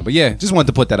is, man. But yeah, just wanted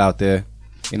to put that out there.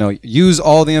 You know, use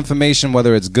all the information,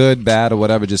 whether it's good, bad, or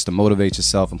whatever, just to motivate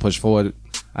yourself and push forward.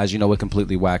 As you know, we're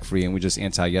completely whack free and we're just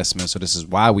anti-yes men. So this is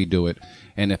why we do it.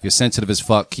 And if you're sensitive as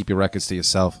fuck, keep your records to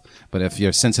yourself. But if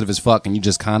you're sensitive as fuck and you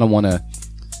just kind of want to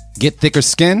get thicker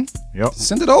skin,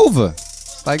 send it over.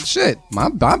 Like, shit, my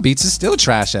beats is still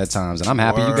trash at times. And I'm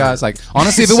happy you guys, like,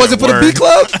 honestly, if it wasn't for the Beat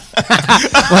Club,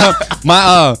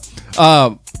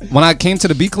 well, when I came to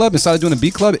the Beat Club and started doing the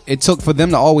Beat Club, it took for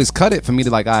them to always cut it for me to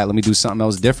like, all right, let me do something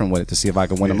else different with it to see if I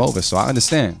can win them over. So I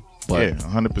understand. But yeah,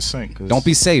 100%. Don't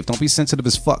be safe. Don't be sensitive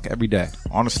as fuck every day.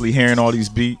 Honestly, hearing all these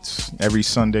beats every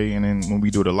Sunday, and then when we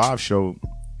do the live show,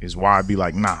 is why I be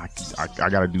like, nah, I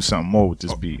got to do something more with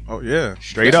this beat. Oh yeah,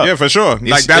 straight up. Yeah, for sure.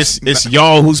 Like it's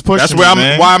y'all who's pushing. That's where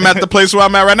me, why I'm at the place where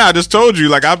I'm at right now. I just told you,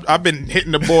 like I've been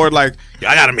hitting the board, like yo,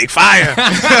 I gotta make fire.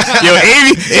 Yo,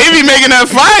 Avy making that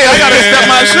fire. I gotta step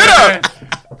my shit up.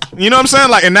 You know what I'm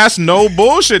saying? Like, and that's no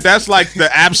bullshit. That's like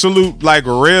the absolute, like,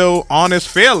 real, honest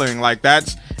feeling. Like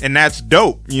that's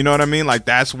dope. You know what I mean? Like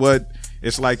that's what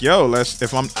it's like. Yo,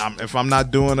 if I'm not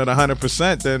doing it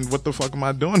 100%, then what the fuck am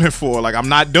I doing it for? Like I'm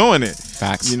not doing it.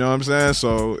 Facts. You know what I'm saying?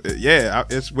 So yeah,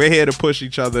 we're here to push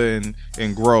each other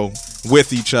and grow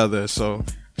with each other. So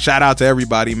shout out to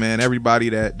everybody, man. Everybody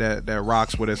that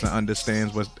rocks with us and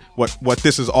understands what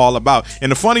this is all about. And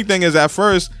the funny thing is, at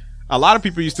first, a lot of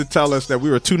people used to tell us that we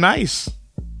were too nice.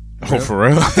 Oh, for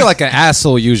real? I feel like an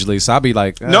asshole usually, so I'll be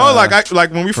like, no,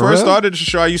 like when we for first real? started the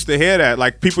show, I used to hear that.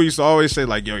 Like people used to always say,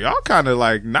 like, yo, y'all kind of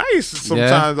like nice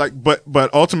sometimes. Yeah. Like,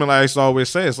 but ultimately, I used to always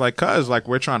say, it's like, cause like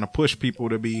we're trying to push people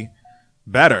to be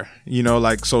better. You know,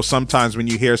 like so sometimes when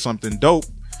you hear something dope,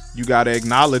 you got to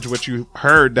acknowledge what you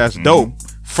heard that's dope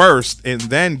first, and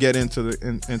then get into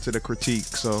the critique.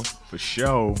 So for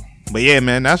sure. But yeah,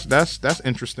 man, that's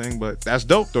interesting. But that's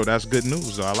dope though. That's good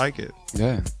news. Though. I like it.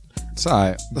 yeah, it's all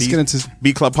right. Let's get into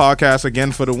Beat Club Podcast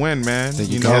again for the win, man. There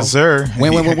you know? go. Yes, sir.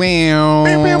 win. You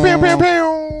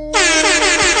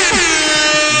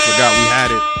forgot we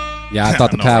had it. Yeah, I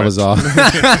thought the know, pad right? was off.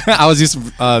 I was used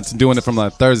to doing it from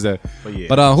like Thursday.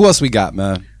 But who else we got,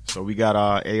 man? So we got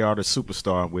AR the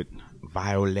Superstar with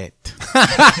Violet.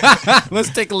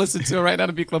 Let's take a listen to it right now.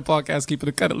 The Beat Club Podcast. Keep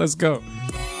it cut. Let's go.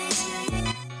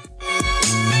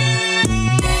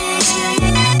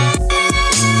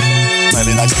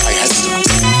 Really like I had to.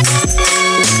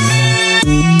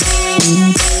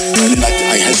 Really like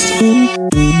I had to.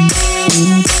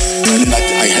 Really like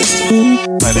I had to.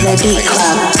 Really like The Beat I had to.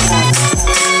 Club. Really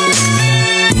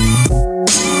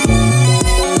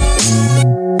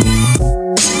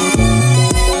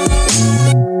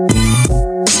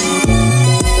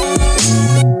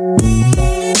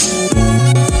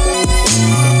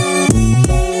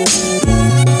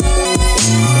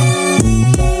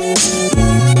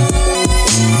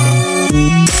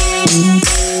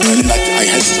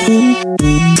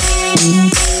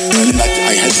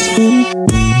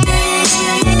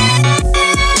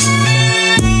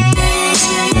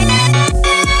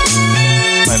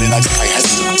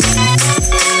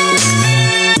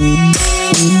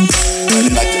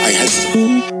like I had to. Really like I had to. Really like I had to.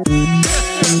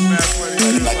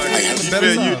 Really like I had to.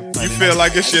 You feel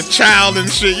like it's your child and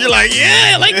shit. You're like,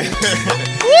 yeah, like,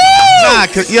 Nah,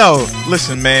 cause yo,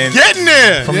 listen, man. getting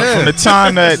there. From the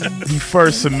time that he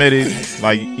first submitted,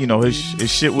 like, you know, his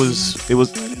shit was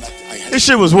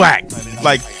whack,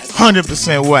 like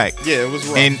 100% whack. Yeah, it was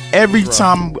rough. And every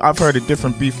time I've heard a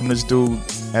different beat from this dude,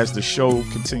 as the show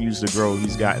continues to grow,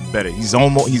 he's gotten better. He's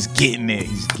getting there.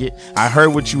 I heard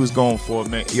what you was going for,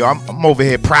 man. Yo, I'm over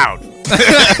here proud.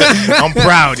 I'm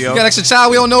proud, yo. You got extra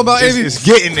child we don't know about, Avy? It's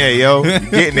getting there, yo.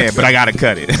 Getting there, but I gotta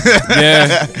cut it.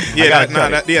 Yeah.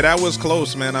 That was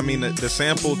close, man. I mean, the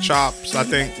sample chops, I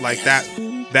think, like that's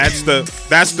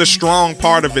the strong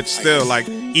part of it still. Like,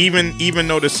 even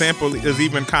though the sample is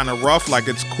even kind of rough, like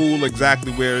it's cool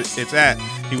exactly where it's at.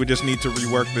 He would just need to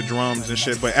rework the drums and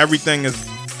shit. But everything is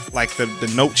like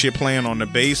the notes you're playing on the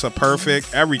bass are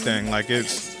perfect. Everything, like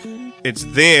it's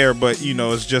there, but you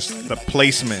know, it's just the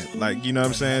placement. Like, you know what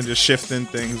I'm saying? Just shifting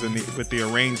things with the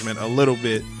arrangement a little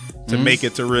bit to make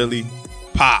it to really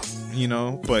pop, you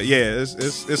know. But yeah,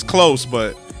 it's close,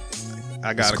 but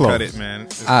I gotta cut it, man.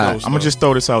 It's close, I'm gonna just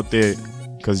throw this out there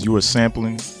because you were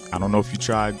sampling. I don't know if you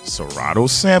tried Serato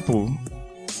sample.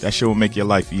 That shit will make your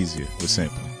life easier with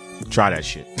sampling. Try that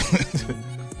shit.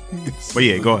 But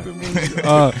yeah, go ahead.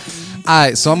 All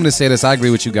right, so I'm going to say this. I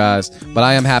agree with you guys, but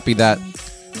I am happy that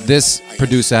this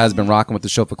producer has been rocking with the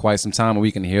show for quite some time, and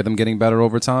we can hear them getting better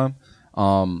over time.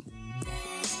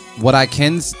 What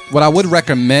I would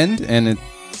recommend, and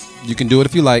you can do it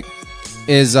if you like,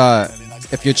 is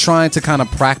if you're trying to kind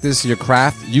of practice your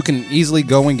craft, you can easily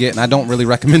go and get, and I don't really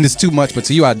recommend this too much, but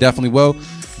to you I definitely will,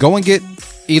 go and get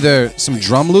either some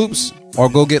drum loops or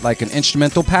go get like an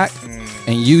instrumental pack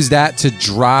and use that to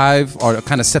drive or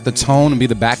kind of set the tone and be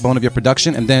the backbone of your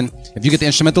production. And then if you get the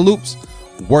instrumental loops,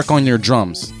 work on your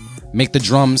drums. Make the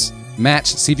drums match.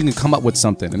 See if you can come up with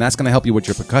something. And that's going to help you with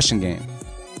your percussion game.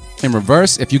 In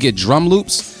reverse, if you get drum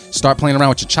loops, start playing around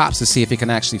with your chops to see if it can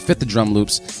actually fit the drum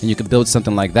loops and you can build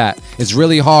something like that. It's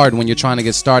really hard when you're trying to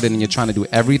get started and you're trying to do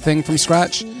everything from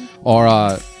scratch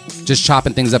or just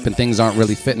chopping things up and things aren't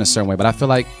really fitting a certain way. But I feel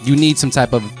like you need some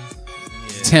type of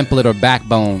template or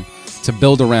backbone to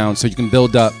build around so you can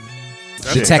build up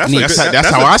the techniques. That's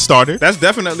how I started. That's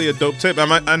definitely a dope tip.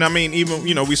 And I mean, even,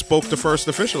 you know, we spoke to First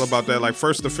Official about that. Like,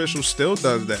 First Official still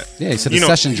does that. Yeah, he's a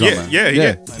session drummer. Yeah.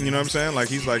 You know what I'm saying? Like,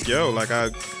 he's like, yo, like,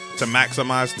 to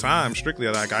maximize time, strictly,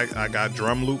 like, I got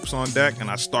drum loops on deck, and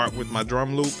I start with my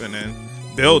drum loop and then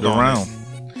build around.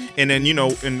 And then, you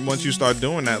know, and once you start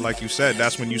doing that, like you said,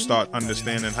 that's when you start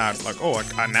understanding how, like, oh,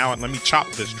 now let me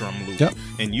chop this drum loop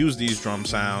and use these drum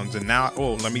sounds. And now,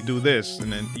 oh, let me do this.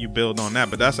 And then you build on that.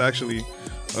 But that's actually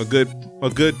a good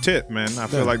tip, man. I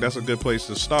feel like that's a good place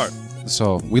to start.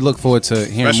 So we look forward to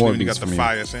hearing especially more when of you these got the from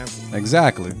fire you. sample.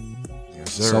 Exactly.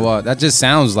 Yes, sir. So that just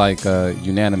sounds like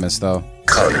unanimous, though.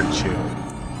 Chill.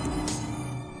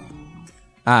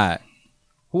 All right.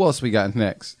 Who else we got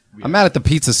next? I'm mad at the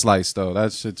pizza slice, though.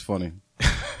 That shit's funny.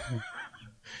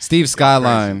 Steve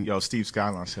Skyline. Yo, Steve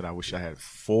Skyline said, I wish I had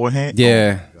 4 hands.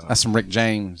 Yeah, that's some Rick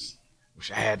James.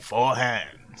 Wish I had 4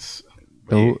 hands.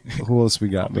 Who else we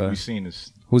got, I think bro? we've seen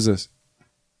this. Who's this?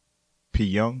 P.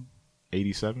 Young,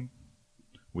 87,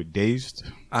 with Dazed.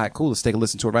 All right, cool. Let's take a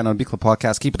listen to it right now on the Beat Club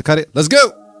Podcast. Keep it, cut it. Let's go.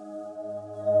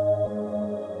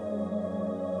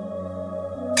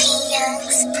 P.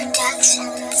 Young's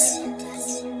Productions.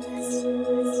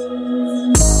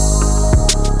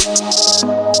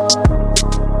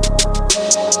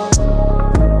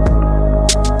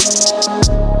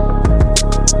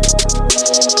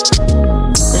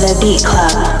 The Beat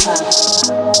Club.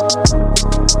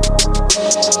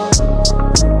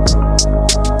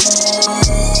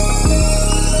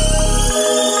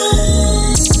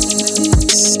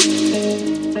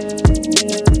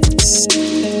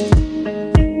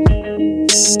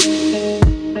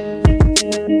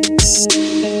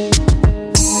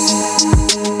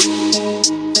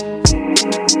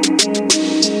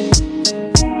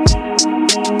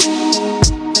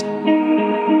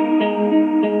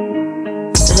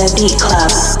 The Beat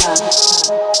Club.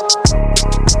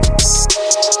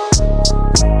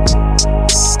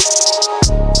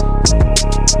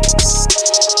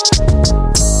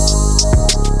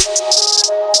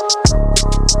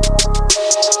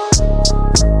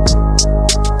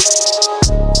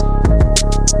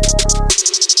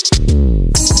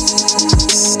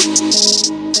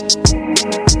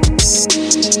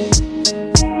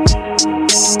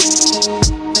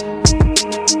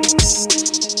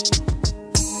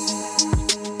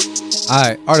 All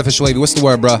right, Artificial Wavy, what's the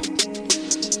word, bro?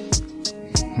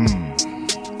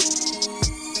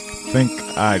 Think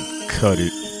I'd cut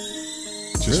it.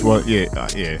 Just what? Yeah.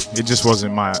 It just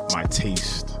wasn't my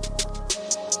taste.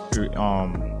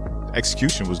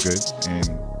 Execution was good, and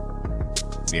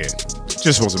yeah, it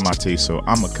just wasn't my taste. So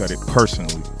I'm gonna cut it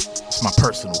personally. It's my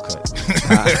personal cut.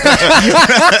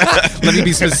 Let me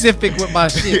be specific with my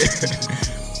shit.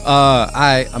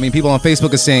 I mean, people on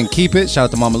Facebook are saying keep it. Shout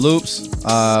out to Mama Loops.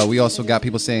 We also got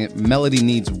people saying melody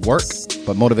needs work,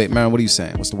 but motivate. Marin, what are you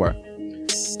saying? What's the word?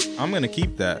 I'm gonna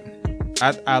keep that.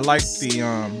 I like the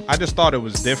I just thought it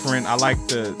was different. I like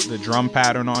the drum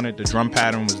pattern on it. The drum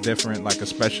pattern was different, like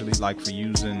especially like for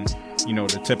using, you know,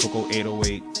 the typical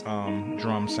 808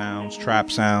 drum sounds,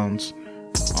 trap sounds.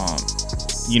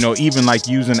 You know, even like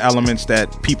using elements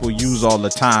that people use all the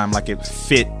time, like it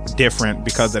fit different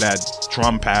because of that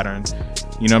drum pattern.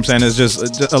 You know what I'm saying? It's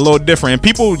just a little different. And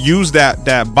people use that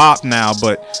bop now,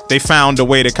 but they found a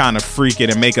way to kind of freak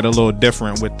it and make it a little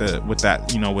different with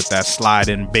that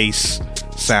slide-in bass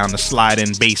sound, the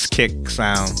slide-in bass kick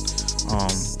sound.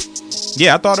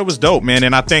 Yeah, I thought it was dope, man.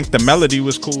 And I think the melody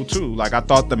was cool too. Like, I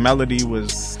thought the melody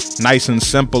was nice and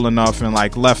simple enough and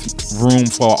like left room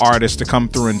for artists to come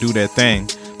through and do their thing.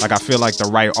 Like, I feel like the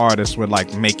right artist would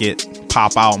like make it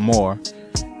pop out more.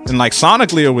 And like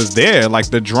sonically it was there. Like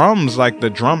the drums,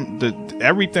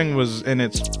 everything was in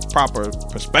its proper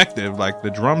perspective. Like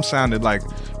the drums sounded like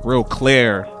real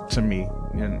clear to me.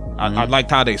 And I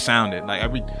liked how they sounded. Like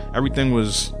everything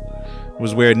was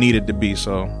where it needed to be.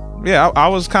 So yeah, I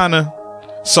was kind of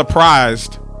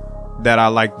surprised that I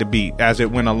liked the beat as it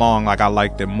went along. Like I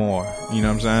liked it more. You know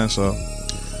what I'm saying? So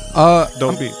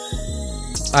dope beat.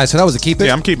 All right, so that was a keep it.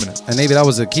 Yeah, I'm keeping it. And maybe that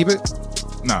was a keep it.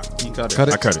 Nah, You cut it. Cut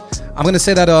it. I cut it. I'm gonna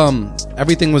say that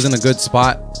everything was in a good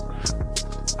spot.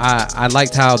 I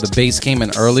liked how the bass came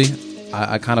in early.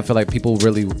 I kind of feel like people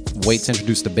really wait to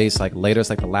introduce the bass like later. It's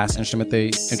like the last instrument they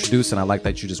introduced, and I like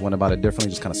that you just went about it differently,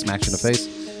 just kind of smacked you in the face.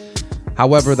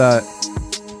 However, that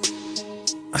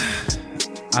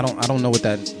I don't know what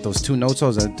those two notes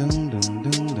are. That dun, dun,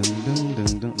 dun, dun, dun,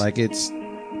 dun, dun. Like it's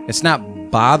not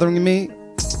bothering me,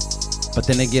 but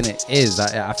then again it is.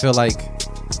 I feel like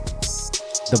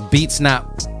the beat's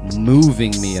not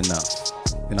moving me enough.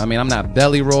 You know what I mean? I'm not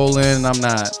belly rolling. I'm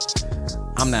not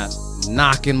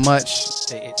knocking much.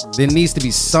 There needs to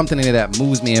be something in it that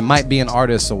moves me. It might be an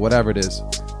artist or whatever it is,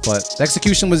 but the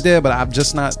execution was there, but I'm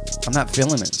not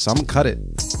feeling it. So I'm gonna cut it.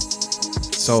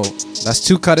 So that's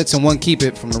 2 cut it's and 1 keep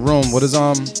it from the room. What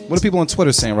are people on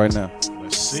Twitter saying right now?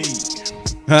 Let's see.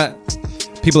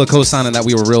 People are co-signing that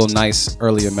we were real nice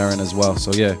earlier, Marin, as well.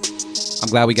 So yeah, I'm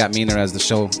glad we got meaner as the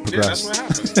show progressed. Yeah,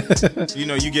 that's what happens. You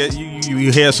know,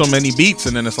 you hear so many beats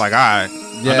and then it's like, all right,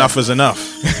 enough is enough.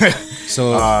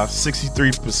 So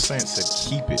 63% said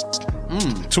keep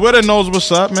it. Twitter knows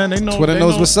what's up, man. Twitter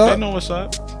knows what's up? They know what's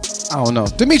up. I don't know.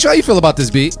 Dimitri, how you feel about this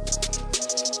beat?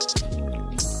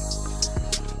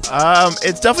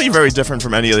 It's definitely very different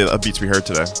from any of the beats we heard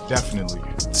today. Definitely.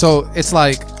 So it's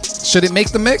like, should it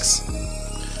make the mix?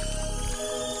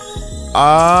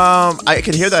 I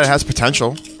could hear that it has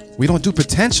potential. We don't do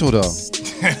potential though.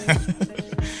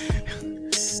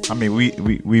 I mean,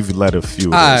 we've let a few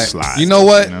of All those right. slide. You know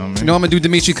what? You know what I mean? You know what I'm gonna do,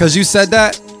 Dimitri? Because you said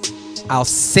that, I'll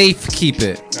safe keep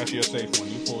it. That's your safe one.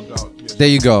 You pulled out. There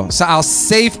you go. So I'll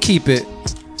safe keep it.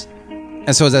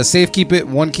 And so is that safe keep it,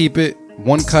 1 keep it,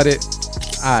 1 cut it?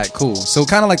 All right, cool. So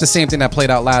kind of like the same thing that played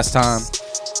out last time.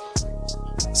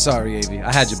 Sorry, AV.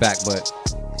 I had your back, but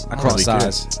I crossed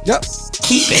eyes. Yep.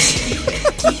 Keep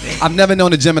it. I've never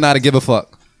known a Gemini to give a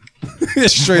fuck.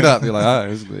 Straight up. You're like, all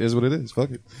right, here's what it is.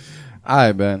 Fuck it. All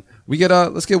right, man.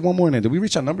 Let's get one more in there. Did we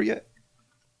reach our number yet?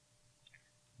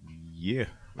 Yeah.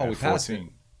 Oh, we passed it.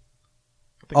 14.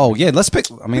 Oh, yeah. Let's pick.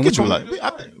 I mean, We which could do one?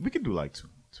 we could do like 2.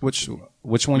 Which one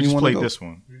We you just want to played go? this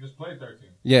one. You just played 13.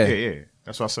 Yeah. Yeah.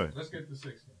 That's what I said. Let's get to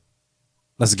 16.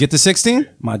 Let's get to 16?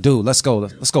 My dude, let's go.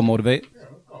 Let's go motivate.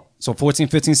 So 14,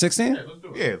 15, 16?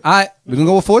 Yeah. All right. We're going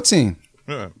to go with 14.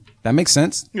 Yeah. That makes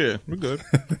sense. Yeah, we're good.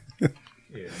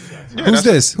 Who's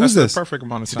this? Who's That's this? the perfect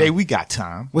amount of time. Today we got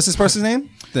time. What's this person's name?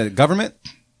 The government?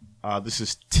 This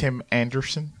is Tim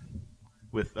Anderson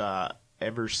with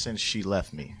Ever Since She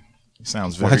Left Me.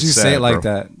 Sounds very Why'd you sad, say it like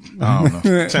bro. that? I don't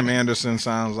know. Tim Anderson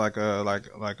sounds like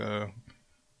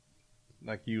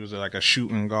he was like a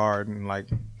shooting guard in like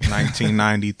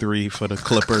 1993 for the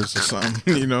Clippers or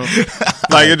something, you know?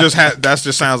 Like it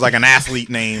just sounds like an athlete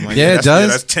name. Like, Yeah, it does.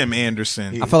 That's Tim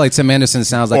Anderson. I feel like Tim Anderson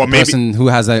sounds like Or a maybe- person who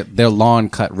has their lawn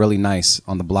cut really nice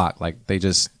on the block. Like they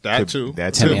just That too.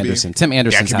 That Tim could be. Anderson. Tim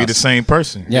Anderson's That could be the house. same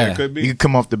person. Yeah. It could You be. could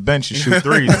come off the bench and shoot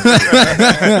threes.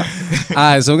 All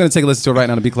right, so we're gonna take a listen to it right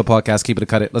now on the Beat Club podcast. Keep it or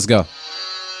cut it. Let's go.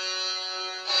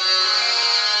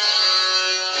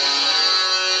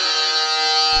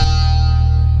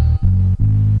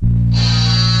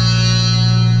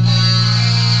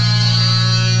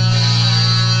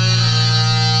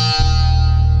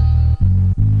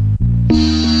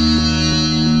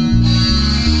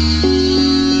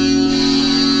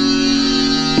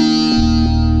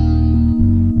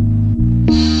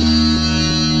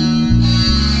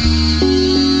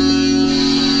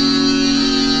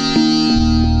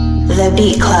 The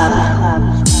Beat Club.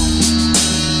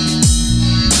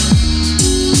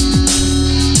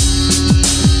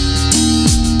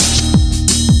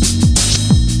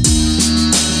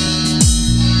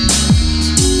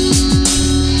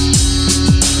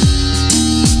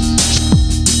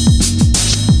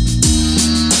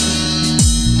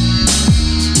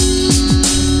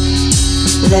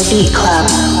 The Beat Club.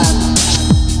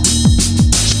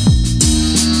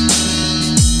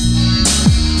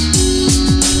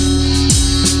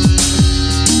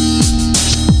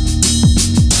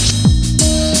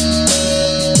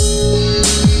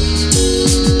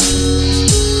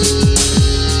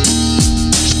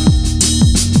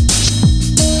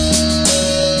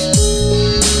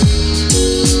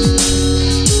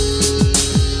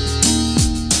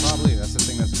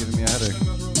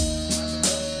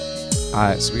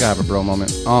 right, so we gotta have a bro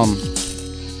moment. All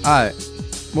right,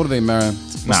 Motivate Marin.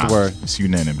 What's the word? It's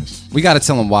unanimous. We gotta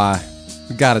tell him why.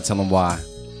 We gotta tell him why.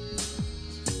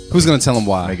 Who's gonna tell him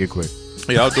why? Make it quick.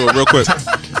 Yeah, I'll do it real quick.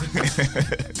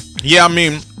 Yeah, I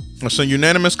mean, it's a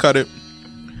unanimous cut it.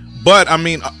 But I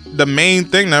mean, the main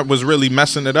thing that was really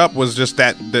messing it up was just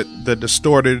that the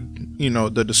distorted,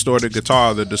 the distorted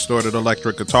guitar, the distorted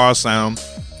electric guitar sound.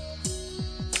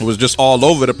 It was just all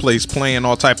over the place, playing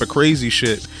all type of crazy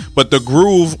shit. But the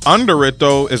groove under it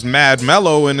though is mad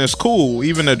mellow and it's cool.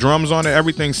 Even the drums on it,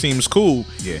 everything seems cool.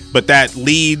 Yeah. But that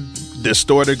lead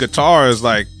distorted guitar is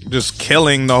like just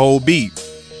killing the whole beat,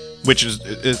 which is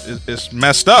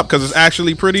messed up because it's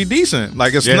actually pretty decent.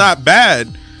 Like it's not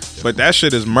bad. But that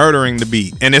shit is murdering the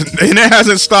beat, and it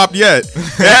hasn't stopped yet.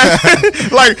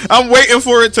 Like I'm waiting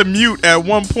for it to mute at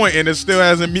one point, and it still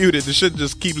hasn't muted. The shit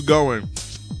just keeps going,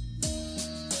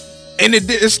 and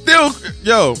it's still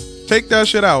take that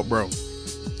shit out, bro.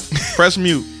 Press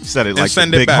mute. Said it like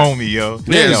send the it big back. homie, yo.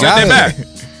 Yeah, send it back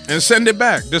and send it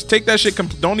back. Just take that shit.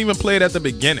 Don't even play it at the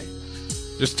beginning.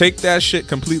 Just take that shit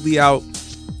completely out,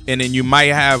 and then you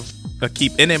might have a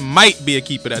keep, and it might be a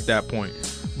keep it at that point.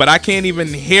 But I can't even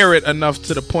hear it enough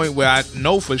to the point where I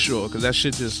know for sure because that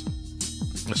shit it's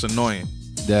annoying.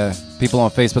 Yeah, people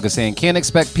on Facebook are saying can't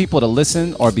expect people to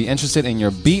listen or be interested in your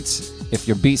beats if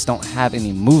your beats don't have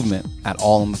any movement at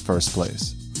all in the first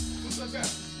place.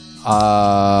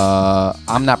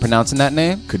 I'm not pronouncing that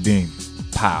name. Kadeem.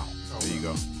 Pow. There you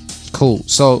go. Cool.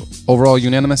 So overall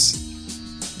unanimous.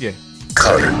 Yeah.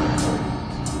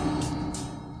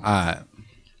 Alright.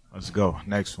 Let's go.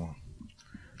 Next one.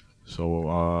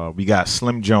 So we got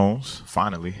Slim Jones.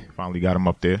 Finally got him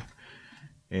up there.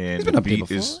 And He's been the up there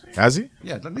beat is before. has he?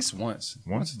 Yeah, at least once.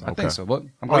 Once? I Okay. think so. What?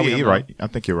 Oh yeah, you're right. I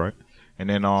think you're right. And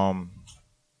then the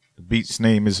beat's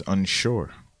name is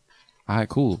Unsure. All right,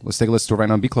 cool. Let's take a listen to it right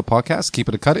now on Beat Club Podcast. Keep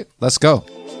it or cut it. Let's go.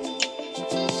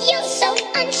 You're so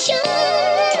unsure,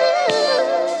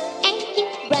 and you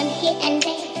run here and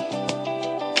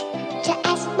there to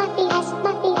ask my feelings.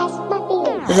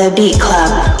 The Beat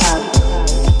Club.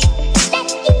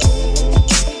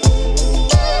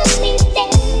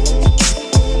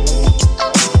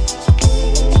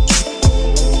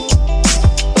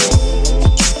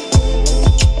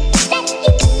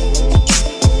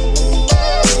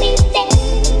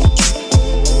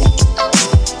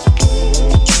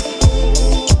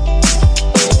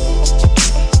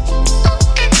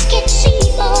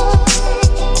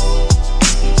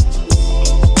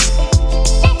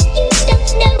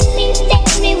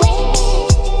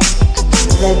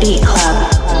 The Beat Club.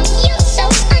 You're so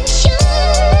unsure,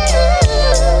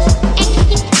 and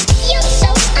you're so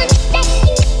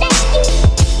unsatisfied.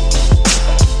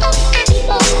 Oh, I'm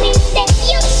falling that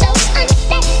you're so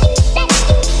unsatisfied.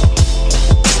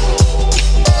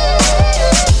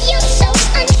 You're so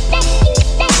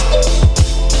unsatisfied.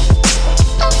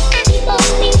 Oh, I'm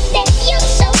falling that you're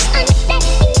so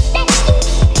unsatisfied.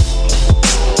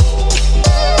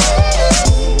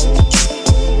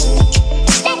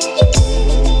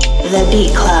 The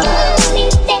Beat Club.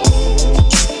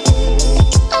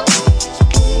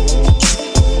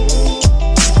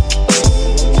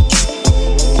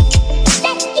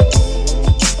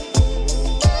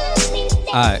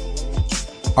 Alright.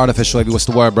 Artificial Wavy, what's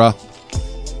the word, bro?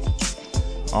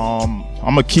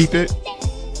 I'm gonna keep it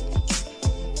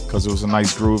because it was a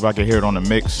nice groove. I could hear it on the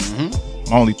mix.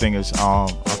 My only thing is, I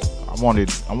wanted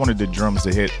the drums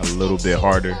to hit a little bit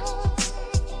harder.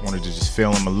 I wanted to just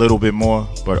feel them a little bit more.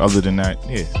 But other than that,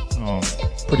 yeah,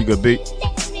 pretty good beat.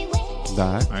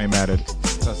 Alright. I ain't mad at it.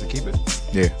 That's to keep it.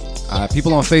 Yeah.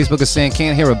 People on Facebook are saying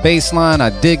can't hear a bass line. I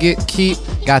dig it. Keep.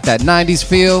 Got that 90s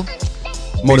feel.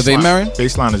 Motivate Baseline- Marin?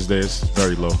 Baseline is there. It's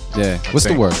very low. Yeah. What's the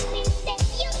think. word?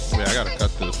 Yeah, I gotta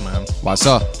cut this, man. What's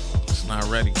up? It's not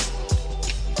ready.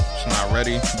 It's not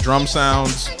ready. Drum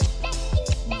sounds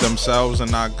themselves are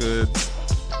not good,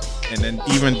 and then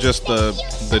even just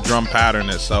the drum pattern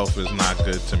itself is not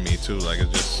good to me too. Like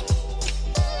it just.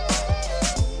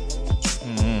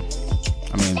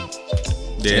 I mean,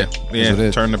 Yeah, what it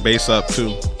is. Turn the bass up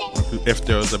too, if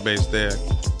there was a bass there.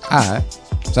 alright.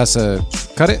 So that's a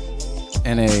cut it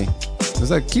and a. Was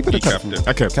that keep it or He cut kept it? it.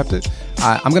 I kept it.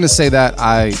 I'm gonna say that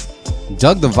I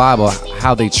dug the vibe of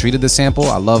how they treated the sample.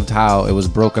 I loved how it was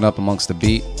broken up amongst the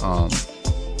beat.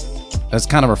 It's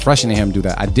kind of refreshing to hear him do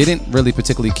that. I didn't really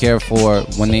particularly care for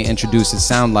when they introduced it.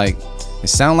 Sound like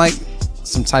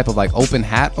some type of like open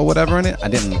hat or whatever in it. I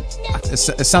didn't. It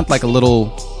sounded like a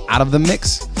little out of the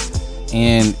mix,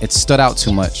 and it stood out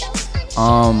too much.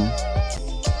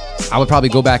 I would probably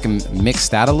go back and mix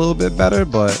that a little bit better,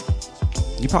 but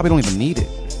you probably don't even need it.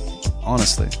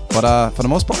 honestly. But for the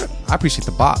most part, I appreciate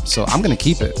the bop, so I'm gonna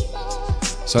keep it.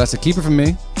 So that's a keep it from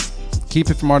me. Keep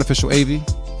it from Artificial AV.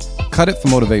 Cut it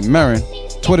from Motivate Marin.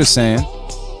 Twitter saying,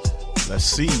 let's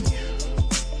see.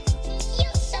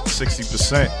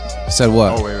 60%. Said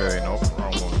what? Oh, wait, no.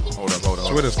 Wrong one. Hold up.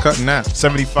 Twitter's cutting that.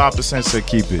 75% said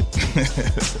keep it.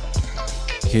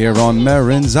 Here on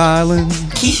Marin's Island.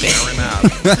 Keep it.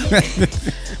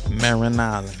 Marin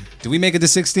Island. Did we make it to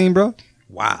 16, bro?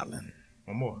 Wildin'.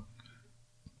 One more.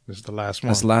 This is the last one.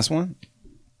 That's the last one?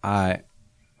 All right.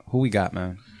 Who we got,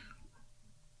 man?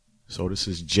 So this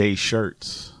is Jay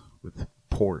Shirts with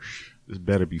Porsche. This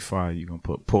better be fire. You're going to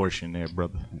put Porsche in there,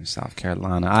 brother. South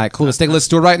Carolina. All right, cool. Let's take a listen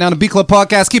to it right now. The Beat Club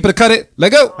Podcast. Keep it or cut it.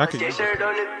 Let go.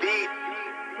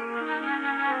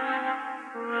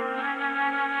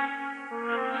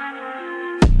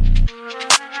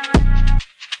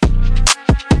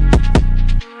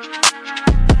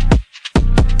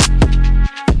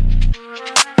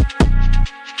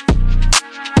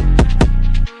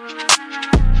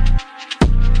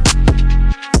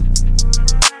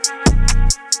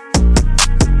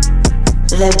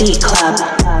 The Beat Club.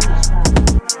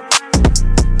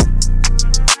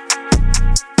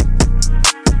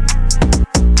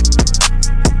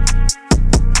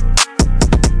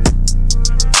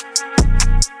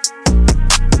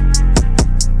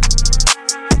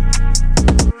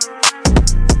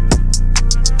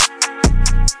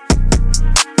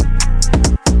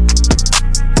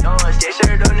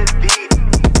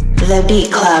 The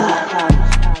Beat Club.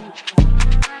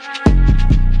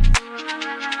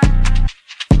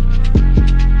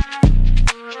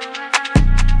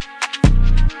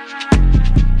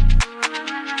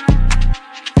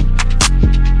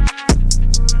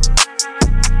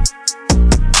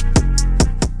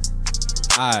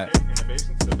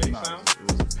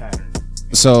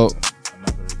 So,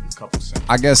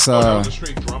 I guess I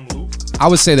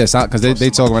would say this because they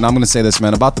talk about. I'm going to say this,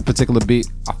 man, about the particular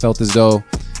beat. I felt as though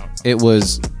it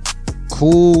was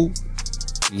cool,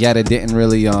 yet it didn't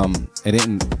really it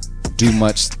didn't do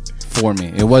much for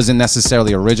me. It wasn't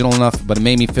necessarily original enough, but it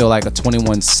made me feel like a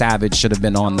 21 Savage should have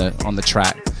been on the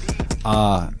track.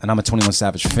 And I'm a 21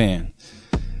 Savage fan,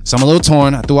 so I'm a little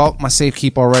torn. I threw out my safe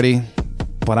keep already,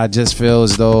 but I just feel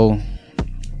as though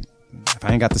if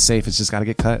I ain't got the safe, it's just got to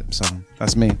get cut. So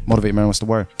that's me. Motivate Man, what's the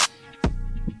word?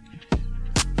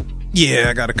 Yeah,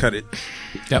 I gotta cut it.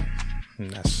 Yep.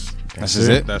 That's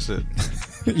it. That's it.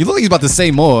 You look like he's about to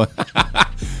say more.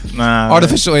 Nah.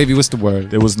 Artificial AV, what's the word?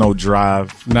 There was no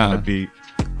drive Nah. on the beat.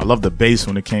 I love the bass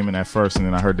when it came in at first, and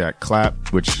then I heard that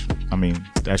clap, which, I mean,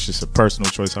 that's just a personal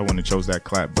choice. I wouldn't have chose that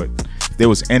clap, but if there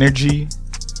was energy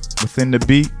within the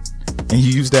beat and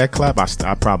you used that clap,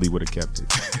 I probably would have kept it.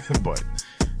 But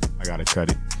I gotta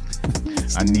cut it.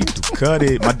 I need to cut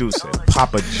it. My dude said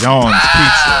Papa John's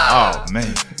pizza. Oh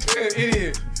man.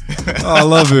 Idiot. Oh, I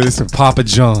love it. It's from Papa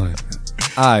John.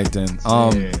 Alright then.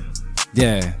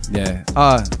 Yeah.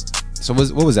 So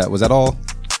what was that? Was that all?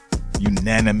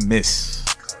 Unanimous.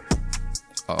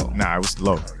 Oh. Nah, it was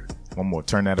low. One more.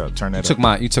 Turn that up.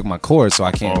 You took my chord, so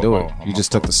I can't do it. You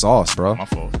just took the sauce, bro. My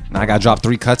fault. Now I gotta drop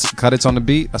 3 cuts on the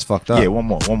beat. That's fucked up. Yeah, one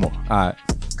more. Alright.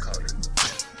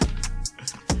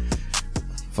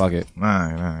 Fuck it. All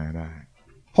right.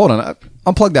 Hold on.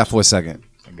 Unplug that for a second.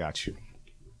 I got you.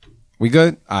 We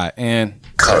good? All right, and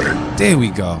there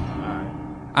we go.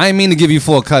 I didn't mean to give you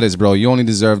 4 cutters, bro. You only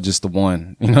deserve just the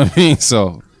one. You know what I mean?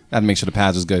 So gotta make sure the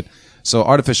pads was good. So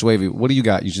Artificial Wavy, what do you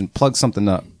got? You should plug something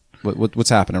up. What's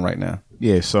happening right now?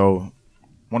 Yeah, so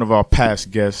one of our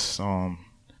past guests, the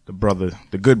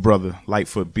good brother,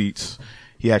 Lightfoot Beats,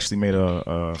 he actually made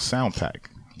a sound pack.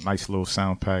 Nice little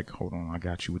sound pack. Hold on, I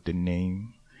got you with the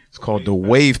name. It's called the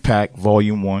Wave Pack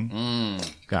Volume 1.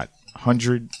 Got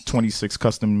 126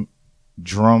 custom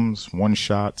drums,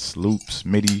 one-shots, loops,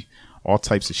 MIDI, all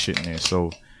types of shit in there.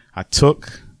 So I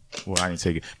didn't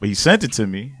take it, but he sent it to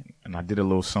me, and I did a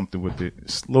little something with it.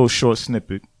 It's a little short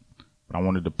snippet, but I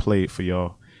wanted to play it for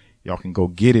y'all. Y'all can go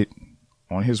get it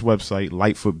on his website,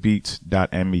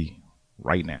 lightfootbeats.me.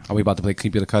 Right now. Are we about to play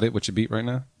Keep It or Cut It with your beat right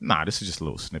now? Nah, this is just a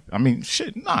little snippet. I mean,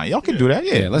 shit. Nah, y'all can do that.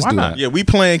 Yeah, let's do that. Yeah, we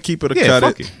playing Keep It or Cut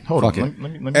fuck It. Hold Fuck on. it.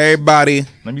 Let me Everybody.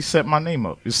 Let me set my name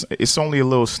up. It's only a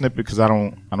little snippet because I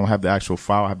don't have the actual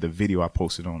file. I have the video I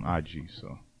posted on IG.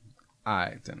 So, all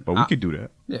right then. But we could do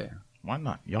that. Yeah. Why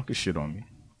not? Y'all can shit on me.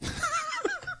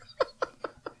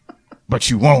 But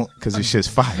you won't because this shit's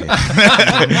fire.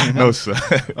 No sir.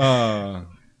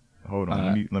 Hold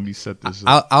on. Let me set this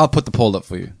up. I'll put the poll up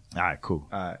for you. All right. Cool.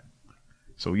 All right.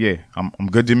 So yeah, I'm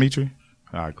good, Dimitri.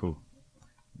 All right, cool.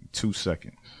 2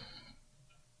 seconds.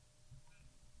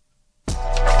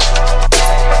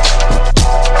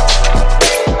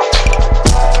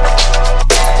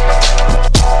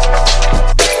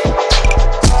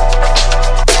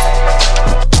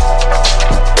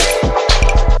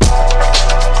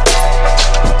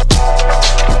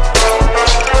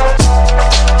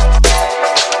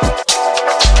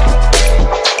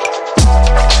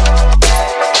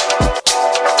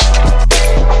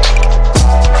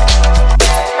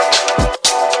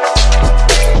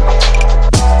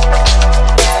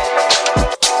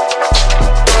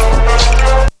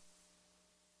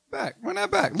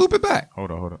 that back. Loop it back.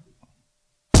 Hold on.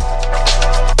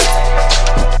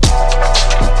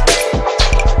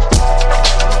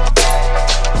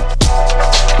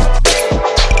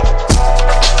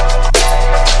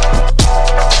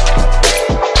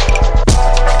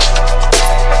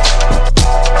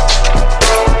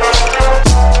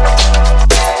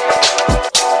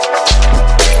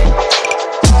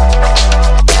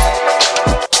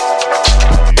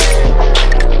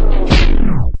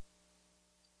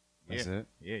 That's it.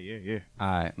 Yeah. All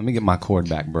right, let me get my cord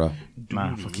back, bro.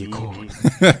 Nah, fuck your cord.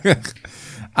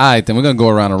 All right, then we're gonna go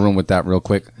around the room with that real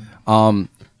quick.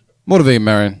 Motivate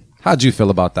Marin, how'd you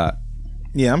feel about that?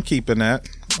 Yeah, I'm keeping that.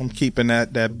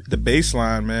 That the bass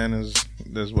line, man,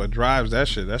 is what drives that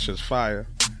shit. That shit's fire.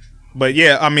 But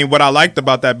yeah, I mean, what I liked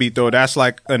about that beat though, that's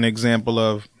like an example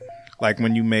of like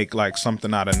when you make like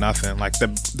something out of nothing. Like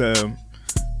the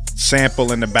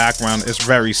sample in the background is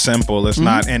very simple. It's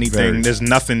not anything. There's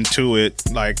nothing to it.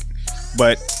 Like,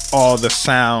 but all the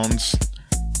sounds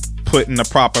put in the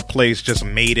proper place just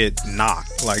made it knock.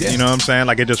 Like, you know what I'm saying?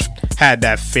 Like, it just had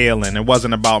that feeling. It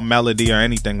wasn't about melody or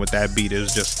anything with that beat. It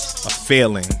was just a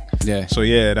feeling. Yeah. So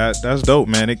yeah, that's dope,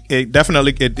 man. It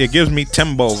definitely it gives me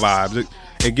Timbo vibes.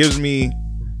 It gives me,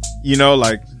 you know,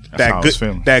 like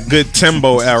that good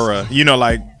Timbo era. You know,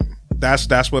 like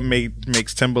that's what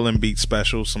makes Timbaland beats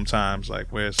special sometimes.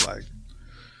 Like where it's like,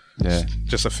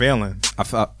 just a feeling.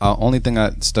 Only thing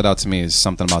that stood out to me is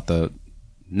something about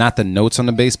not the notes on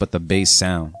the bass, but the bass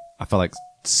sound. I feel like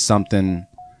something,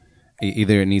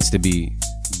 either it needs to be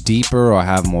deeper or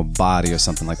have more body or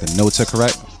something. Like the notes are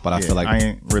correct, but I feel like I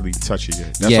ain't really touch it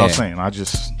yet. That's what I'm saying. I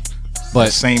just, but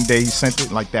the same day he sent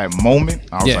it, like that moment,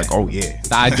 I was like, oh yeah,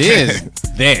 the idea is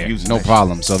there, no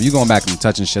problem. So if you're going back and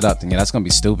touching shit up, then that's gonna be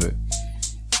stupid.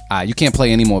 You can't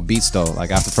play any more beats though.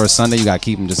 Like after first Sunday, you gotta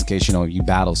keep them just in case you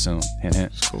battle soon. Hint,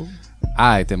 hint. It's cool. All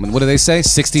right, then what do they say?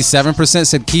 67%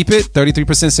 said keep it,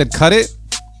 33% said cut it.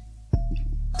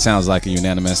 Sounds like a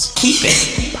unanimous. Keep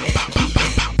it.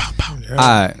 All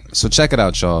right, so check it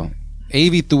out, y'all.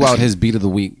 AV threw out his beat of the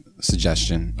week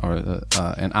suggestion,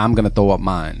 and I'm gonna throw up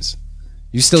mines.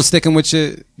 You still sticking with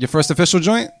your first official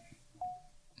joint?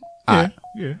 Yeah.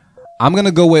 I'm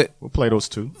gonna go with. We'll play those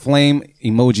two. Flame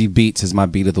Emoji Beats is my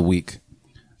beat of the week.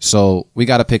 So we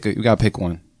gotta pick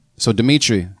one. So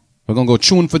Dimitri, we're gonna go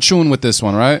tune for tune with this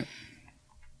one, right?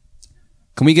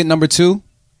 Can we get number 2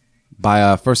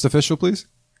 by First Official, please?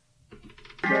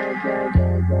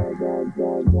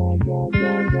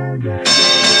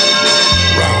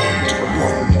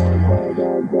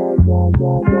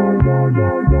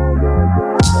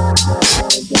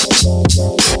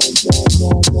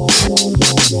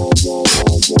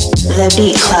 The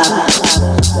Beat Club.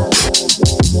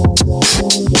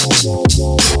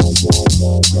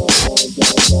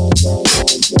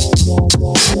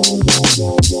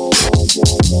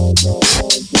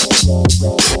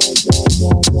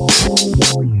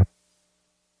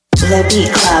 The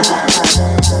Beat Club.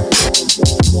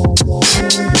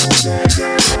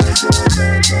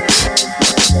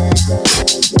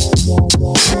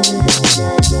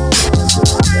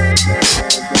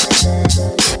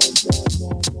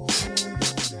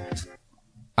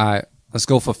 All right, let's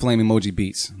go for Flame Emoji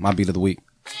Beats, my beat of the week.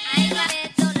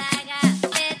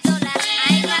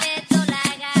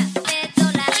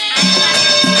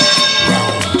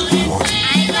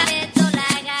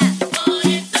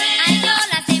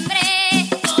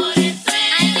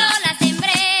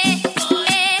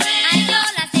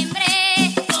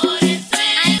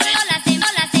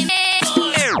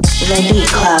 The Beat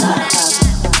Club.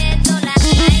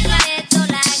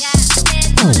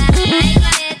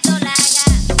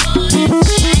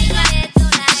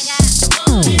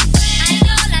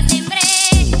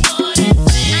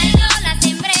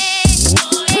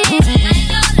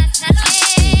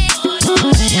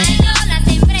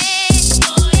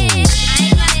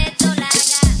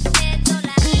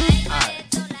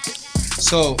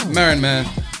 So, Marin, man,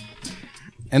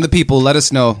 and the people, let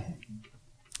us know.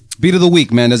 Beat of the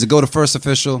week, man. Does it go to First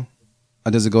Official?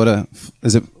 Or does it go to,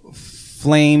 is it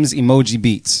Flames Emoji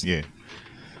Beats? Yeah.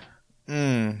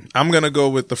 I'm going to go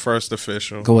with the First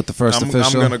Official. Go with the First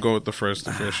Official? I'm going to go with the First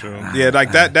Official. Yeah,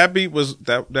 like that beat was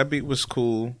that beat was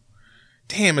cool.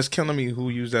 Damn, it's killing me who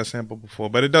used that sample before,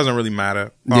 but it doesn't really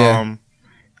matter. Yeah.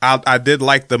 I did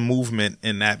like the movement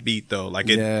in that beat though. Like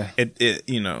it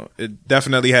you know, it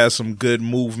definitely has some good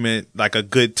movement, like a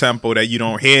good tempo that you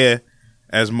don't hear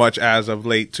as much as of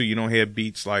late too. You don't hear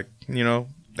beats like, you know,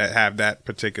 that have that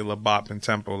particular bop and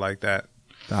tempo like that.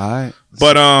 All right.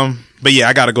 But yeah,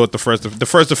 I gotta go with the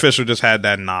First Official. Just had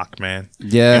that knock, man.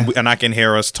 Yeah. And I can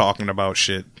hear us talking about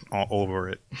shit all over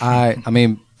it. I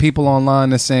mean, people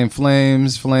online that's saying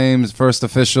Flames, first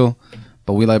official.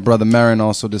 But we let Brother Marin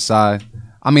also decide.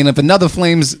 I mean, if another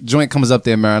Flames joint comes up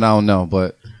there, Marin, I don't know,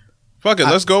 but fuck it.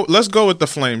 Let's go with the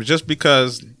Flames just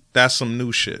because that's some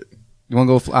new shit. You want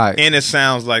to go? All right. And it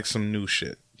sounds like some new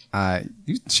shit. All right.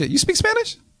 You speak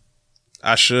Spanish?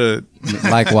 I should.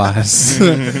 Likewise.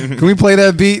 Can we play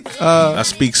that beat? I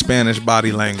speak Spanish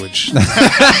body language.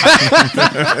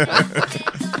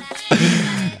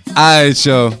 All right,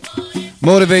 yo.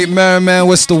 Motivate Marin, man.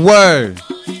 What's the word?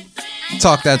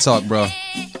 Talk that talk, bro.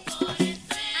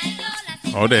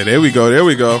 Oh, there we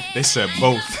go. They said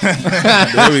both.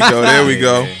 There we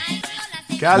go.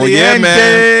 Caliente. Well, yeah,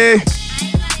 man.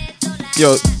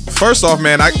 Yo, first off,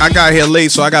 man, I got here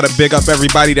late, so I got to big up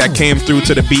everybody that came through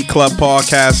to the Beat Club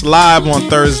podcast live on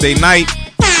Thursday night.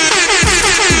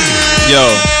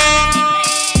 Yo,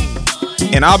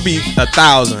 and I'll be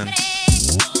 1,000.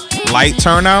 Light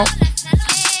turnout,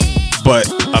 but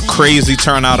a crazy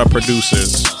turnout of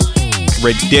producers.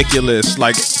 Ridiculous.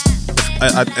 Like,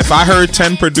 if I heard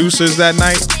 10 producers that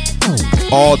night,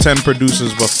 all 10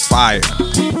 producers were fire.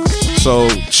 So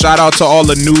shout out to all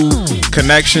the new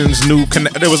connections,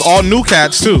 there was all new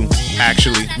cats too,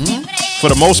 actually, for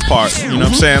the most part. You know what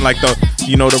I'm saying? Like the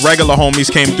regular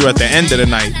homies came through at the end of the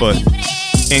night, but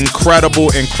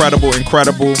incredible.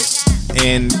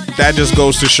 And that just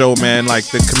goes to show, man, like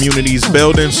the community's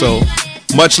building. So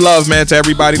much love, man, to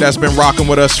everybody that's been rocking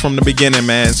with us from the beginning,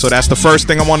 man. So that's the first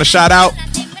thing I want to shout out.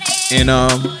 And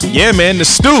yeah, man, it's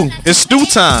stew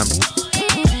time.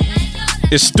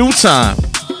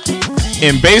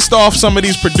 And based off some of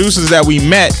these producers that we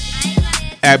met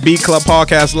at Beat Club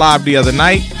Podcast Live the other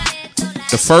night,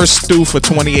 the first stew for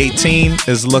 2018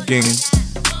 is looking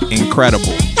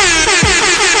incredible.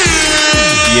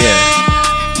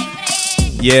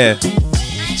 Yeah.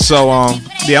 So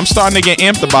yeah, I'm starting to get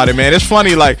amped about it, man. It's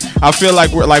funny, like I feel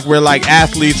like we're like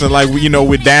athletes, and like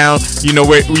we're down,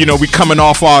 we coming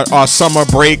off our summer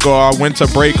break or our winter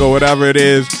break or whatever it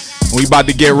is. We about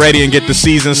to get ready and get the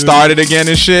season started again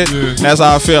and shit. That's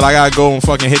how I feel. I gotta go and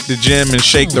fucking hit the gym and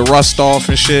shake the rust off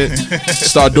and shit.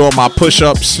 Start doing my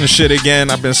push-ups and shit again.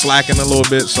 I've been slacking a little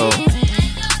bit, so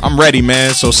I'm ready,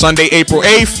 man. So Sunday, April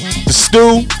 8th, the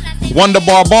Stew, Wonder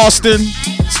Bar Boston.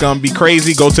 It's gonna be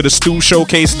crazy. Go to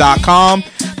thestewshowcase.com.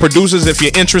 Producers, if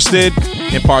you're interested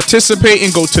in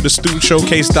participating, go to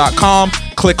thestewshowcase.com.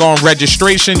 Click on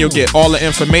registration. You'll get all the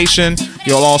information.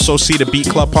 You'll also see the Beat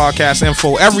Club podcast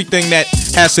info. Everything that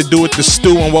has to do with the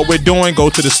stew and what we're doing,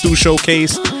 go to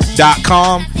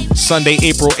thestewshowcase.com. Sunday,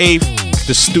 April 8th,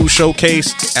 the Stew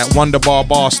Showcase at Wonder Bar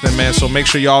Boston, man. So make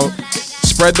sure y'all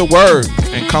spread the word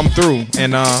and come through.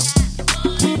 And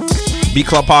Beat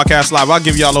Club Podcast Live. I'll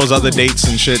give y'all those other dates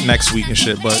and shit next week and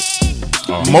shit. But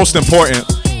most important,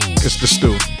 it's the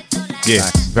stew. Yeah,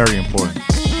 very important.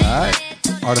 All right.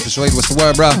 Artificial Aid, what's the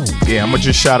word, bro? Yeah, I'm gonna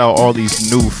just shout out all these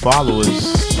new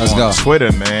followers on Twitter,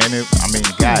 man.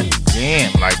 God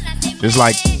damn, like there's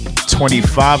like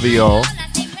 25 of y'all.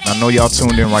 I know y'all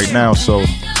tuned in right now, so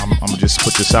I'm gonna just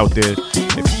put this out there.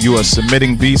 If you are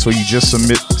submitting beats or you just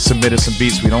submitted some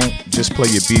beats, we don't just play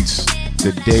your beats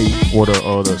the day or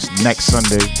the next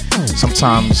Sunday.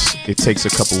 Sometimes it takes a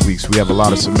couple weeks. We have a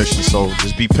lot of submissions, so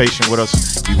just be patient with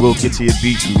us. We will get to your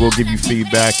beats. We will give you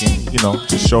feedback, and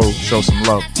just show some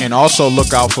love. And also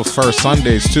look out for first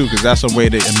Sundays too, because that's a way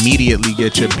to immediately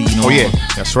get your beat on. Oh yeah,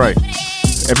 that's right.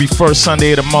 Every first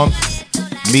Sunday of the month,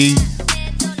 me,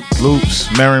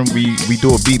 Loops, Marin, we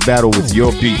do a beat battle with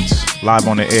your beats live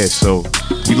on the air. So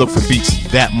we look for beats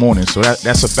that morning. So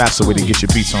that's a faster way to get your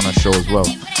beats on our show as well.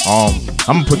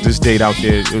 I'm gonna put this date out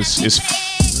there. It's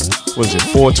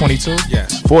 4/22?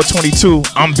 Yes. 4/22.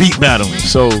 I'm beat battling.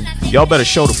 So y'all better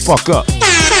show the fuck up.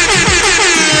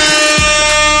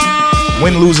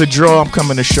 Win, lose, or draw, I'm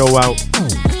coming to show out.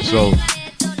 So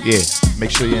yeah, make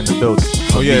sure you're in the building.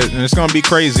 Oh yeah, and it's gonna be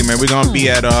crazy, man. We're gonna be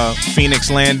at Phoenix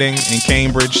Landing in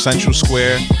Cambridge, Central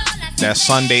Square. That's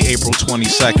Sunday, April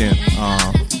 22nd.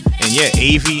 And yeah,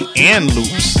 AV and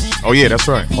Loops. Oh yeah, that's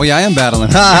right. Oh yeah, I am battling.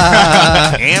 and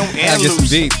I get some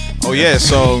Loops. beats. Oh yeah,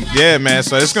 so yeah, man.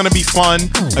 So it's gonna be fun.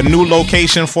 A new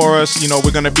location for us. We're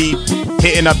gonna be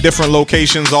hitting up different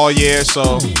locations all year.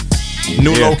 So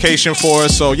new location for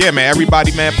us. So yeah, man.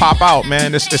 Everybody, man, pop out,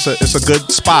 man. It's a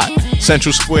good spot.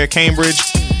 Central Square, Cambridge.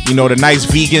 The nice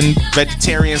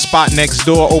vegetarian spot next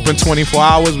door, open 24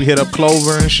 hours. We hit up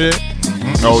Clover and shit.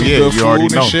 Mm-hmm. Oh yeah, you already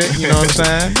know. Shit, you know what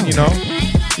I'm saying?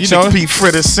 You Pete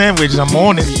Fritter sandwich. I'm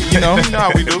on it. You know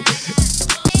how we do.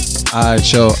 All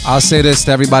right, yo. I'll say this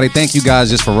to everybody. Thank you guys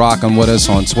just for rocking with us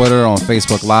on Twitter, on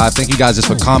Facebook Live. Thank you guys just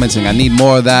for commenting. I need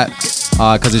more of that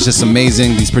because it's just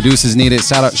amazing. These producers need it.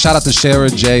 Shout out to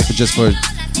Shara J for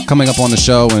coming up on the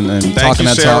show and talking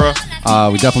you, that Sarah.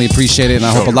 talk. We definitely appreciate it, and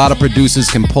I hope a lot of producers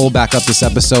can pull back up this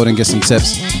episode and get some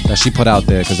tips that she put out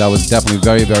there, because that was definitely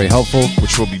very, very helpful.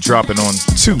 Which will be dropping on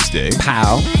Tuesday.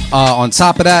 Pow. On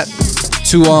top of that,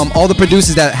 to all the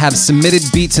producers that have submitted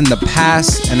beats in the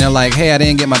past and they're like, hey, I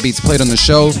didn't get my beats played on the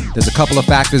show, there's a couple of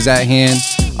factors at hand.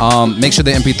 Make sure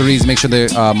they're MP3s, make sure they're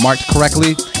marked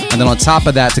correctly. And then on top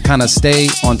of that, to kind of stay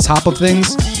on top of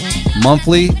things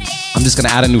monthly, I'm just going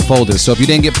to add a new folder. So if you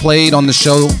didn't get played on the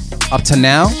show up to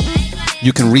now,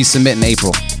 you can resubmit in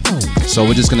April. So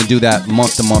we're just going to do that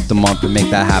month to month to month and make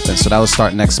that happen. So that will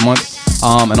start next month.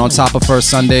 And on top of First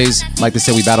Sundays, like they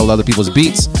said, we battle other people's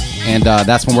beats. And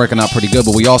that's been working out pretty good.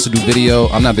 But we also do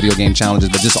not video game challenges,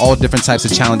 but just all different types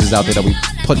of challenges out there that we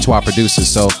put to our producers.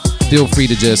 So feel free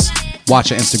to just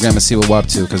watch our Instagram and see what we're up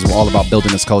to, because we're all about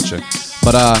building this culture.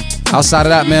 But outside of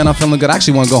that, man, I'm feeling good. I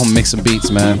actually want to go home and make some beats,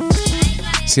 man.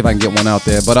 See if I can get one out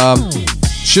there. But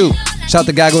shoot, shout out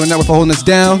to Gago Network for holding us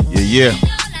down. Yeah.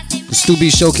 The Stu B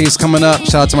Showcase coming up.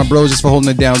 Shout out to my bros just for holding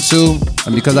it down too.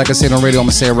 And because I can say it on radio, I'm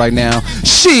gonna say it right now.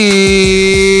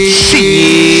 She.